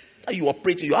limits. That you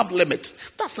operate, you have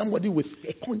limits. That's somebody with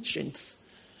a conscience.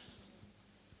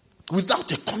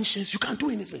 Without a conscience, you can't do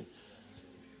anything.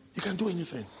 You can't do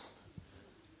anything.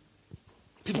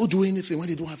 People do anything when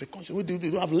they don't have a conscience. When they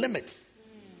don't have limits.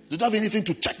 They don't have anything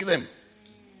to check them.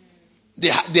 They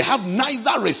have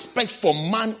neither respect for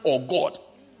man or God.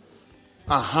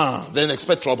 Then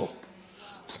expect trouble.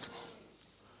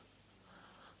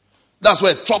 That's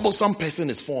where a troublesome person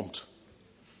is formed.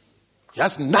 He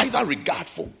has neither regard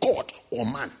for God or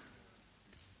man.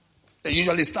 It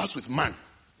usually starts with man.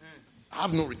 I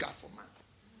have no regard for man.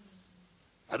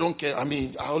 I don't care. I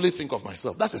only think of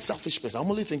myself. That's a selfish person.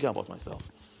 I'm only thinking about myself.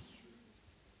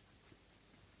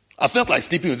 I felt like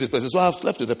sleeping with this person, so I have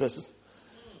slept with the person.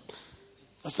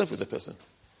 I slept with the person.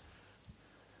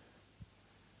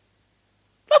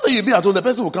 That's how you be at home. The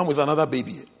person will come with another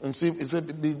baby and say,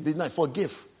 be nice.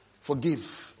 Forgive.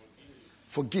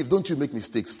 Don't you make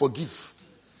mistakes. Forgive.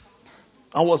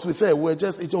 I was with her.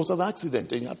 It was an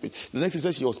accident. And happened. The next thing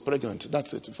said she was pregnant.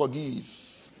 That's it. Forgive.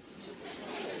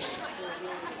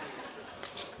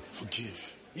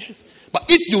 Forgive. Yes. But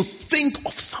if you think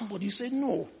of somebody, you say,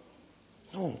 no.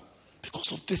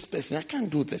 Because of this person, I can't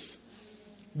do this.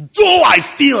 Though I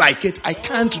feel like it, I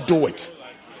can't do it.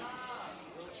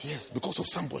 Yes, because of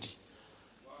somebody.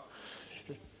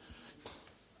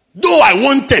 Though I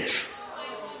want it,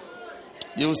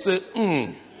 you say,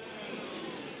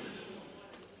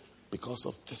 because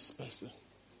of this person,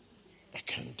 I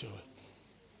can't do it.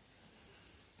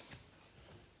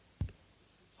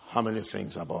 How many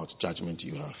things about judgment do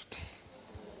you have?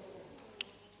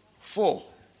 4.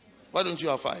 Why don't you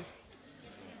have 5?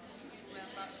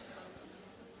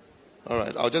 All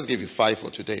right, I'll just give you 5 for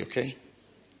today, okay?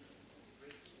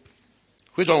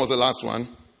 Which one was the last one?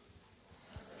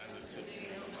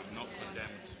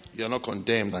 You're not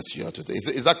condemned as you are today.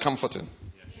 Is that comforting?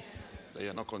 Yes. That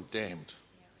you're not condemned.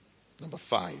 Number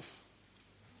 5.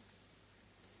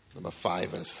 Number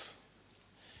 5 is,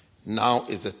 now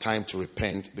is the time to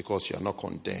repent because you're not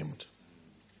condemned.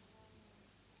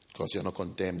 Because you're not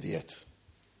condemned yet.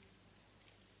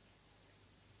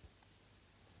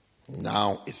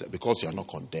 Now is because you're not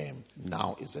condemned.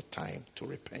 Now is the time to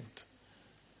repent.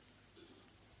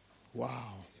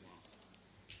 Wow.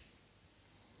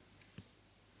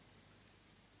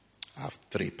 I have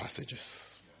 3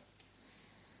 passages.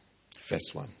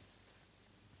 First one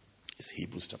is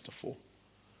Hebrews chapter 4.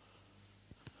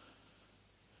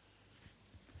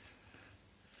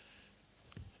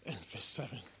 And verse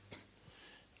 7.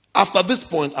 After this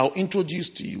point, I'll introduce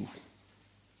to you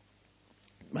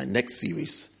my next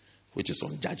series, which is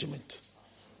on judgment.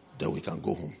 Then we can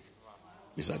go home.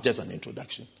 This is just an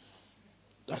introduction.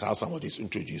 Like how somebody is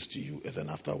introduced to you, and then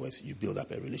afterwards you build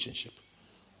up a relationship.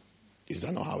 Is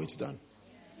that not how it's done?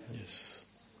 Yes.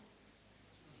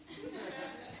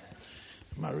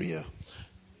 Maria.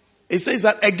 It says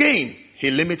that again, he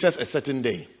limiteth a certain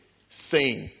day,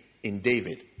 saying in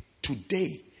David,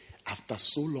 today, after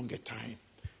so long a time,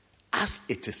 as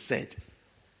it is said,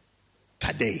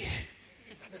 today.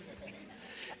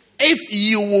 If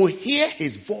you will hear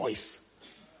his voice,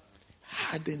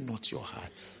 harden not your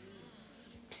hearts.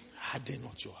 Harden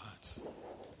not your hearts.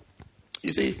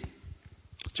 You see,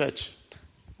 church,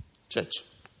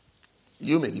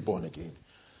 you may be born again,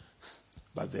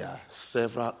 but there are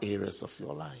several areas of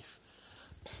your life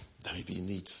that maybe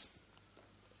needs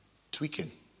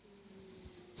tweaking.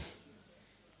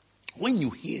 When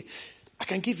you hear, I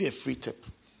can give you a free tip.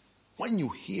 When you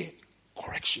hear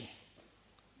correction,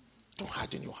 don't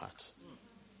harden your heart.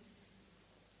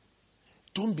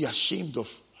 Don't be ashamed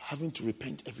of having to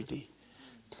repent every day.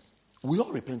 We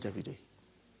all repent every day.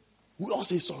 We all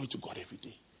say sorry to God every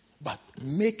day. But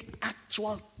make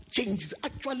actual changes.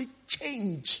 Actually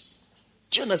change.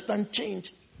 Do you understand?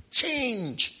 Change.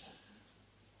 Change.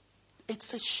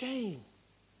 It's a shame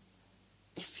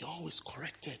if you're always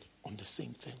corrected on the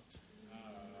same thing.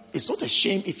 It's not a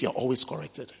shame if you're always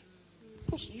corrected.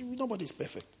 Nobody's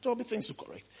perfect. There'll be things to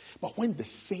correct. But when the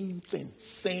same thing,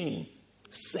 same,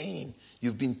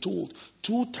 you've been told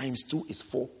 2 times 2 is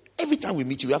 4. Every time we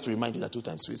meet you, we have to remind you that 2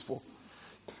 times 2 is 4.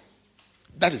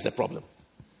 That is the problem.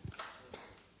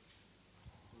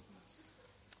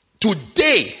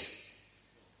 Today,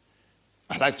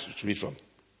 I like to read from,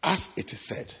 as it is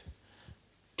said,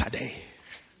 today,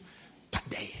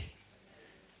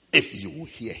 if you will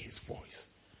hear his voice,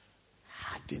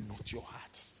 harden not your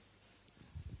hearts.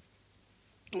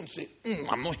 Don't say,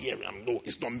 I'm not hearing, no,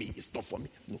 it's not me, it's not for me.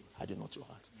 No, harden not your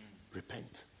heart.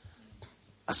 Repent.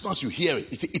 As soon as you hear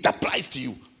it, it applies to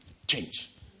you.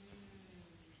 Change.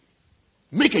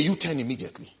 Make a U-turn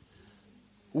immediately.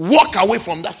 Walk away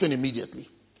from that thing immediately.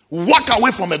 Walk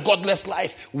away from a godless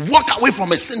life. Walk away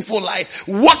from a sinful life.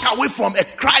 Walk away from a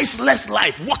Christless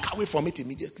life. Walk away from it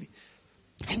immediately.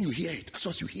 When you hear it, as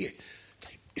soon as you hear,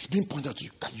 it's being pointed out to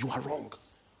you that you are wrong.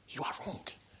 You are wrong.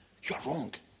 You are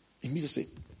wrong. Immediately say,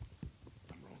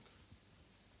 I'm wrong.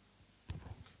 I'm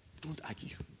wrong. Don't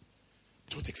argue.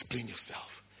 Don't explain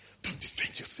yourself. Don't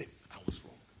defend yourself. I was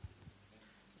wrong.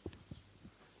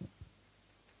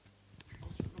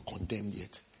 Because you're not condemned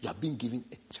yet. You are being given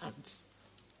a chance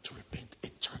to repent. A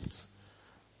chance.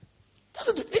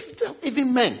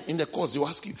 Even men in the course, they will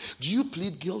ask you, do you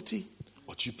plead guilty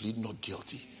or do you plead not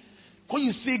guilty? When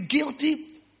you say guilty,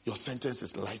 your sentence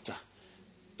is lighter.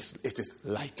 It is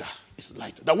lighter. It's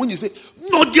lighter. That when you say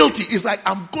not guilty, it's like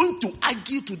I'm going to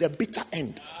argue to the bitter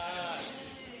end.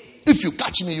 If you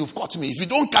catch me, you've caught me. If you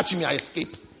don't catch me, I escape.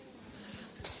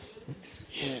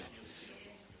 Yeah.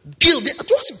 Guilty.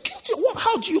 To ask you, guilty. What?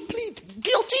 How do you plead?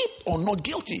 Guilty or not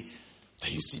guilty?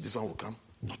 Then you see this one will come.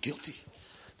 Not guilty.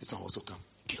 This one also come.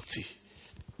 Guilty.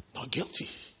 Not guilty.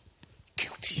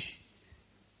 Guilty.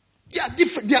 They are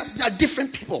different. They are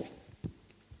different people.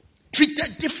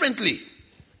 Treated differently.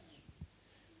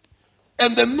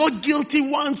 And the not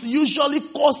guilty ones usually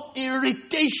cause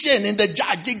irritation in the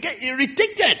judge. They get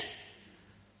irritated.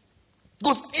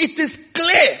 Because it is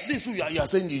clear. This you are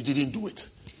saying you didn't do it.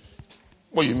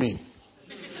 What do you mean?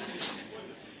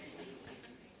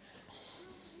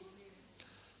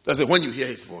 That's it. When you hear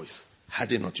his voice,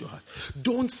 harden not your heart.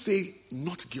 Don't say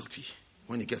not guilty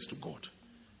when it gets to God.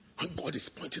 When God is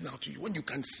pointing out to you, when you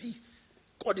can see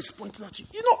God is pointing at you.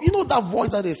 You know that voice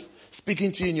that is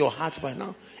speaking to you in your heart by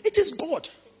now? It is God.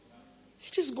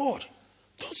 It is God.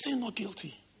 Don't say not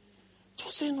guilty.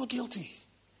 Don't say not guilty.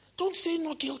 Don't say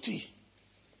not guilty.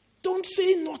 Don't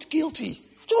say not guilty.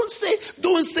 Don't say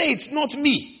it's not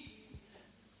me.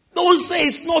 Don't say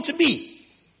it's not me.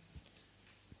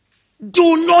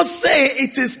 Do not say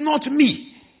it is not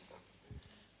me.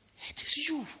 It is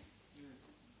you.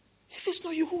 If it's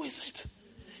not you, who is it?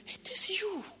 It is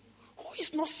you. Who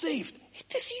is not saved?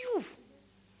 It is you.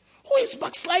 Who is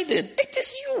backsliding? It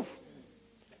is you.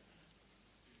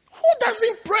 Who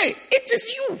doesn't pray? It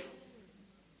is you.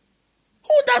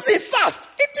 Who doesn't fast?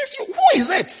 It is you. Who is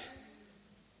it?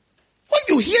 When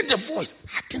you hear the voice,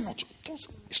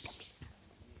 it's not me.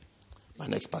 My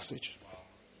next passage.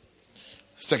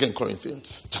 2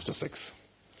 Corinthians chapter 6.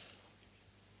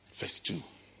 Verse 2.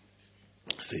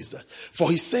 Says that. For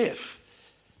he saith,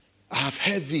 I have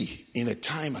heard thee in a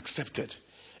time accepted,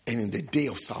 and in the day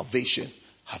of salvation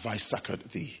have I succored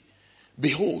thee.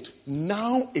 Behold,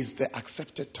 now is the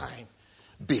accepted time.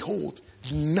 Behold,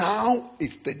 now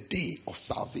is the day of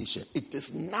salvation. It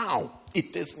is now.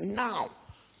 It is now.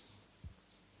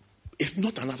 It's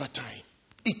not another time.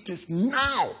 It is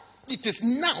now. It is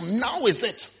now. Now is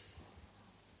it.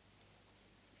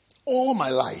 All my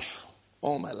life,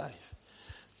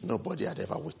 nobody had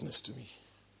ever witnessed to me.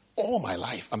 All my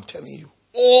life, I'm telling you,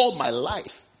 all my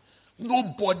life,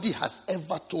 nobody has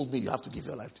ever told me you have to give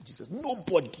your life to Jesus.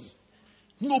 Nobody.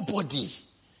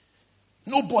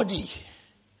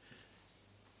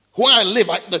 Where I live,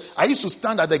 I used to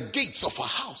stand at the gates of a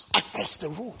house across the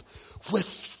road where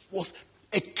was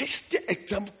a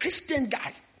Christian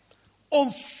guy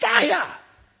on fire.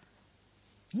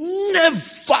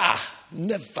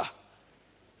 Never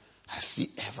has he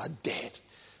ever dared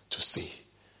to say,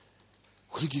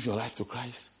 will you give your life to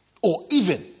Christ? Or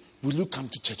even, will you come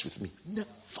to church with me? Never.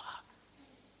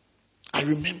 I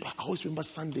always remember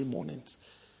Sunday mornings.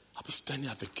 I'll be standing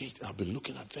at the gate and I'll be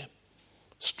looking at them,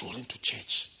 strolling to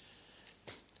church.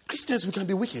 Christians, we can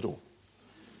be wicked,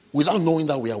 without knowing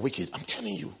that we are wicked. I'm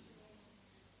telling you.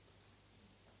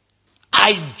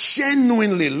 I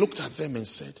genuinely looked at them and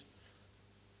said,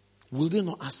 will they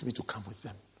not ask me to come with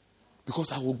them?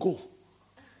 Because I will go.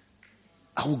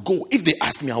 If they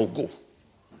ask me, I will go.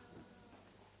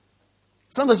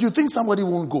 Sometimes you think somebody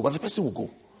won't go, but the person will go.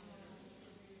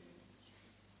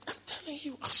 I'm telling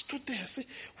you, I stood there and said,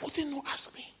 will they not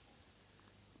ask me?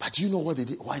 But do you know what they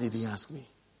did? Why did they ask me?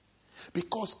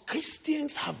 Because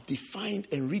Christians have defined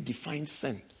and redefined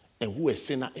sin and who a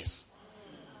sinner is.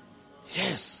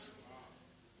 Yes.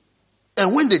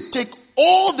 And when they take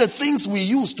all the things we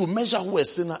use to measure who a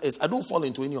sinner is, I don't fall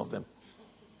into any of them.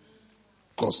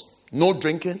 Because no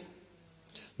drinking,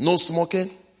 no smoking,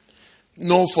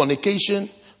 no fornication,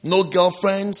 no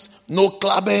girlfriends, no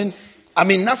clubbing. I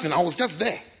mean, nothing. I was just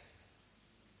there.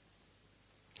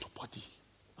 Nobody.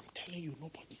 I'm telling you,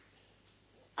 nobody.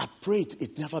 I prayed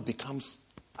it never becomes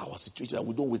our situation that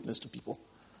we don't witness to people.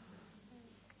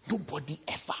 Nobody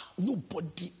ever.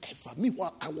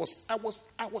 Meanwhile, I was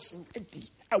ready.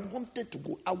 I wanted to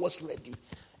go. I was ready.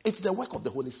 It's the work of the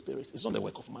Holy Spirit. It's not the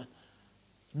work of man.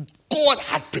 God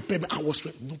had prepared me. I was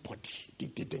ready. Nobody. They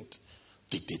didn't.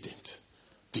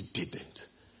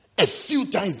 A few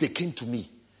times they came to me.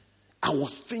 I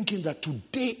was thinking that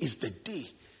today is the day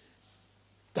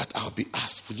that I'll be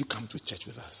asked, will you come to church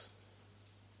with us?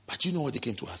 But do you know what they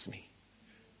came to ask me?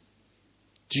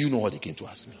 Do you know what they came to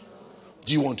ask me?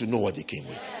 Do you want to know what they came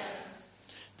with?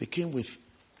 They came with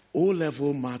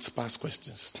O-level maths pass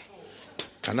questions.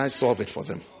 Can I solve it for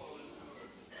them?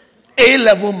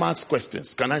 A-level maths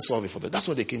questions. Can I solve it for them? That's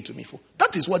what they came to me for.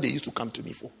 That is what they used to come to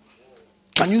me for.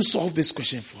 Can you solve this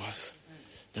question for us?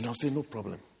 Then I'll say, no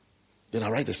problem. Then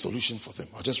I'll write the solution for them.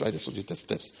 I'll just write the solution, the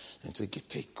steps, and say,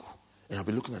 take go. And I'll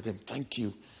be looking at them, thank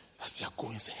you. As they are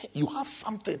going, say, hey, you have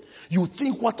something. You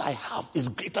think what I have is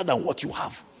greater than what you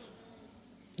have.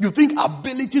 You think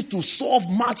ability to solve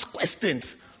maths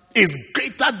questions is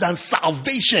greater than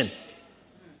salvation.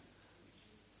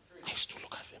 I used to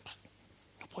look at them, but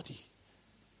nobody.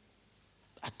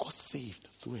 I got saved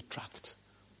through a tract,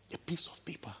 a piece of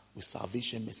paper with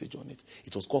salvation message on it.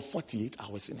 It was called 48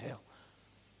 Hours in Hell.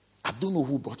 I don't know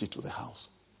who brought it to the house.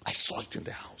 I saw it in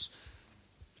the house.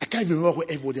 I can't even remember where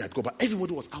everybody had gone, but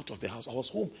everybody was out of the house. I was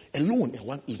home alone in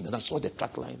one evening. I saw the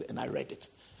tract line and I read it.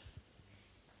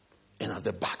 And at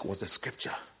the back was the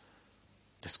scripture.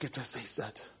 The scripture says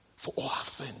that, for all have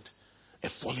sinned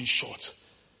and fallen short.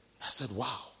 I said,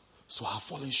 wow, so I have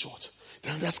fallen short.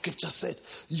 Then that scripture said,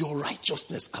 your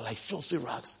righteousness are like filthy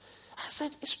rags. I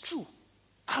said, it's true.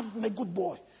 I'm a good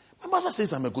boy. My mother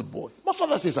says I'm a good boy. My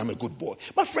father says I'm a good boy.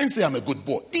 My friends say I'm a good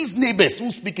boy. These neighbors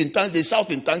who speak in tongues, they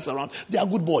shout in tongues around, they are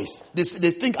good boys. They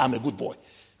think I'm a good boy.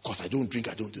 Because I don't drink,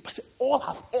 I don't do. But I say,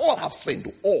 all have sinned.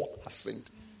 All have sinned.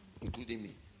 Including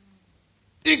me.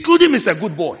 Including Mr.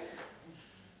 Good Boy.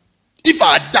 If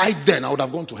I had died then, I would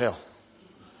have gone to hell.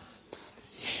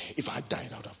 Yeah, if I had died,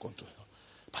 I would have gone to hell.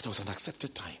 But it was an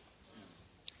accepted time.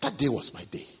 That day was my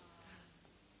day.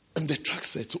 And the tract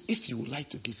said, so if you would like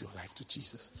to give your life to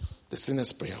Jesus, the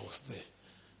sinner's prayer was there.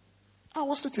 I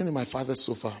was sitting in my father's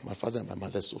sofa, my father and my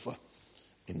mother's sofa,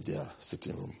 in their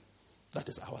sitting room. That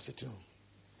is our sitting room.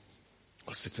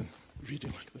 I was sitting,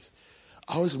 reading like this.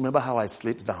 I always remember how I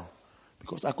slid down,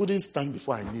 because I couldn't stand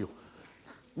before I kneel.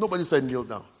 Nobody said kneel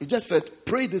down. He just said,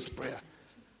 pray this prayer.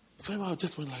 So I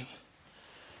just went like that.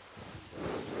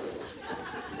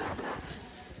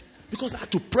 Because I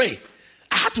had to pray.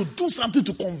 I had to do something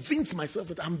to convince myself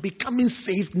that I'm becoming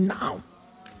saved now.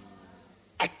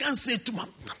 I can't say to my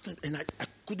nothing, and I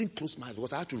couldn't close my eyes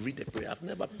because I had to read the prayer. I've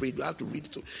never prayed. I had to read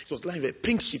it. So it was lying a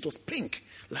pink sheet. It was pink,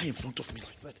 lying in front of me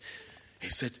like that. He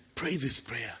said, pray this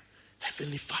prayer.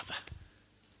 Heavenly Father,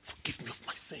 forgive me of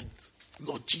my sins.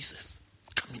 Lord Jesus,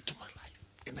 come into my life.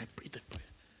 And I prayed the prayer.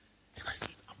 And I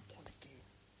said, I'm born again.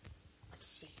 I'm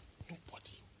saved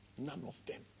None of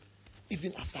them.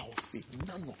 Even after I was saved,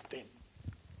 none of them.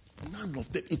 None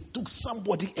of them. It took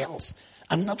somebody else,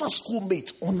 another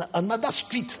schoolmate on another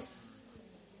street,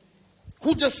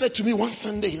 who just said to me one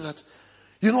Sunday that,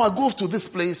 I go to this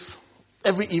place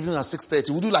every evening at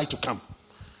 6:30. Would you like to come?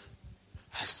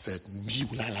 I said, me,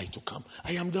 would I like to come?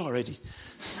 I am there already.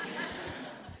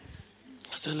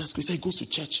 I said, let's go. He said he goes to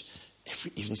church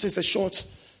every evening. He says it's a short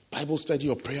Bible study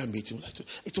or prayer meeting.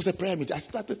 It was a prayer meeting. I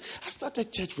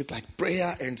started church with like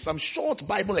prayer and some short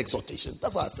Bible exhortation.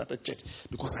 That's why I started church,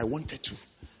 because I wanted to.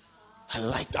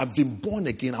 I've been born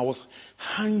again. I was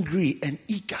hungry and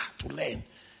eager to learn.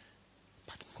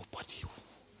 But nobody.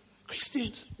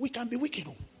 Christians, we can be wicked.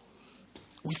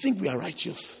 We think we are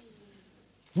righteous.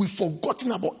 We've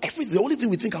forgotten about everything. The only thing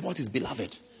we think about is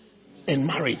beloved and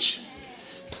marriage.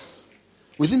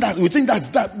 We think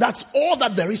that's all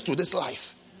that there is to this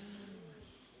life.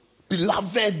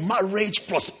 Beloved, marriage,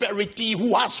 prosperity,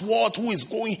 who has what, who is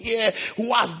going here,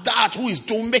 who has that, who is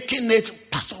making it.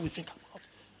 That's all we think about.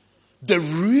 The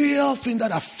real thing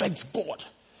that affects God,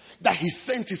 that He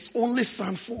sent His only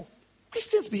Son for.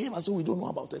 Christians behave as though we don't know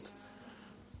about it.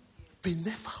 They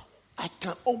never.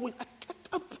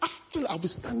 I'll be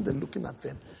standing there looking at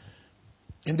them.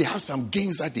 And they have some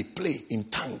games that they play in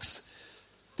tongues.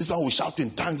 This one will shout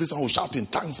in tongues, this one will shout in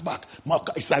tongues back.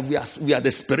 It's like we are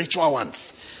the spiritual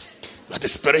ones. We are the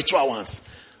spiritual ones.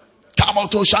 Then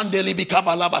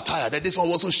this one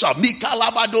also shout.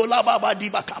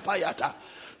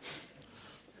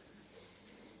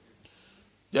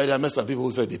 There are some people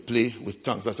who said they play with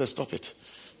tongues. I said, stop it.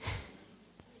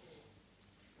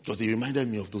 Because they reminded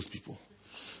me of those people.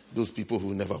 Those people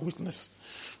who never witnessed.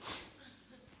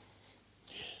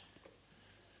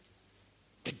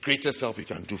 The greatest help you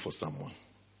can do for someone.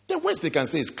 The worst they can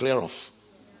say is clear off.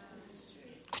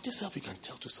 Greatest help you can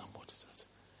tell to somebody is that,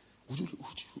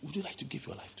 would you like to give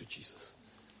your life to Jesus?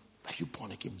 Are you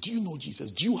born again? Do you know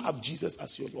Jesus? Do you have Jesus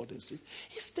as your Lord and Savior?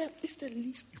 It's the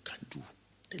least you can do.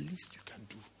 The least you can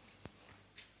do.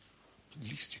 The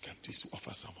least you can do is to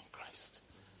offer someone Christ.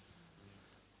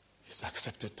 It's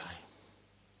accepted time.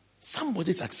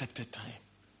 Somebody's accepted time.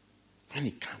 When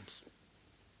it comes,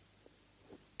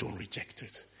 don't reject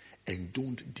it. And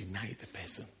don't deny the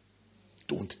person.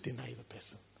 Don't deny the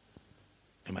person.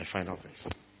 And my final verse.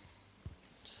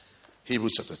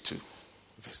 Hebrews chapter 2,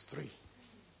 verse 3.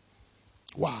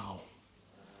 Wow.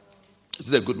 Is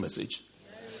it a good message?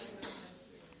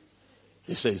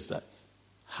 It says that,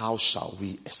 how shall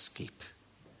we escape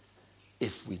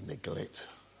if we neglect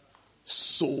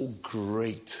so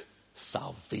great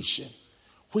salvation,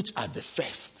 which at the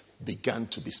first began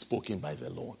to be spoken by the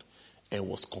Lord and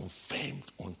was confirmed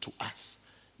unto us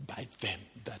by them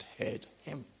that heard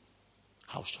Him?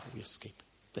 How shall we escape?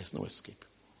 There's no escape.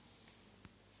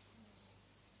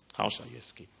 How shall you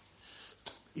escape?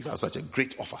 You have such a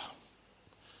great offer.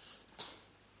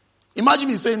 Imagine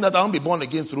me saying that I won't be born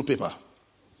again through paper.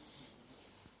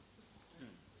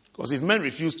 Because if men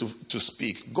refuse to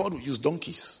speak, God will use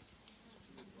donkeys.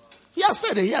 He has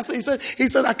said it. He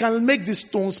said, I can make these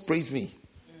stones praise me.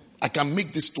 I can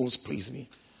make these stones praise me.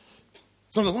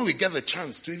 Sometimes when we get the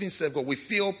chance to even serve God, we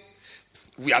feel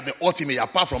we are the ultimate.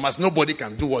 Apart from us, nobody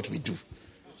can do what we do.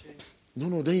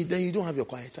 No, then you don't have your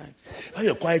quiet time. Have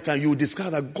your quiet time, you will discover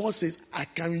that God says, I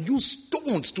can use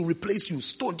stones to replace you.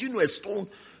 Stone. Do you know a stone?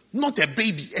 Not a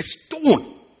baby, a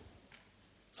stone.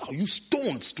 So I'll use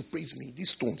stones to praise me.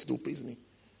 These stones, they'll praise me.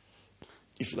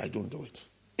 If you like, don't do it.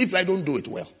 If I don't do it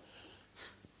well.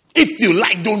 If you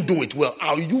like, don't do it well.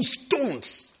 I'll use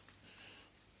stones.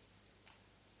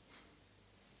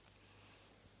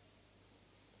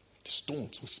 The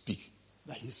stones will speak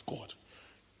that He's God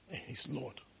and He's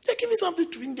Lord. They're giving something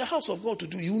to in the house of God to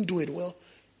do. You won't do it well.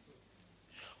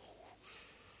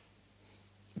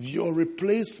 Your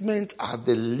replacement at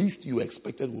the least you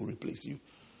expected will replace you.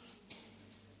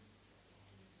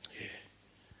 Yeah.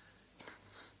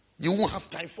 You won't have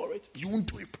time for it. You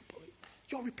won't do it properly.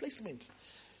 Your replacement.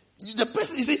 The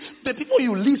person, you see, the people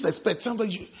you least expect,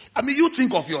 sometimes you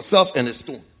think of yourself and a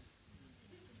stone.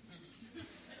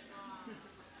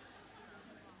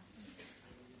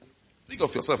 Think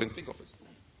of yourself and think of a stone.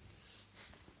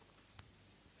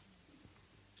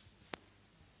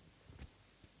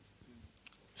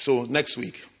 So next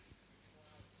week,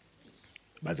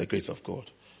 by the grace of God,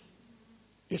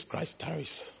 if Christ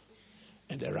tarries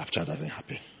and the rapture doesn't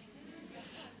happen,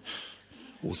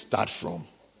 we'll start from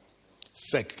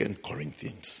 2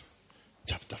 Corinthians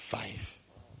chapter 5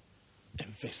 and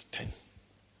verse 10.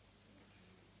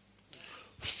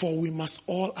 For we must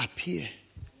all appear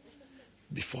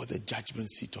before the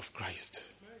judgment seat of Christ,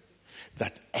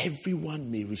 that everyone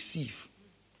may receive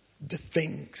the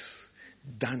things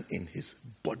done in his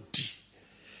body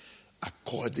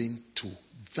according to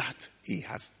that he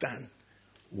has done,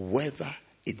 whether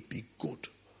it be good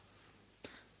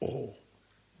or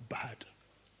bad.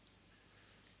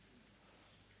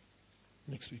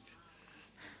 Next week.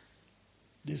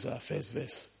 This is our first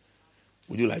verse.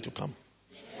 Would you like to come?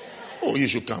 Oh, you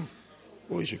should come.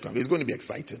 Oh, you should come. It's going to be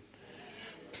exciting.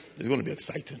 It's going to be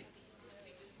exciting.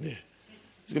 Yeah.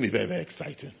 It's going to be very, very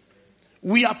exciting.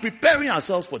 We are preparing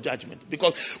ourselves for judgment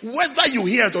because whether you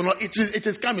hear it or not, it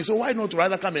is coming. So why not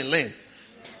rather come and learn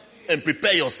and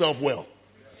prepare yourself well?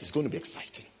 It's going to be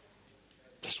exciting.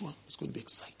 This one is going to be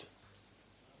exciting.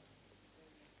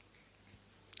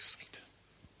 Exciting.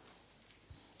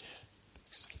 Yeah,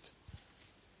 exciting.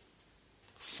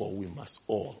 For we must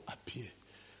all appear.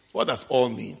 What does all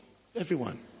mean?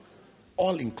 Everyone.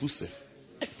 All inclusive.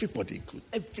 Everybody include.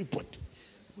 Everybody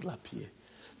will appear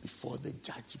before the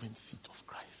judgment seat of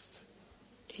Christ.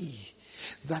 Hey,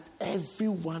 that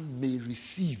everyone may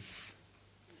receive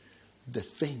the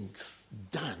things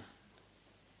done.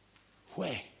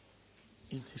 Where?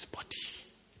 In his body.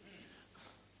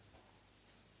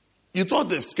 You thought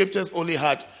the scriptures only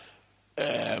had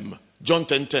John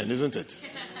 10:10, isn't it?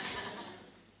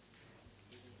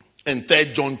 And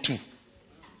 3 John 2.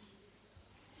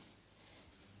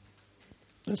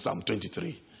 And Psalm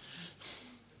 23.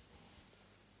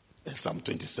 And Psalm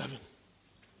 27.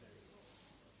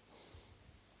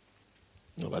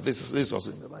 No, but this is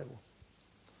also in the Bible.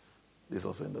 This is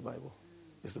also in the Bible.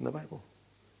 It's in the Bible.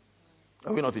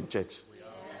 Are we not in church?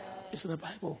 It's in the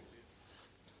Bible.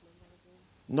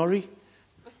 Nori,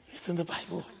 it's in the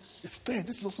Bible. It's there.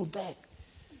 This is also there.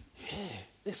 Yeah,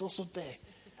 it's also there.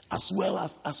 As well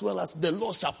as the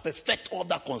Lord shall perfect all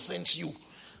that concerns you.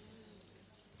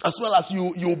 As well as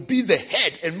you'll be the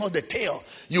head and not the tail.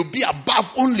 You'll be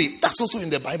above only. That's also in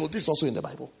the Bible. This is also in the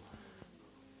Bible.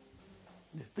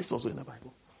 Yeah, this is also in the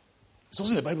Bible. It's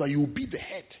also in the Bible that you will be the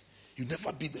head. You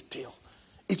never be the tail.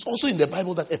 It's also in the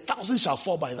Bible that 1,000 shall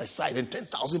fall by thy side and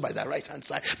 10,000 by thy right hand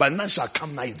side, but none shall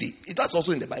come nigh thee. That's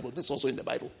also in the Bible. This is also in the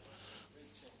Bible.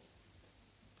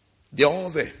 They're all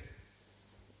there.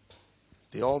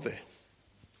 They're all there.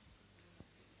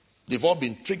 They've all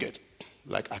been triggered,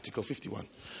 like Article 51.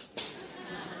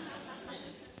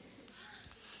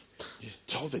 Yeah,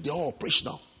 they're all there. They're all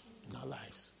operational in our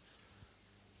lives.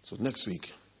 So next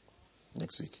week,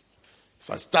 if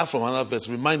I start from another verse,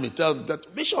 remind me, tell them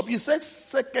that, Bishop, you said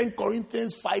 2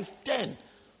 Corinthians 5:10.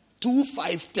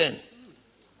 2:5:10.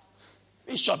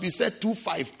 Bishop, you said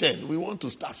 2:5:10. We want to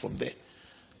start from there.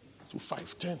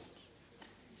 2:5:10.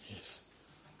 Yes.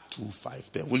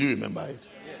 2:5:10. Will you remember it?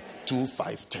 Yes.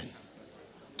 2:5:10.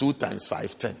 2 times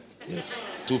 5, 10. Yes.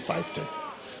 2:5:10.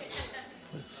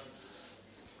 Yes.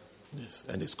 Yes.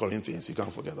 And it's Corinthians. You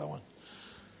can't forget that one.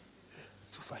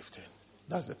 2:5:10.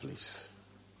 That's the place.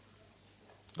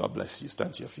 God bless you.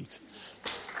 Stand to your feet.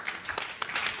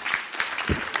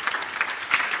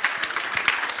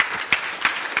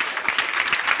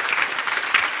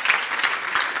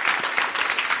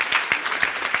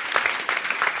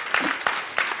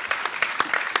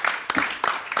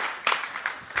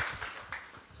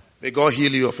 May God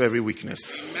heal you of every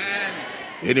weakness. Amen.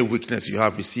 Any weakness you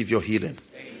have, receive your healing.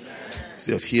 Amen.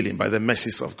 Receive healing by the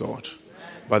mercies of God.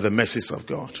 Amen. By the mercies of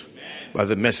God. Amen. By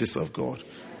the mercies of God.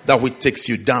 That which takes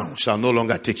you down shall no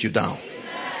longer take you down.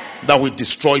 Amen. That which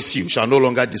destroys you shall no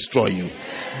longer destroy you.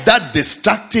 Amen. That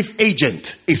destructive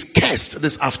agent is cursed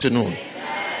this afternoon.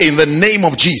 Amen. In the name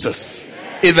of Jesus.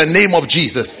 Amen. In the name of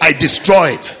Jesus. I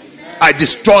destroy it. I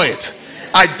destroy it.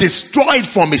 I destroy it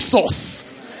from its source.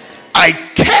 I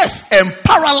curse and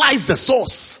paralyze the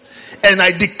source, and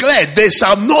I declare there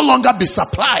shall no longer be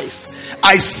supplies.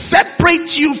 I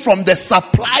separate you from the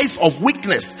supplies of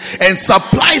weakness and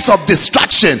supplies of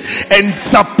distraction and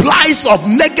supplies of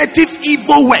negative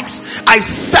evil works. I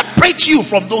separate you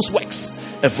from those works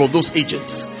and from those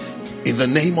agents. In the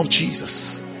name of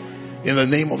Jesus. In the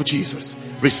name of Jesus.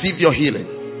 Receive your healing.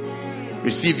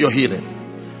 Receive your healing.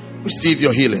 Receive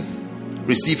your healing.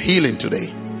 Receive healing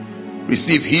today.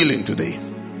 Receive healing today.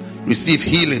 Receive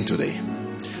healing today.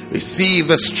 Receive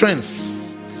the strength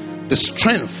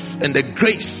and the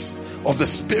grace of the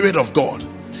Spirit of God.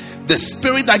 The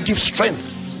Spirit that gives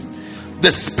strength.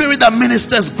 The Spirit that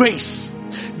ministers grace.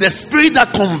 The Spirit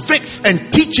that convicts and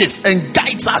teaches and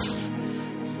guides us.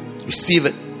 Receive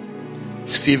it.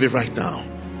 Receive it right now.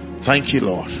 Thank you,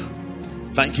 Lord.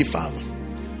 Thank you, Father.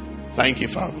 Thank you,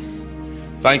 Father.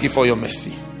 Thank you for your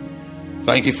mercy.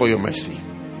 Thank you for your mercy.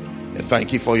 And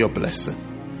thank you for your blessing.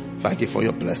 Thank you for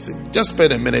your blessing. Just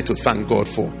spend a minute to thank God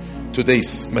for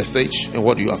today's message and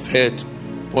what you have heard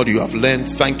what you have learned.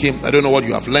 Thank him. I don't know what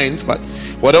you have learned, but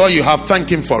whatever you have, thank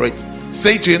him for it.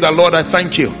 Say to him that, Lord, I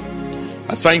thank you.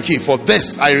 I thank you for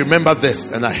this. I remember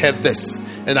this, and I heard this,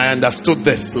 and I understood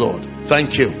this, Lord.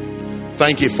 Thank you.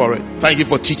 Thank you for it. Thank you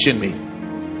for teaching me.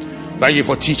 Thank you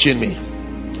for teaching me.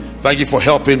 Thank you for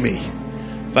helping me.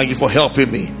 Thank you for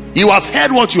helping me. You have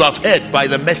heard what you have heard by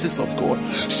the mercies of God,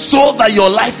 so that your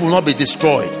life will not be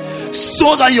destroyed,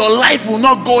 so that your life will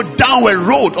not go down a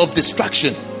road of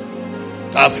destruction.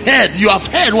 You have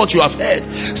heard what you have heard,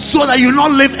 so that you will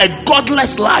not live a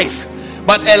godless life,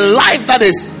 but a life that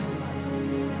is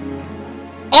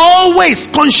always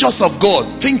conscious of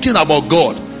God, thinking about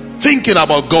God, thinking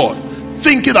about God,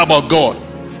 thinking about God,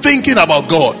 thinking about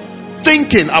God,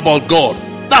 thinking about God.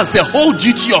 That's the whole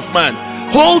duty of man.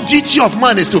 Whole duty of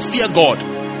man is to fear God,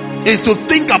 is to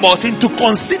think about him, to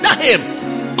consider him,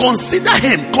 consider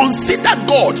him, consider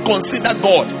God, consider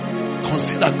God,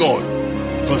 consider God,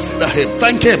 consider him.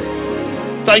 Thank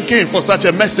him for such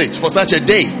a message, for such a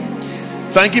day.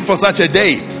 Thank him for such a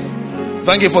day.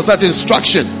 Thank him for such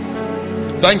instruction.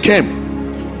 Thank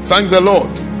him. Thank the Lord.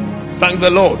 Thank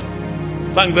the Lord.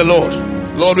 Thank the Lord.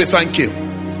 Lord, we thank you.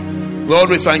 Lord,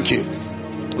 we thank you.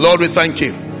 Lord, we thank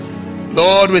you.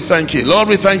 Lord, we thank you. Lord,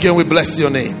 we thank you and we bless your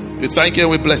name. We thank you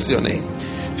and we bless your name.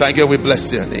 Thank you and we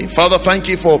bless your name. Father, thank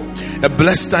you for a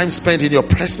blessed time spent in your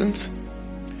presence.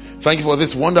 Thank you for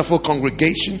this wonderful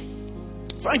congregation.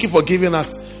 Thank you for giving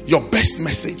us your best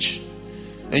message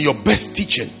and your best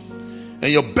teaching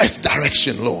and your best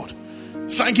direction, Lord.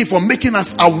 Thank you for making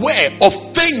us aware of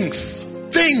things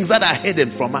that are hidden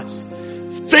from us.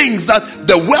 Things that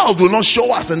the world will not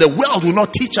show us, and the world will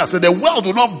not teach us, and the world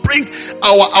will not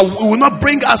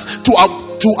bring us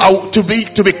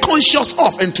to be conscious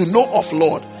of and to know of,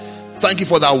 Lord. Thank you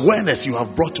for the awareness you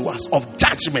have brought to us of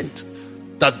judgment,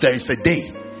 that there is a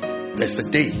day, there's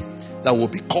a day that will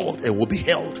be called and will be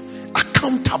held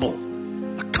accountable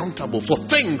for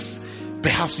things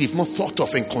perhaps we've not thought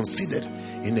of and considered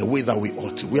in a way that we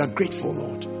ought to. We are grateful,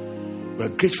 Lord. We are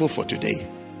grateful for today.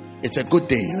 It's a good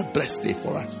day and a blessed day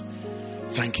for us.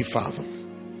 Thank you, Father.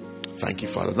 Thank you,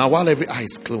 Father. Now, while every eye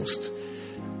is closed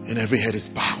and every head is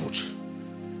bowed,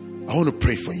 I want to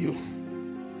pray for you.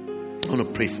 I want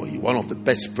to pray for you. One of the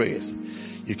best prayers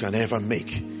you can ever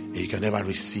make and you can ever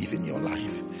receive in your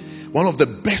life. One of the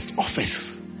best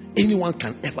offers anyone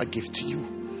can ever give to you.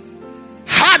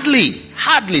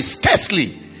 Hardly,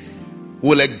 scarcely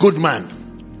will a good man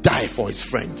die for his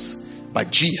friends,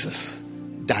 but Jesus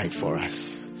died for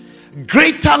us.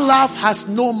 Greater love has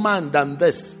no man than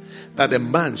this, that a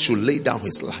man should lay down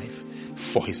his life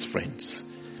for his friends.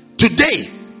 Today,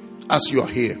 as you are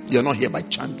here, you're not here by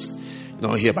chance, you're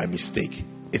not here by mistake.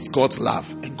 It's God's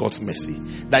love and God's mercy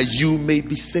that you may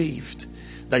be saved,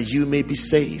 that you may be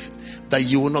saved, that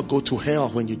you will not go to hell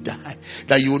when you die,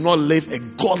 that you will not live a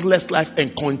godless life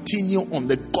and continue on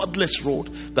the godless road,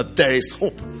 that there is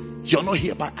hope. You're not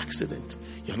here by accident,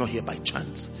 you're not here by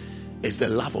chance. It's the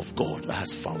love of God that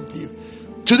has found you.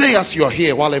 Today, as you are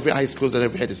here, while every eye is closed and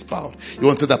every head is bowed, you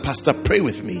want to say that, Pastor, pray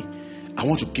with me. I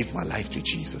want to give my life to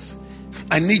Jesus.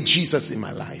 I need Jesus in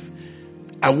my life.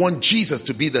 I want Jesus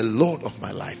to be the Lord of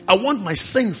my life. I want my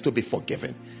sins to be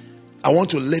forgiven. I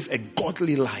want to live a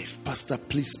godly life. Pastor,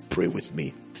 please pray with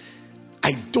me.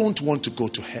 I don't want to go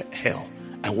to hell.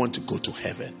 I want to go to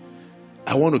heaven.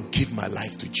 I want to give my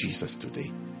life to Jesus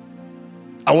today.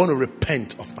 I want to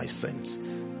repent of my sins.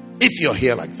 If you're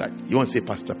here like that, you want to say,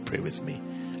 Pastor, pray with me.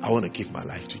 I want to give my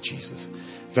life to Jesus.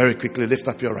 Very quickly, lift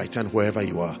up your right hand wherever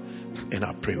you are, and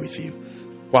I'll pray with you.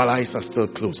 While eyes are still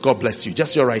closed, God bless you.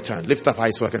 Just your right hand. Lift up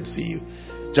eyes so I can see you.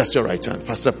 Just your right hand.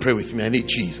 Pastor, pray with me. I need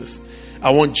Jesus.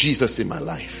 I want Jesus in my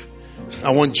life.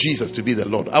 I want Jesus to be the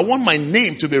Lord. I want my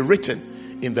name to be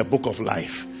written in the book of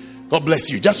life. God bless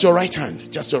you. Just your right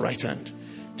hand. Just your right hand.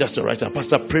 Just your right hand.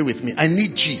 Pastor, pray with me. I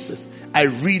need Jesus. I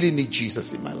really need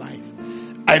Jesus in my life.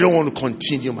 I don't want to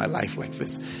continue my life like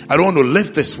this. I don't want to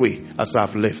live this way as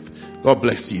I've lived. God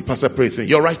bless you. Pastor, pray with me.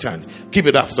 Your right hand. Keep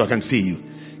it up so I can see you.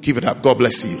 Keep it up. God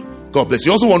bless you. God bless you.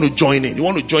 You also want to join in. You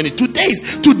want to join in. Today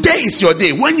is your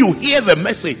day. When you hear the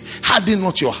message, harden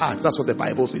not your heart. That's what the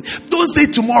Bible says. Don't say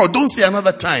tomorrow. Don't say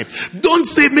another time. Don't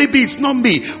say maybe it's not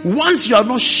me. Once you are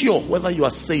not sure whether you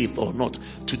are saved or not,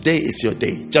 today is your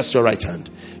day. Just your right hand.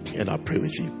 And I'll pray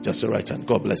with you. Just your right hand.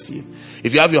 God bless you.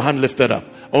 If you have your hand lifted up,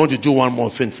 I want you to do one more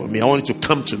thing for me. I want you to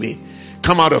come to me.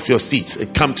 Come out of your seat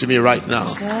and come to me right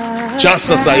now. Just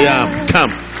as I am.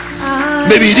 Come.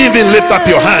 Maybe you didn't even lift up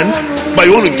your hand, but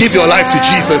you want to give your life to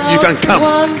Jesus. You can come.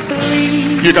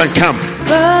 You can come.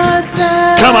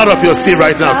 Come out of your seat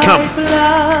right now. Come.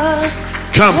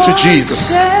 Come to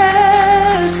Jesus.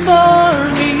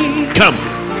 Come.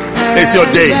 It's your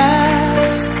day.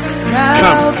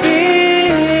 Come.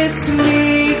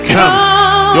 Come.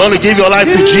 You want to give your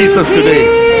life to Jesus today?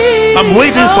 I'm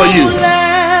waiting for you.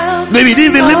 Maybe you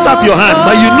didn't even lift up your hand,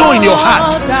 but you know in your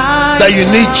heart that you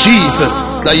need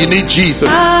Jesus. That you need Jesus.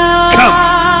 Come.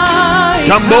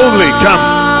 Come boldly. Come.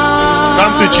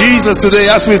 Come to Jesus today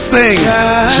as we sing.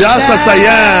 Just as I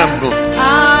am.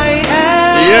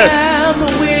 Yes.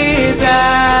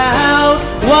 Without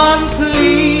one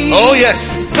plea. Oh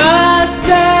yes. But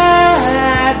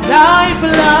that thy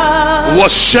blood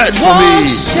was shed for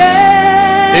me.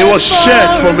 It was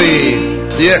shed for me.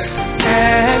 Yes.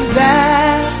 And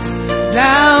that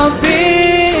thou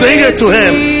bidst sing it to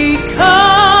him.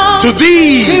 To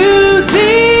thee. To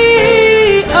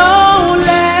thee, O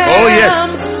Lamb. Oh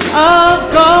yes. Of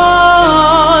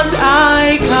God,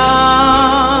 I come.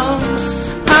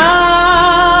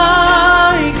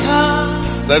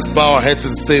 Let's bow our heads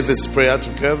and say this prayer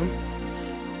together.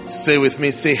 Say with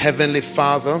me, say, Heavenly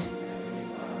Father,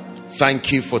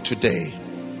 thank you for today.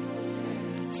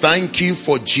 Thank you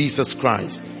for Jesus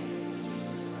Christ,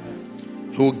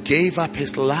 who gave up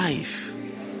his life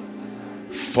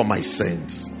for my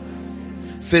sins.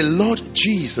 Say, Lord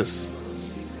Jesus,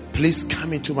 please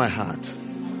come into my heart.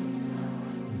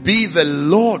 Be the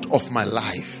Lord of my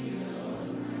life.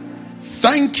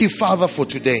 Thank you, Father, for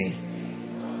today.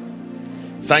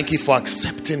 Thank you for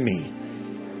accepting me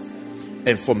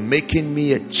and for making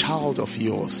me a child of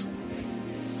yours.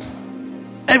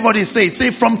 Everybody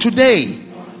say from today,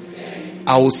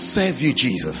 I will serve you,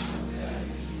 Jesus.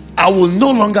 I will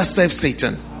no longer serve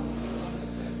Satan.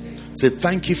 Say,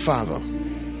 thank you, Father,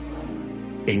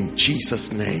 in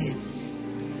Jesus' name.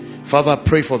 Father, I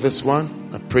pray for this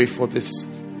one. I pray for this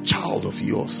child of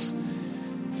yours.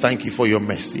 Thank you for your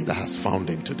mercy that has found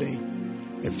him today.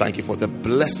 And thank you for the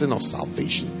blessing of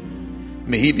salvation.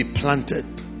 May he be planted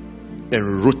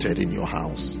and rooted in your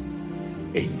house.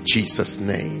 In Jesus'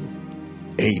 name.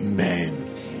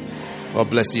 Amen. God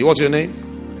bless you. What's your name?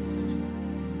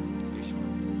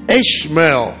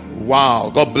 Ishmael.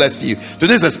 Wow. God bless you.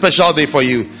 Today is a special day for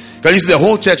you. Can you see the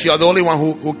whole church? You are the only one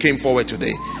who came forward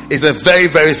today. It's a very,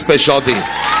 very special day.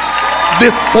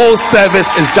 This whole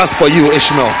service is just for you,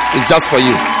 Ishmael. It's just for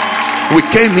you. We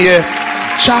came here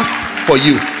just for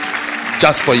you.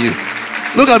 Just for you.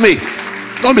 Look at me.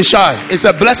 Don't be shy. It's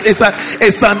a blessing.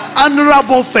 It's an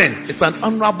honorable thing. It's an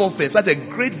honorable thing. Such a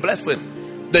great blessing.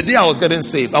 The day I was getting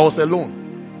saved, I was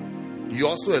alone. You're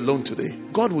also alone today.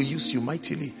 God will use you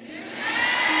mightily.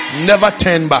 Never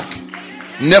turn back.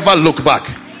 Never look back.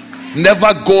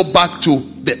 Never go back to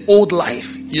the old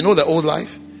life. You know the old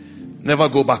life? Never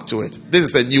go back to it. This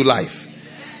is a new life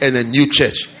and a new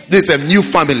church. This is a new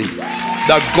family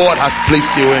that God has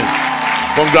placed you in.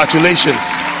 Congratulations.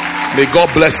 May God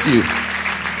bless you.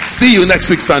 See you next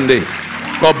week Sunday.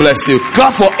 God bless you.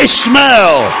 Clap for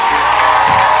Ishmael.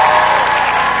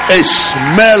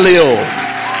 Ishmaelio.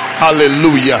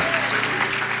 Hallelujah.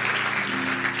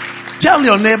 Tell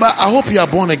your neighbor, I hope you are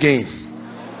born again.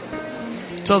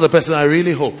 Tell the person, I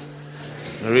really hope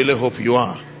you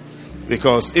are.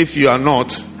 Because if you are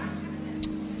not,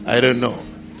 I don't know.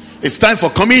 It's time for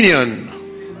communion.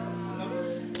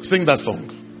 Sing that song.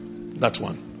 That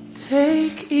one.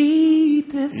 Take, eat,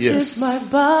 this is my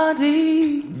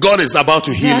body. God is about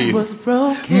to heal you.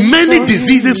 Many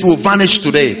diseases will vanish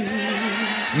today.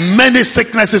 Many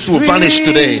sicknesses will vanish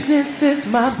today. This is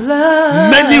my blood.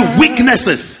 Many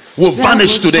weaknesses will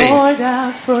vanish today.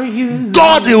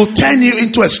 God will turn you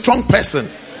into a strong person.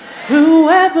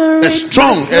 Whoever a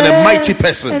strong and a mighty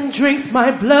person and drinks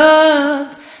my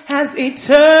blood has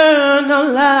eternal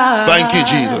life. Thank you,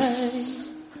 Jesus.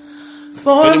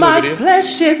 For my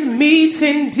flesh is meat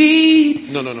indeed.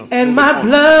 No. And my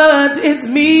blood is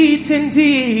meat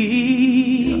indeed.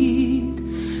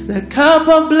 The cup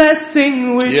of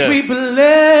blessing which we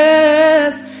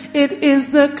bless, it is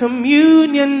the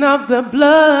communion of the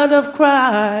blood of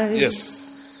Christ. Yes.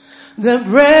 The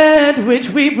bread which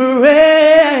we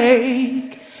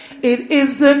break, it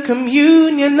is the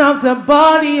communion of the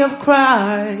body of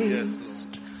Christ. Yes.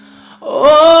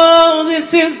 Oh,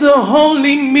 this is the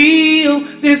holy meal.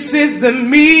 This is the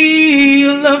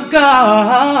meal of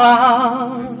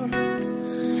God.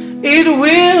 It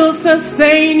will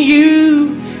sustain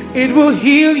you. It will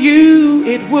heal you.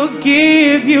 It will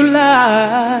give you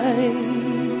life.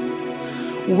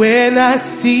 When I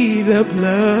see the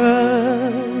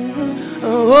blood,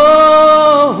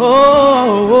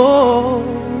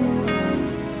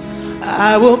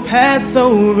 I will pass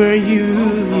over you.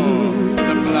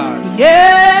 The blood.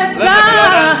 Yes,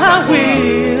 I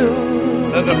will.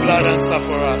 Let the blood answer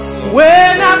for us, Lord.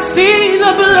 When I see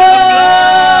the blood,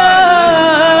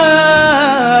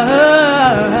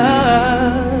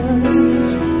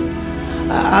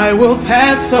 I will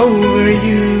pass over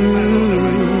you.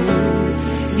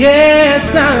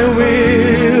 Yes, I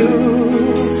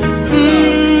will.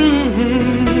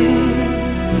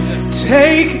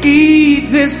 Take, eat,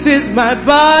 this is my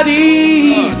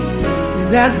body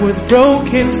that was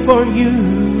broken for you.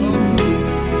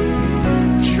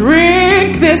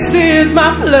 Drink, this is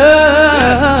my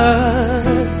blood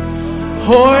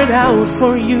poured out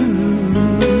for you.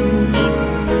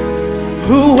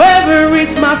 Whoever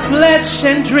eats my flesh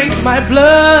and drinks my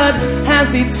blood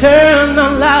has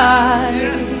eternal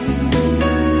life.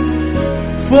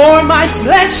 For my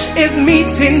flesh is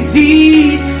meat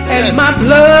indeed, and my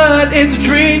blood is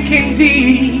drink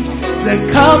indeed. The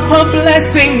cup of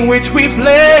blessing which we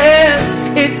bless,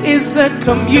 it is the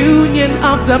communion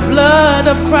of the blood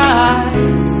of Christ.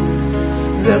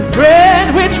 The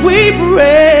bread which we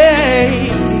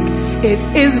break, it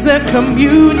is the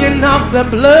communion of the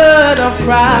blood of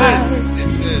Christ.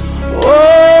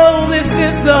 Oh, this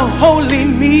is the holy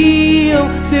meal.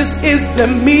 This is the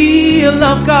meal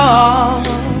of God.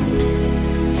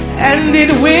 And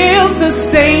it will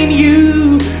sustain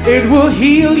you. It will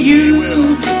heal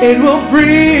you. It will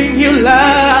bring you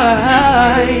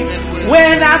life.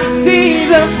 When I see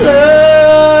the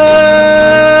blood,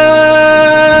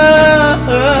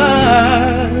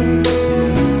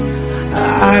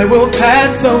 I will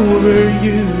pass over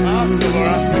you.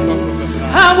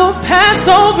 I will pass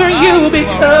over you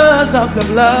because of the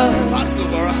blood.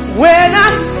 When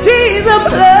I see the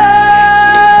blood,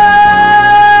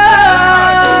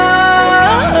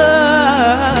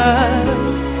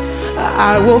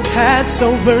 I will pass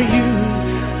over you.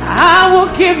 I will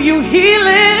give you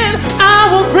healing. I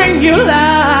will bring you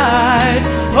life.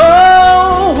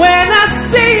 Oh, when I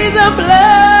see the blood,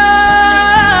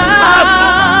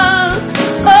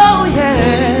 oh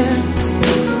yes,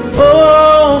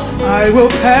 oh, I will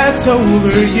pass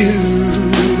over you.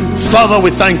 Father, we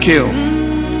thank you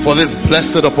for this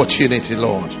blessed opportunity,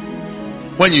 Lord.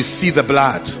 When you see the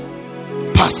blood,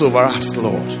 pass over us,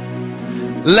 Lord.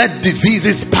 Let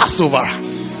diseases pass over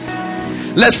us.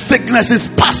 Let sicknesses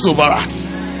pass over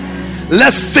us.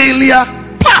 Let failure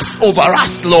pass over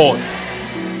us, Lord.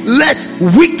 Let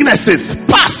weaknesses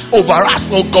pass over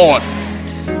us, oh God.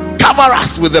 Cover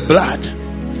us with the blood.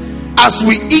 As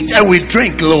we eat and we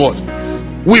drink, Lord,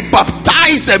 we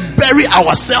baptize and bury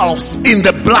ourselves in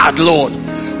the blood, Lord.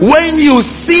 When you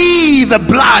see the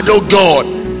blood, oh God,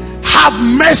 have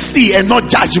mercy and not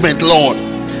judgment, Lord.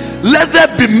 Let there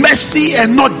be mercy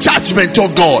and not judgment, oh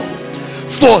God.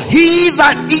 For he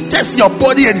that eateth your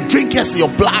body and drinketh your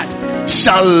blood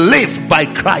shall live by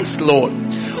Christ, Lord.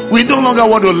 We no longer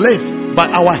want to live by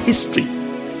our history,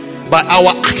 by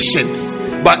our actions,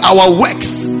 by our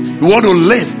works. We want to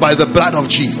live by the blood of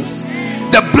Jesus.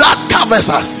 The blood covers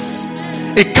us.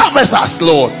 It covers us,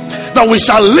 Lord, that we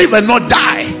shall live and not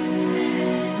die,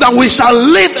 that we shall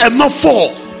live and not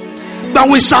fall, that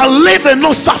we shall live and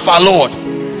not suffer, Lord.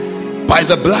 By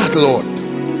the blood, Lord.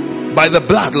 By the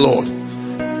blood, Lord.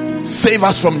 Save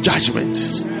us from judgment.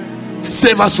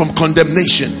 Save us from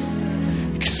condemnation.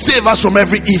 Save us from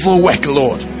every evil work,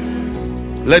 Lord.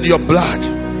 Let your blood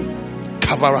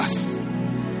cover us.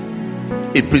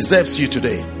 It preserves you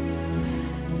today.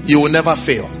 You will never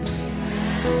fail.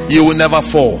 You will never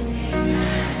fall.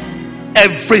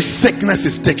 Every sickness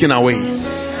is taken away.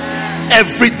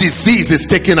 Every disease is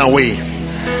taken away.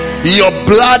 Your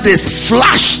blood is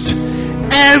flushed.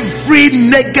 Every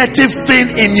negative thing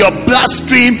in your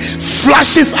bloodstream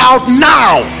flushes out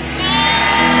now.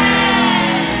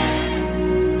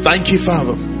 Thank you,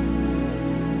 Father.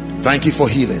 Thank you for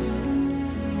healing.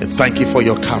 And thank you for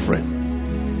your covering.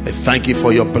 And thank you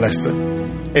for your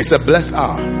blessing. It's a blessed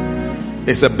hour.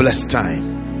 It's a blessed time.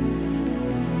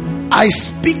 I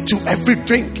speak to every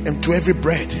drink and to every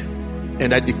bread,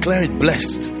 and I declare it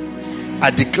blessed.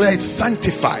 I declare it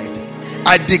sanctified.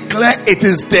 I declare it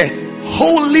is the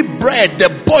holy bread, the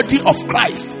body of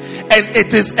Christ, and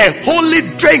it is a holy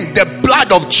drink, the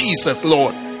blood of Jesus,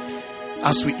 Lord.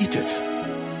 As we eat it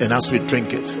and as we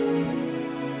drink it,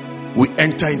 we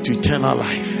enter into eternal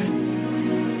life.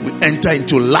 We enter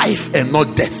into life and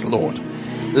not death, Lord.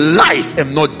 Life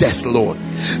and not death, Lord.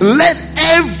 Let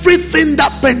everything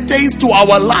that pertains to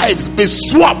our lives be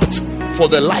swapped for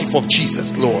the life of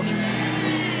Jesus, Lord.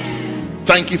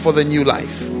 Thank you for the new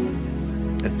life,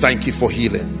 and thank you for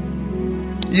healing.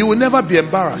 You will never be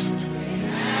embarrassed.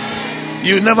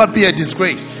 You will never be a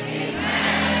disgrace.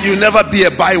 You will never be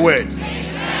a byword.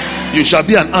 You shall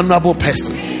be an honorable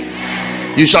person.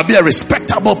 You shall be a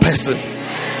respectable person.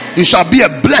 You shall be a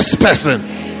blessed person.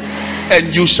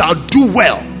 And you shall do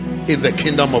well in the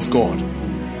kingdom of God.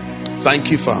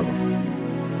 Thank you, Father.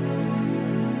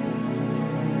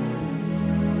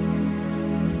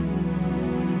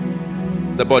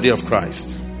 The body of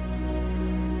Christ.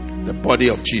 The body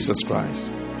of Jesus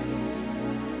Christ.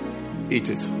 Eat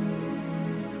it.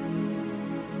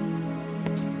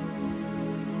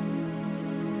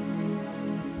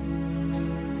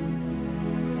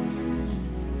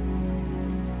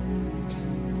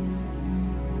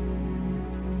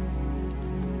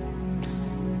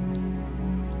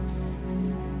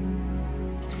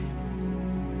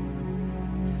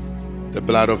 The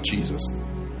blood of Jesus.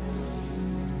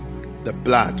 The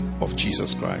blood of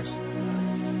Jesus Christ.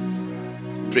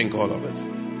 Drink all of it.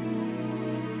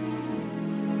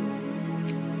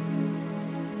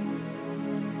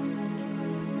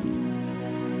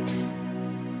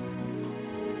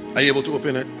 Are you able to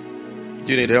open it?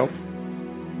 Do you need help?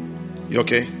 You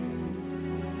okay?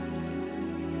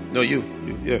 No, you.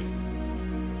 Yeah.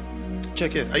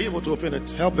 Check it. Are you able to open it?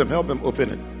 Help them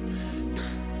open it.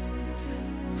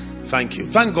 Thank you.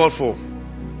 Thank God for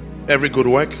every good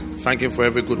work. Thank Him for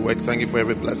every good work. Thank you for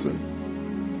every blessing.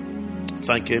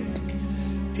 Thank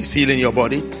Him. He's healing your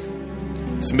body.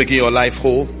 He's making your life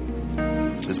whole.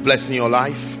 He's blessing your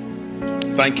life.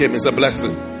 Thank Him. It's a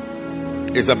blessing.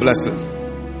 It's a blessing.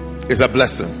 It's a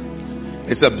blessing.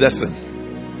 It's a blessing.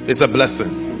 It's a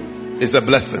blessing. It's a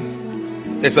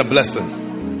blessing. It's a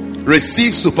blessing.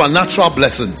 Receive supernatural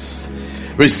blessings.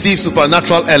 Receive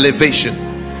supernatural elevation.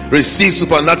 Receive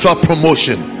supernatural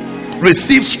promotion.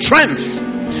 Receive strength.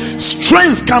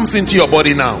 Strength comes into your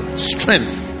body now.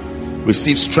 Strength.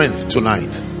 Receive strength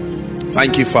tonight.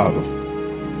 Thank you, Father.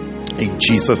 In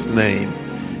Jesus' name.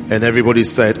 And everybody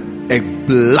said a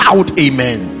loud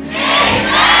amen.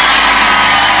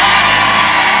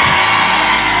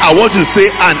 I want to say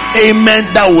an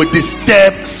amen that will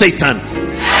disturb Satan.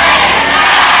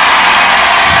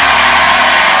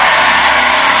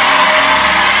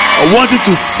 I want you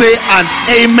to say an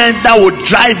amen that will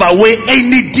drive away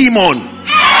any demon.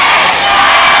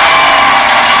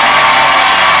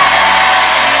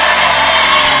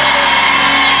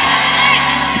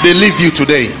 They leave you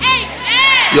today.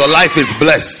 Your life is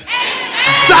blessed.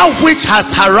 That which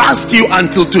has harassed you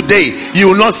until today, you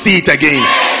will not see it again.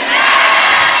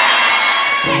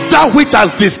 That which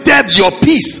has disturbed your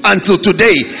peace until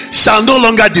today shall no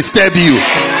longer disturb you.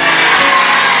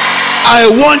 I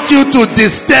want you to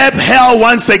disturb hell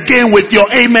once again with your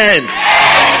amen.